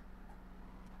on me?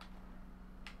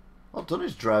 All I've done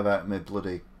is drive out my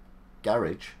bloody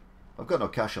garage. I've got no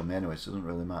cash on me anyway, so it doesn't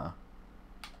really matter.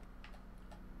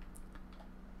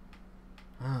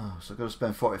 Oh, so I've got to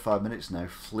spend 45 minutes now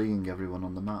fleeing everyone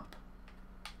on the map.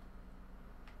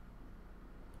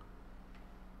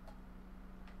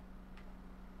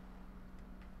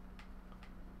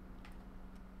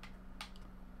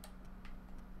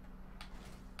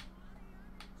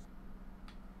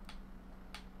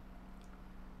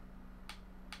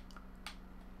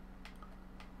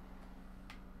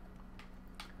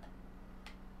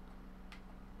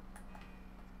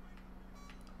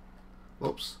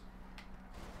 Whoops.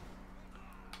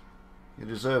 You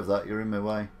deserve that, you're in my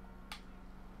way.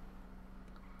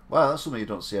 Wow, that's something you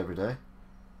don't see every day.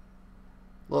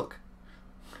 Look.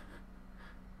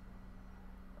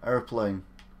 Airplane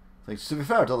things. To be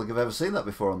fair, I don't think I've ever seen that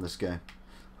before on this game.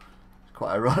 It's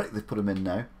quite ironic they put them in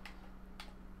now.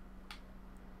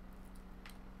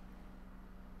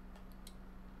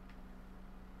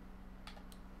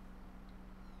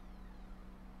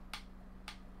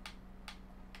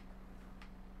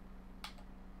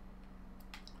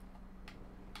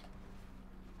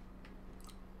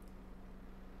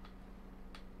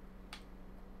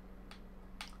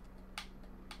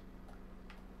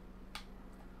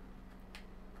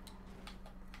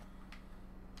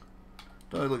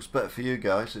 It looks better for you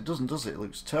guys. It doesn't, does it? It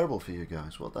looks terrible for you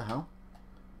guys. What the hell?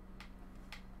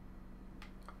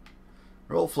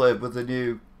 Hopefully with the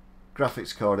new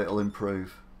graphics card it'll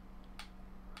improve.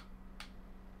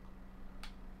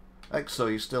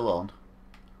 Exo, you're still on.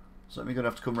 So you're going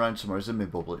to have to come round tomorrow. He's in my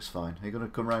bubble, it's fine. Are you going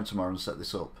to come round tomorrow and set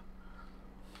this up?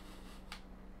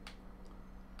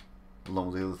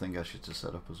 Along with the other thing I should to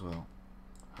set up as well.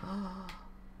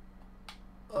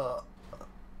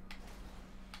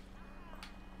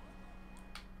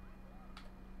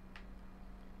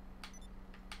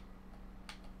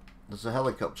 There's a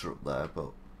helicopter up there,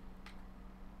 but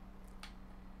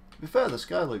to be fair, the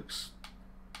sky looks...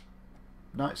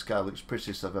 night sky looks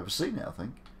prettiest I've ever seen it, I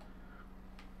think.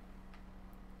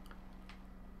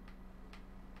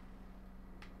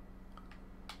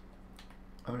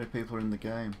 How many people are in the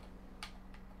game?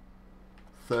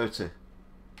 30.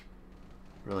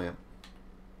 Brilliant.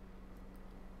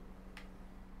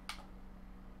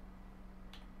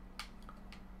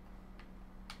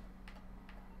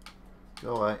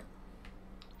 Go away.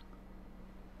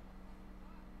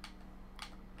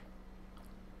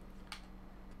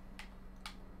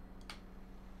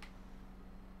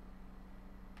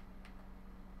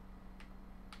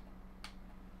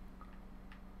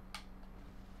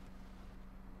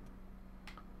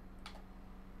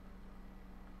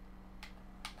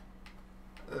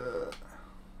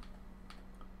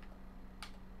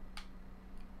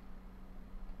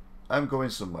 I'm going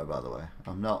somewhere, by the way.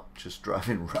 I'm not just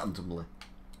driving randomly.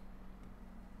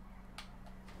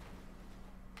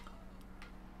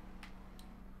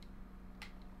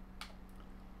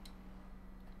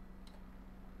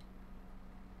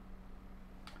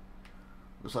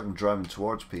 Looks like I'm driving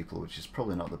towards people, which is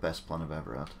probably not the best plan I've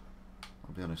ever had.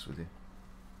 I'll be honest with you.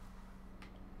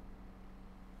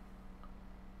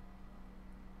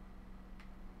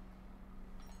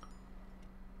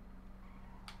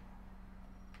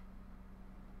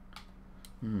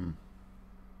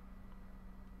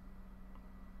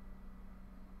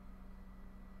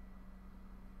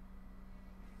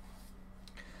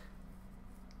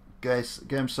 Guys, the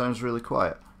game sounds really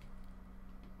quiet.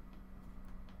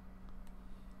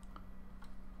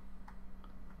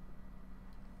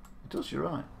 It does, you're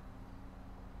right.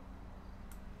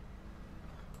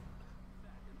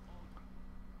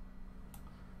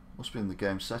 Must be in the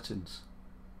game settings.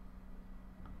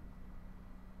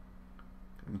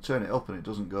 You can turn it up and it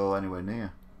doesn't go anywhere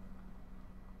near.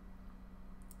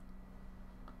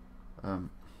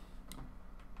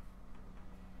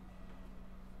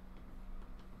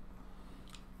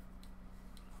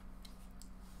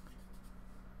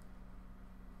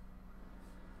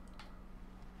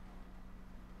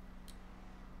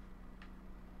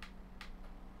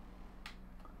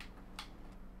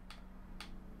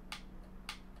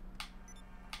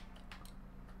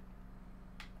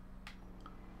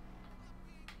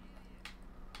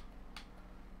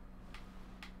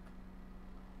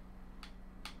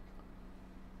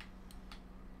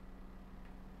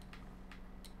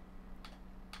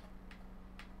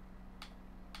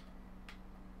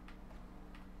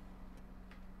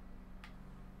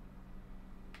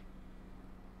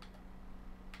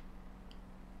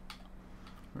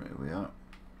 Right, we are.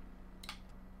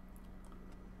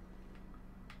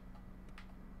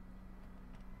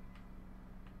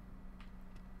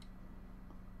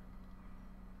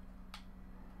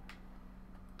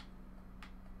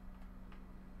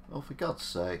 Oh, for God's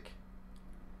sake.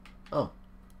 Oh.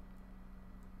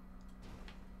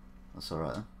 That's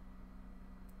alright then.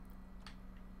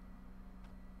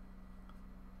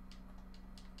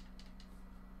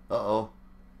 Uh-oh.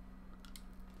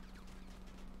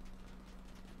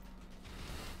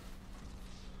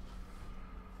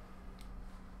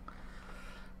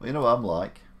 Well, you know what I'm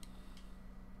like.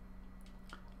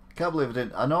 I can't believe I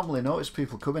didn't. I normally notice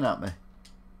people coming at me.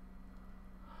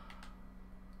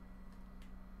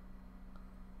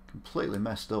 Completely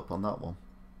messed up on that one.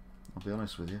 I'll be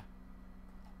honest with you.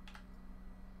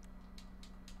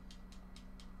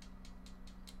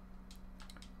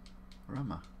 Where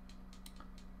am I?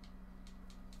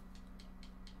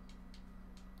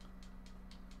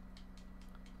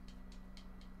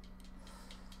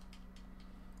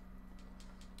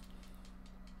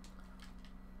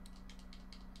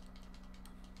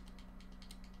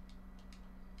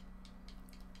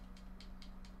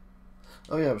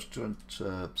 Oh yeah, I was doing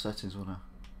settings, wasn't I?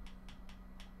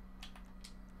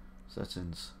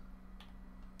 Settings.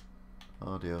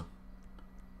 Audio.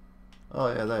 Oh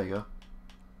yeah, there you go.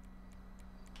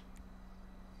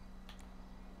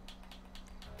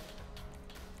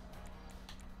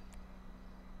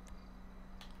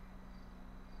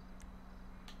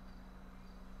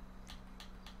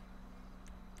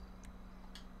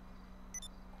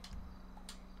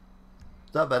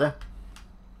 Is that better?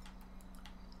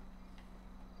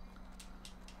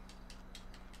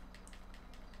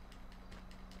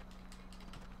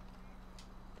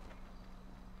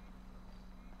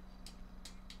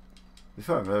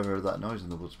 Before I've ever heard that noise in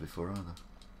the woods before either.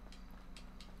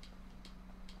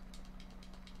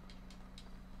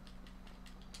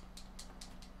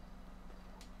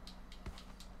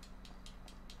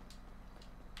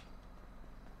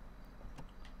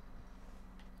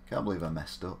 Can't believe I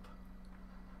messed up.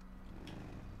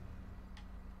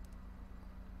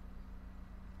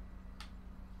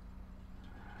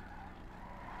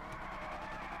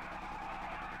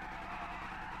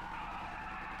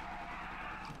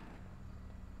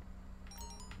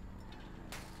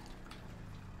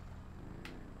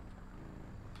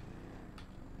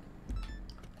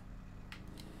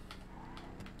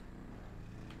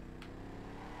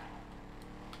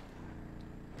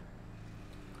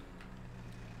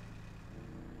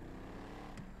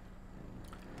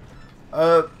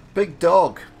 Big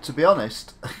dog, to be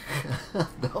honest.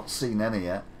 Not seen any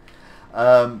yet.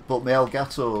 But my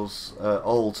Elgato's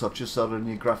old, so I've just ordered a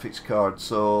new graphics card,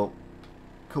 so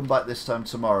come back this time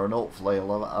tomorrow and hopefully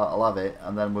I'll have it,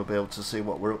 and then we'll be able to see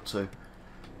what we're up to,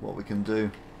 what we can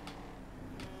do.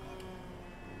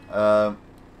 I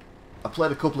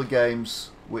played a couple of games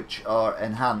which are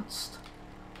enhanced,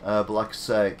 but like I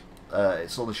say,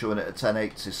 it's only showing it at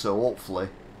 1080, so hopefully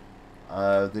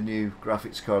the new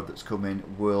graphics card that's coming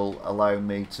will allow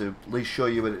me to at least show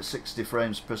you it at 60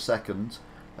 frames per second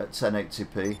at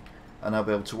 1080p, and I'll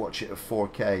be able to watch it at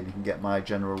 4K, and you can get my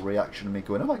general reaction of me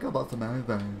going, oh my god, that's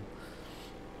amazing,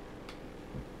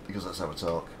 because that's how I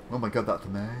talk. Oh my god, that's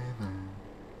amazing.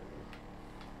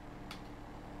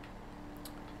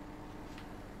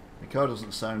 The car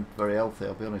doesn't sound very healthy,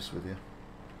 I'll be honest with you.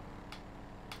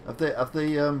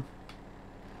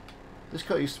 This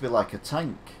car used to be like a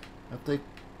tank. Have they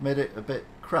made it a bit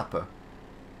crapper?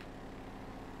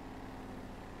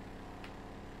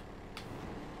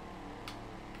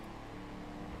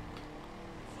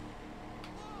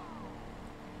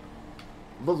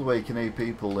 I love the way you can hear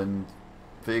people in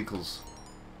vehicles.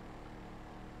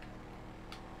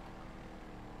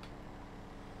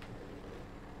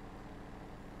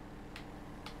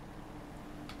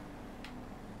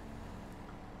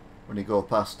 When you go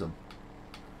past them.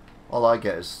 All I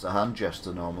get is a hand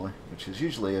gesture normally, which is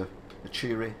usually a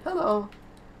cheery hello.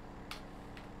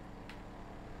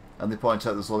 And they point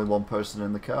out there's only one person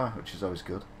in the car, which is always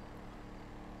good.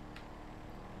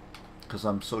 Because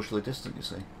I'm socially distant, you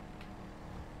see.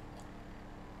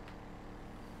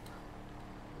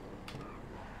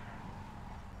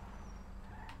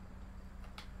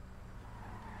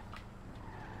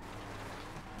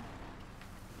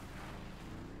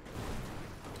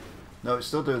 No, it's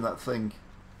still doing that thing.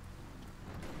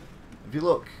 If you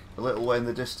look a little way in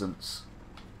the distance,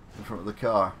 in front of the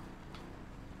car,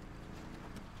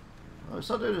 oh, it's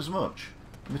not doing as much.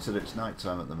 Admitted it's night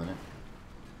time at the minute.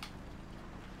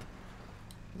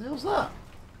 What the hell's that?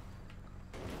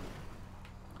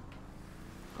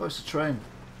 Oh, it's a train.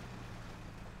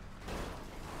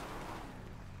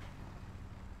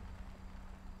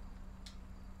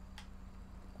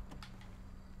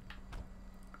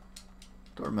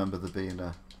 Don't remember there being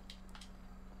a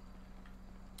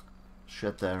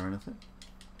shed there or anything.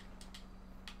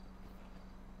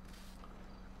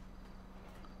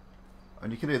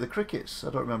 And you can hear the crickets.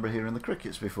 I don't remember hearing the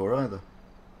crickets before either.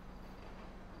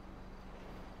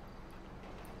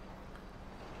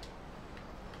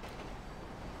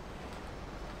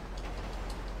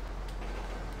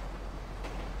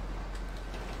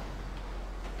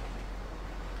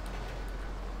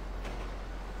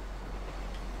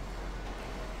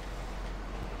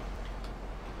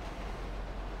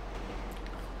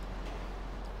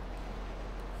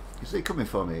 Is he coming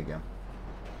for me again?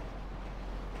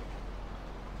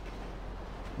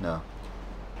 No.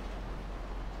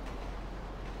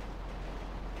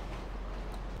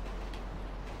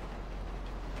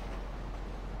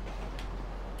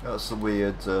 That's the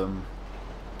weird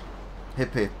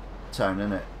hippie town,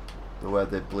 isn't it? Where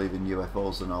they believe in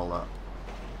UFOs and all that.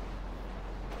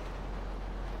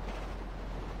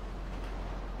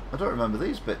 I don't remember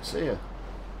these bits here.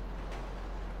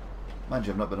 Mind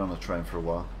you, I've not been on a train for a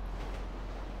while.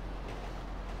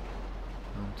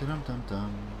 Dum dum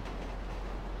dum.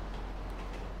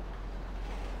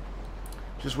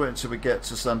 Just wait until we get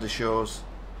to Sandy Shores.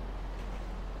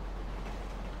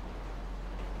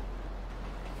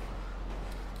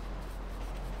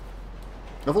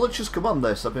 I've only just come on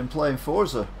this. I've been playing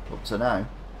Forza up to now.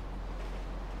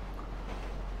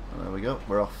 And there we go.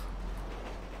 We're off.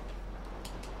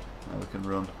 Now we can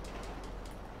run.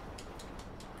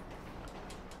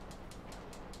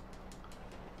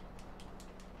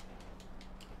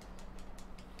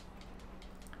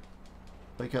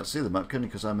 But you can't see the map, can you?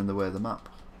 Because I'm in the way of the map.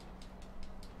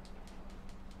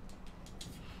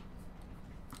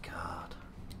 God.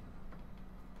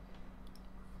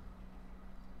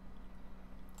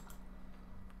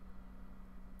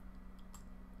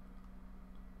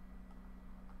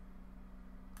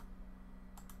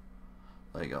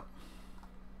 There you go.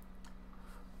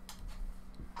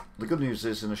 The good news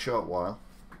is, in a short while,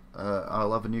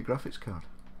 I'll have a new graphics card.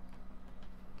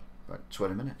 About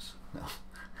 20 minutes. No.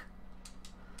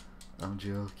 I'm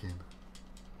joking.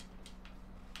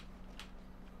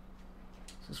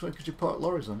 Since when could you park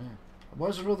lorries on here? Why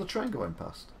is there another train going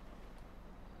past?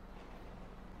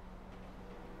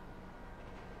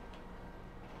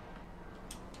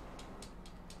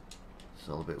 It's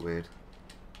all a bit weird.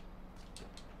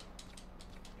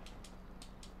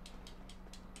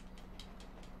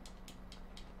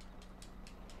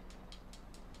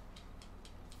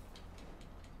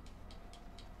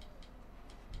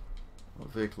 What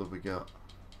vehicle have we got?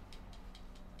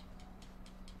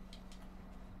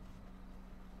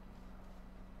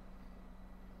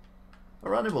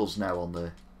 Are animals now on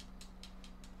there?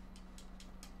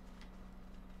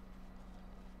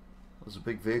 There's a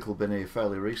big vehicle been here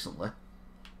fairly recently.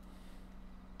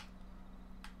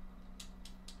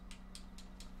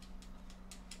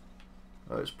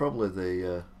 it's probably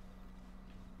the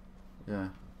yeah,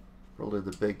 probably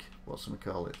the big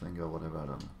whatchamacallit thing or whatever, I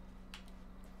don't know.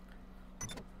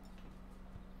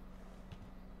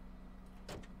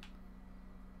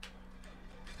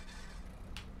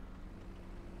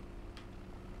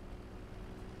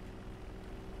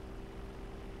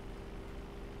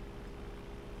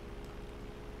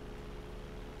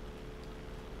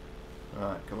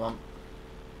 Right, come on.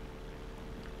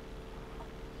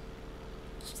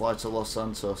 Let's fly to Los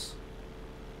Santos.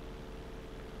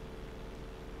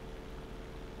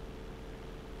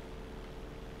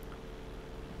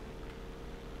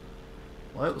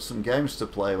 Well, it was some games to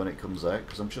play when it comes out,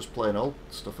 because I'm just playing old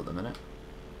stuff at the minute.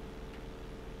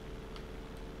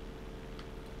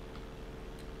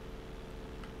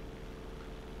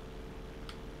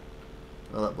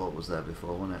 Well, that boat was there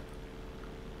before, wasn't it?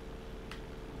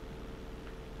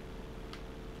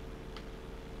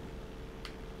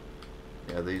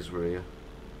 Yeah, these were here.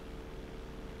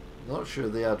 I'm not sure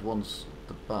they had ones at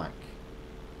the back.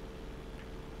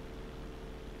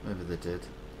 Maybe they did.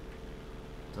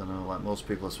 Don't know, like most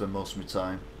people, I spend most of my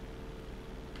time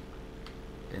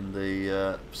in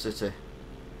the city.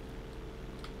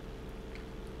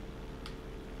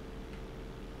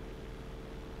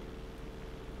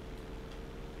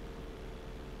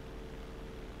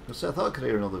 I thought I could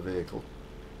hear another vehicle.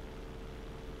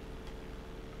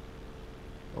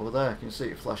 Over there, can you see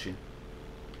it flashing?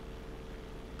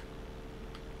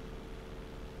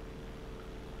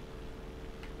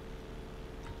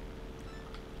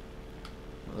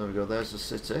 Well, there we go, there's the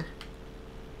city.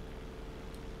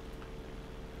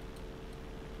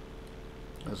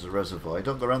 There's the reservoir. I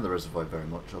don't go around the reservoir very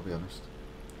much, I'll be honest.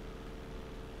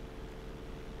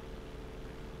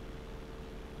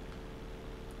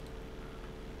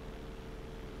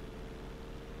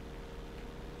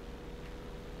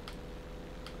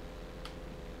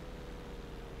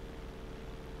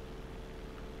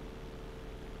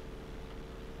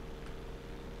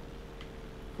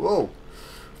 Whoa!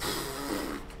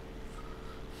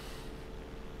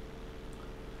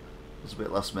 That's a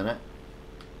bit last minute.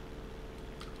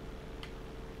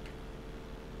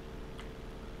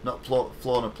 Not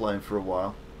flown a plane for a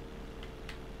while.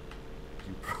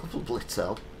 You can probably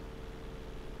tell.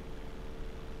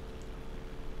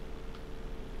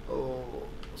 Oh,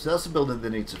 so that's the building they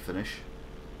need to finish.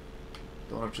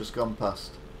 The one I've just gone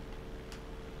past.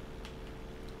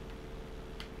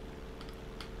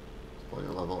 Play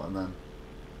a level and then,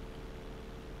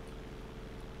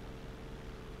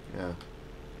 yeah.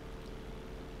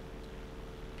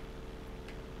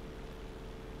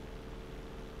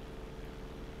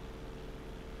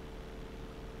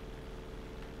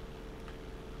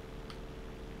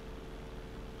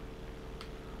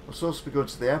 I'm supposed to be going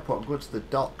to the airport. I'm going to the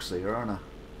docks here, aren't I?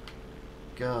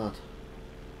 God.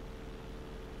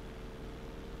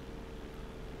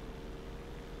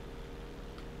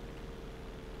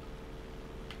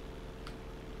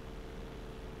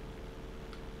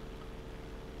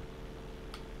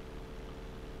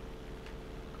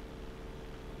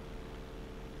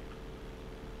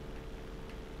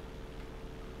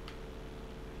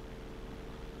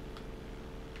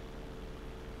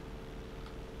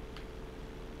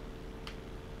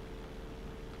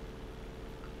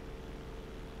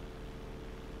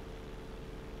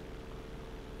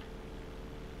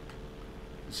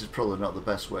 This is probably not the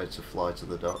best way to fly to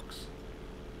the docks,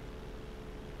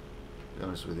 to be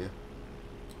honest with you.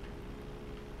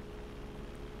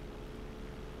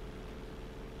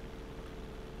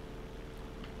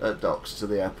 Docks to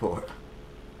the airport.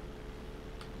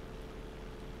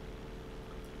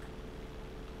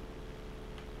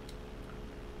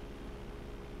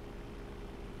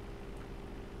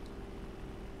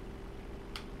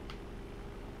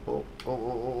 Oh, oh, oh,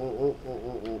 oh, oh, oh,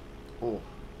 oh, oh, oh.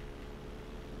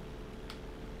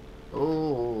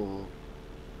 Oh.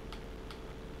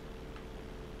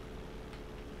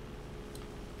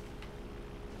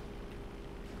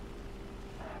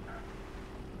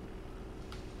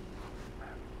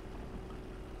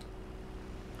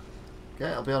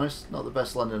 Okay, I'll be honest, not the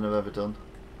best landing I've ever done.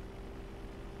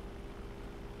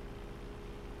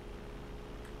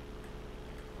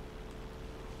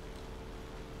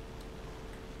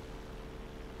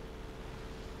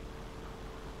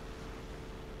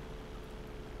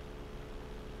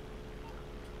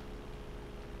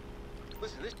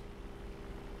 Listen, this...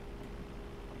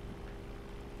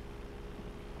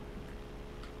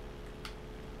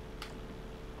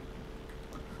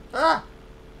 Ah!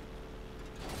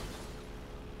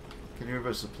 Can you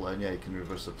reverse the plane? Yeah, you can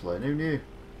reverse the plane. Who knew?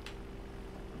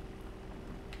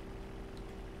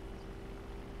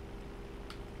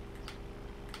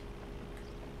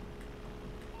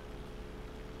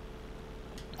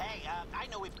 Hey, I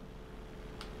know we've...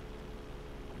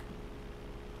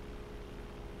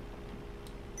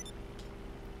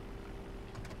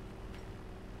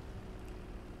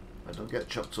 I don't get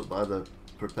chopped up by the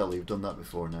propeller. You've done that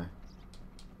before now.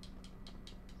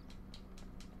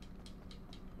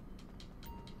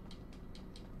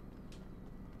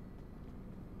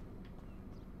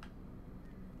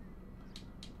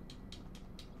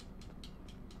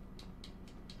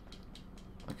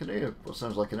 I can hear what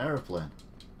sounds like an aeroplane.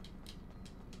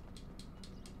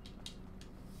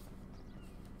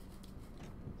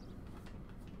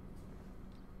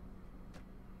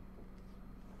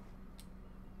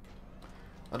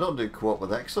 I don't do co-op with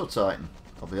Exotitan,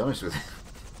 I'll be honest with you.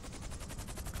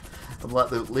 I'm like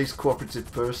the least cooperative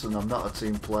person. I'm not a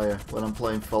team player. When I'm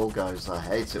playing Fall Guys, I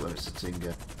hate it when it's a team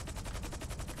game.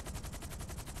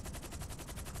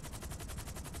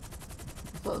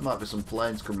 I thought there might be some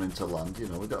planes coming into land, you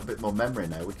know, we've got a bit more memory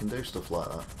now, we can do stuff like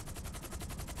that.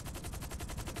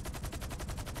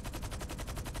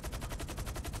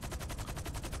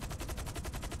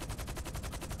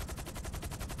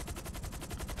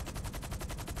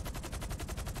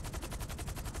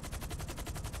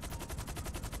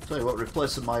 Tell you what,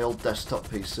 replacing my old desktop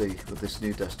PC with this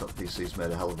new desktop PC has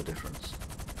made a hell of a difference.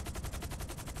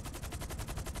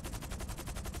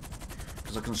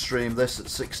 Because I can stream this at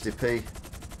 60p.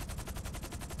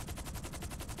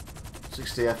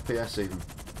 60 FPS even.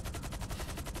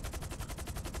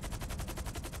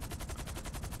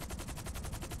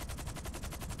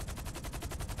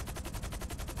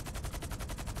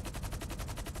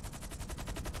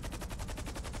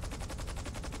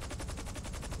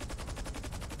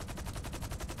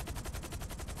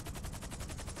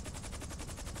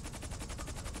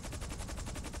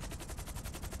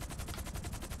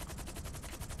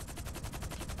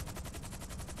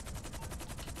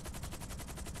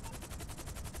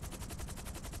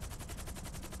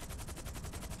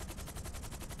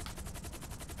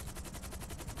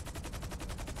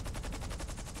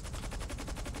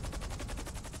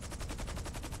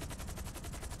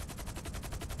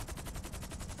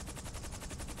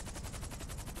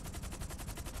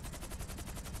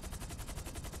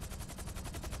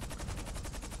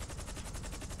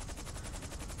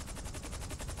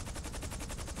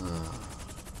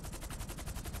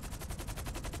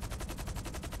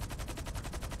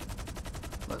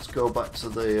 Let's go back to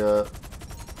the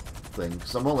thing,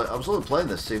 because I was only playing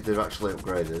this to see if they've actually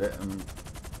upgraded it, and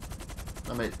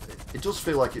I mean it does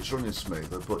feel like it's running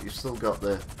smoother, but you've still got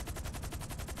the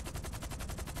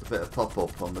bit of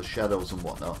pop-up on the shadows and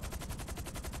whatnot.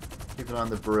 Keep an eye on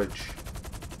the bridge.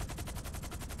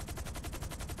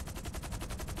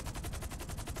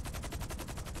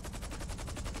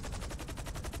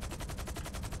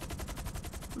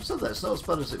 I said that, it's not as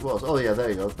bad as it was. Oh yeah, there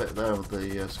you go, a bit there with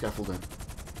the scaffolding.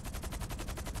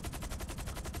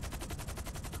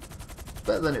 It's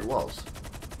better than it was.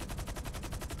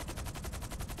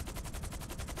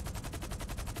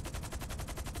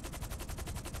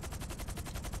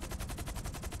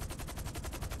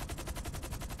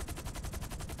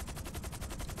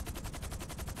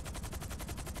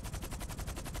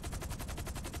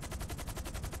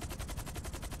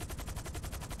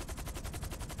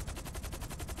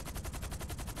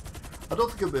 I don't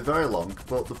think it'll be very long,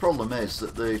 but the problem is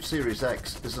that the Series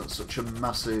X isn't such a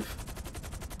massive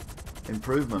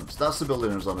improvement. That's the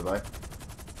building I was on about.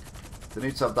 They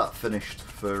need to have that finished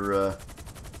for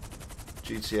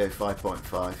GTA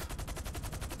 5.5.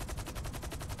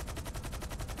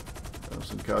 There's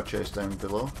some car chase down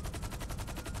below.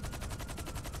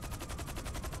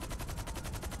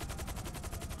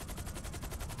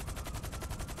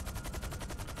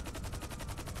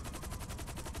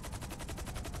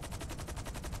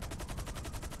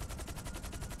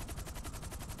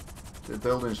 The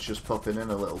building's just popping in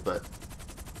a little bit.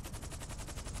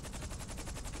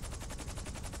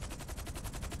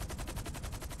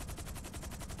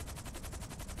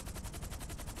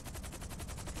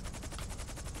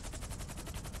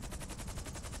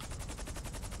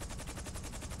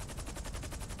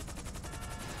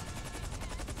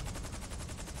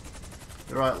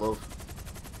 You're right, love.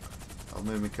 I'll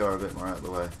move my car a bit more out of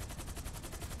the way.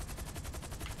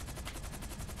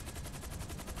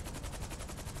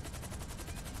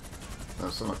 No,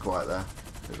 it's not quite there.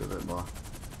 Do a bit more.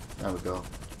 There we go.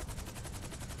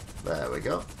 There we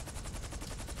go.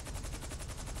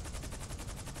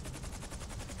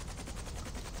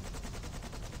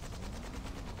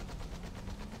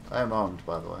 I am armed,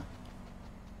 by the way.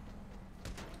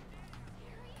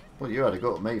 Well, you had a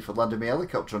go at me for landing my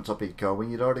helicopter on top of your car when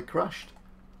you'd already crashed.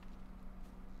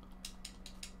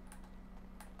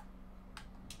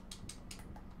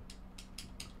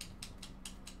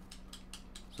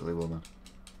 Silly woman.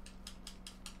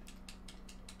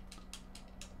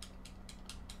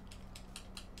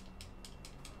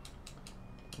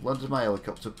 I've landed my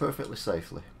helicopter perfectly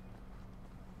safely.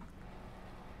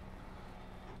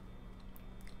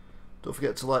 Don't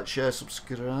forget to like, share,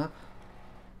 subscribe.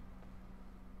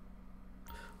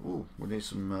 Ooh, we need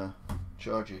some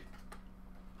chargy.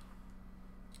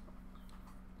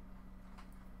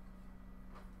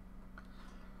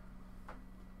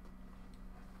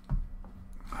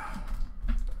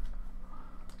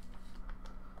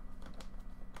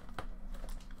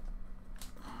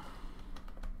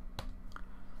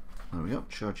 There we go,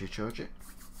 charge it.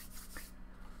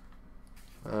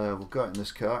 We'll go out in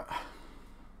this car.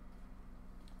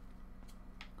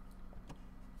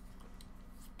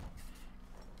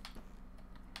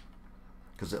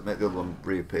 Because it'll make the other one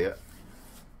reappear.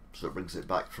 So it brings it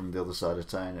back from the other side of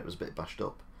town. It was a bit bashed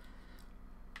up.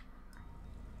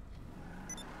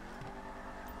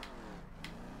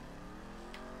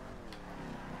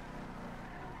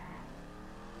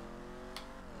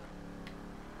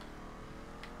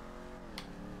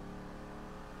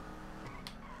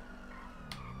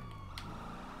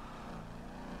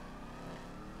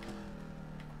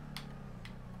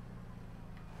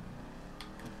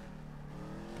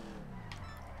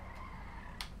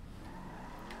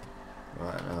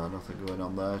 Right, nothing going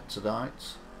on there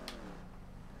tonight.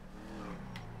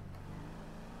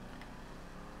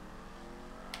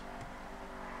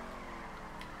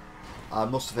 I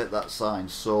must have hit that sign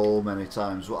so many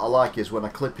times. What I like is when I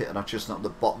clip it and I just knock the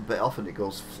bottom bit off and it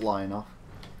goes flying off.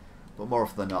 But more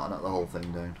often than not, I knock the whole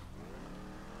thing down.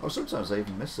 Or sometimes I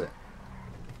even miss it.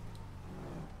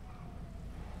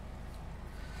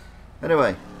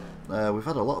 Anyway. We've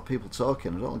had a lot of people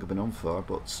talking. I don't think I've been on for,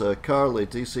 but Carly,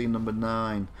 DC number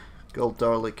 9, Gold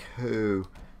Darlick Who,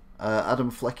 Adam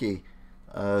Flecky,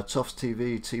 Tufts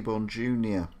TV, T-Bone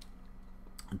Jr.,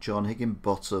 John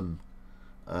Higginbottom,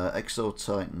 Exo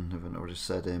Titan, haven't already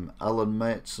said him, Alan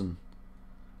Mateson,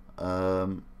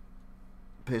 PS4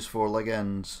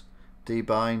 Legends, D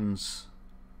Bynes,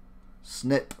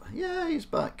 Snip, yeah, he's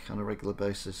back on a regular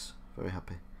basis. Very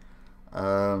happy.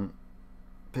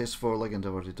 PS4 Legend,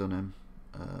 I've already done him.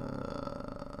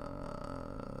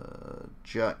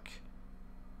 Jack.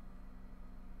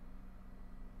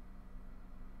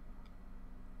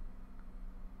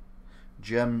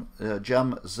 Jam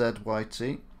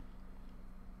ZYT.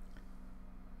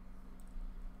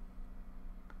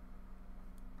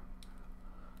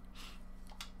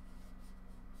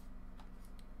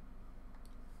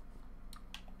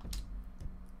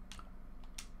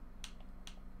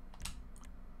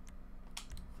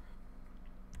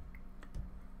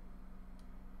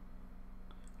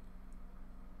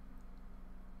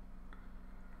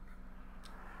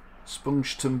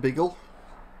 Spongeton Biggle.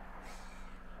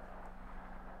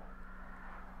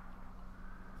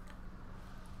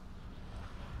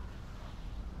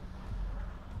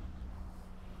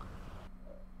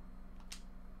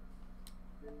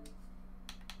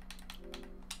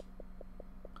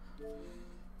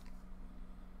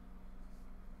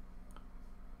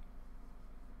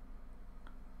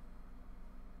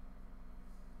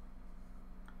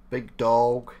 Big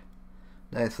Dog.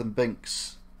 Nathan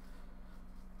Binks.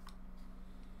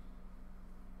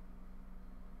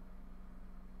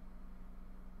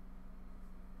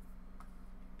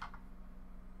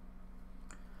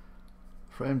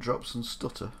 Frame drops and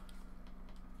stutter.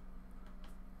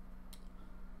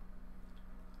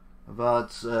 I've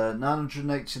had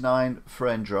 989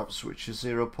 frame drops, which is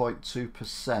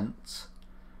 0.2%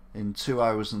 in 2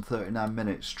 hours and 39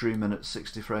 minutes, streaming at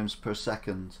 60 frames per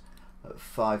second at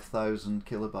 5,000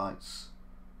 kilobytes.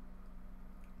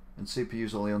 And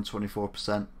CPU's only on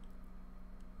 24%.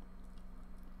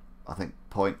 I think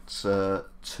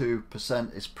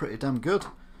 0.2% is pretty damn good.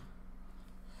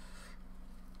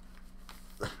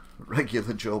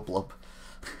 Regular Joe Blob.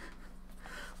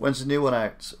 When's the new one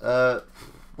out?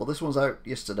 Well, this one's out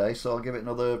yesterday, so I'll give it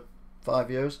another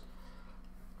 5 years.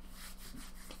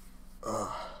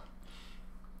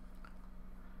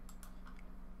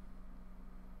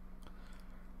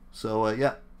 So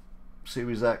yeah,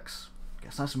 Series X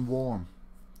gets nice and warm,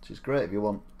 which is great if you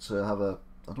want to have a,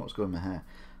 I don't know what's going on in my hair.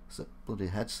 It's a bloody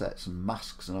headsets and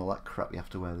masks and all that crap you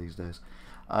have to wear these days.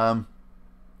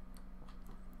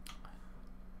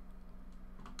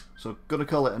 So gonna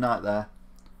call it a night there.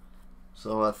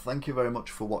 So thank you very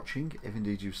much for watching, if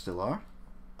indeed you still are.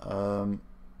 And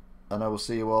I will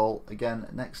see you all again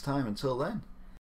next time. Until then.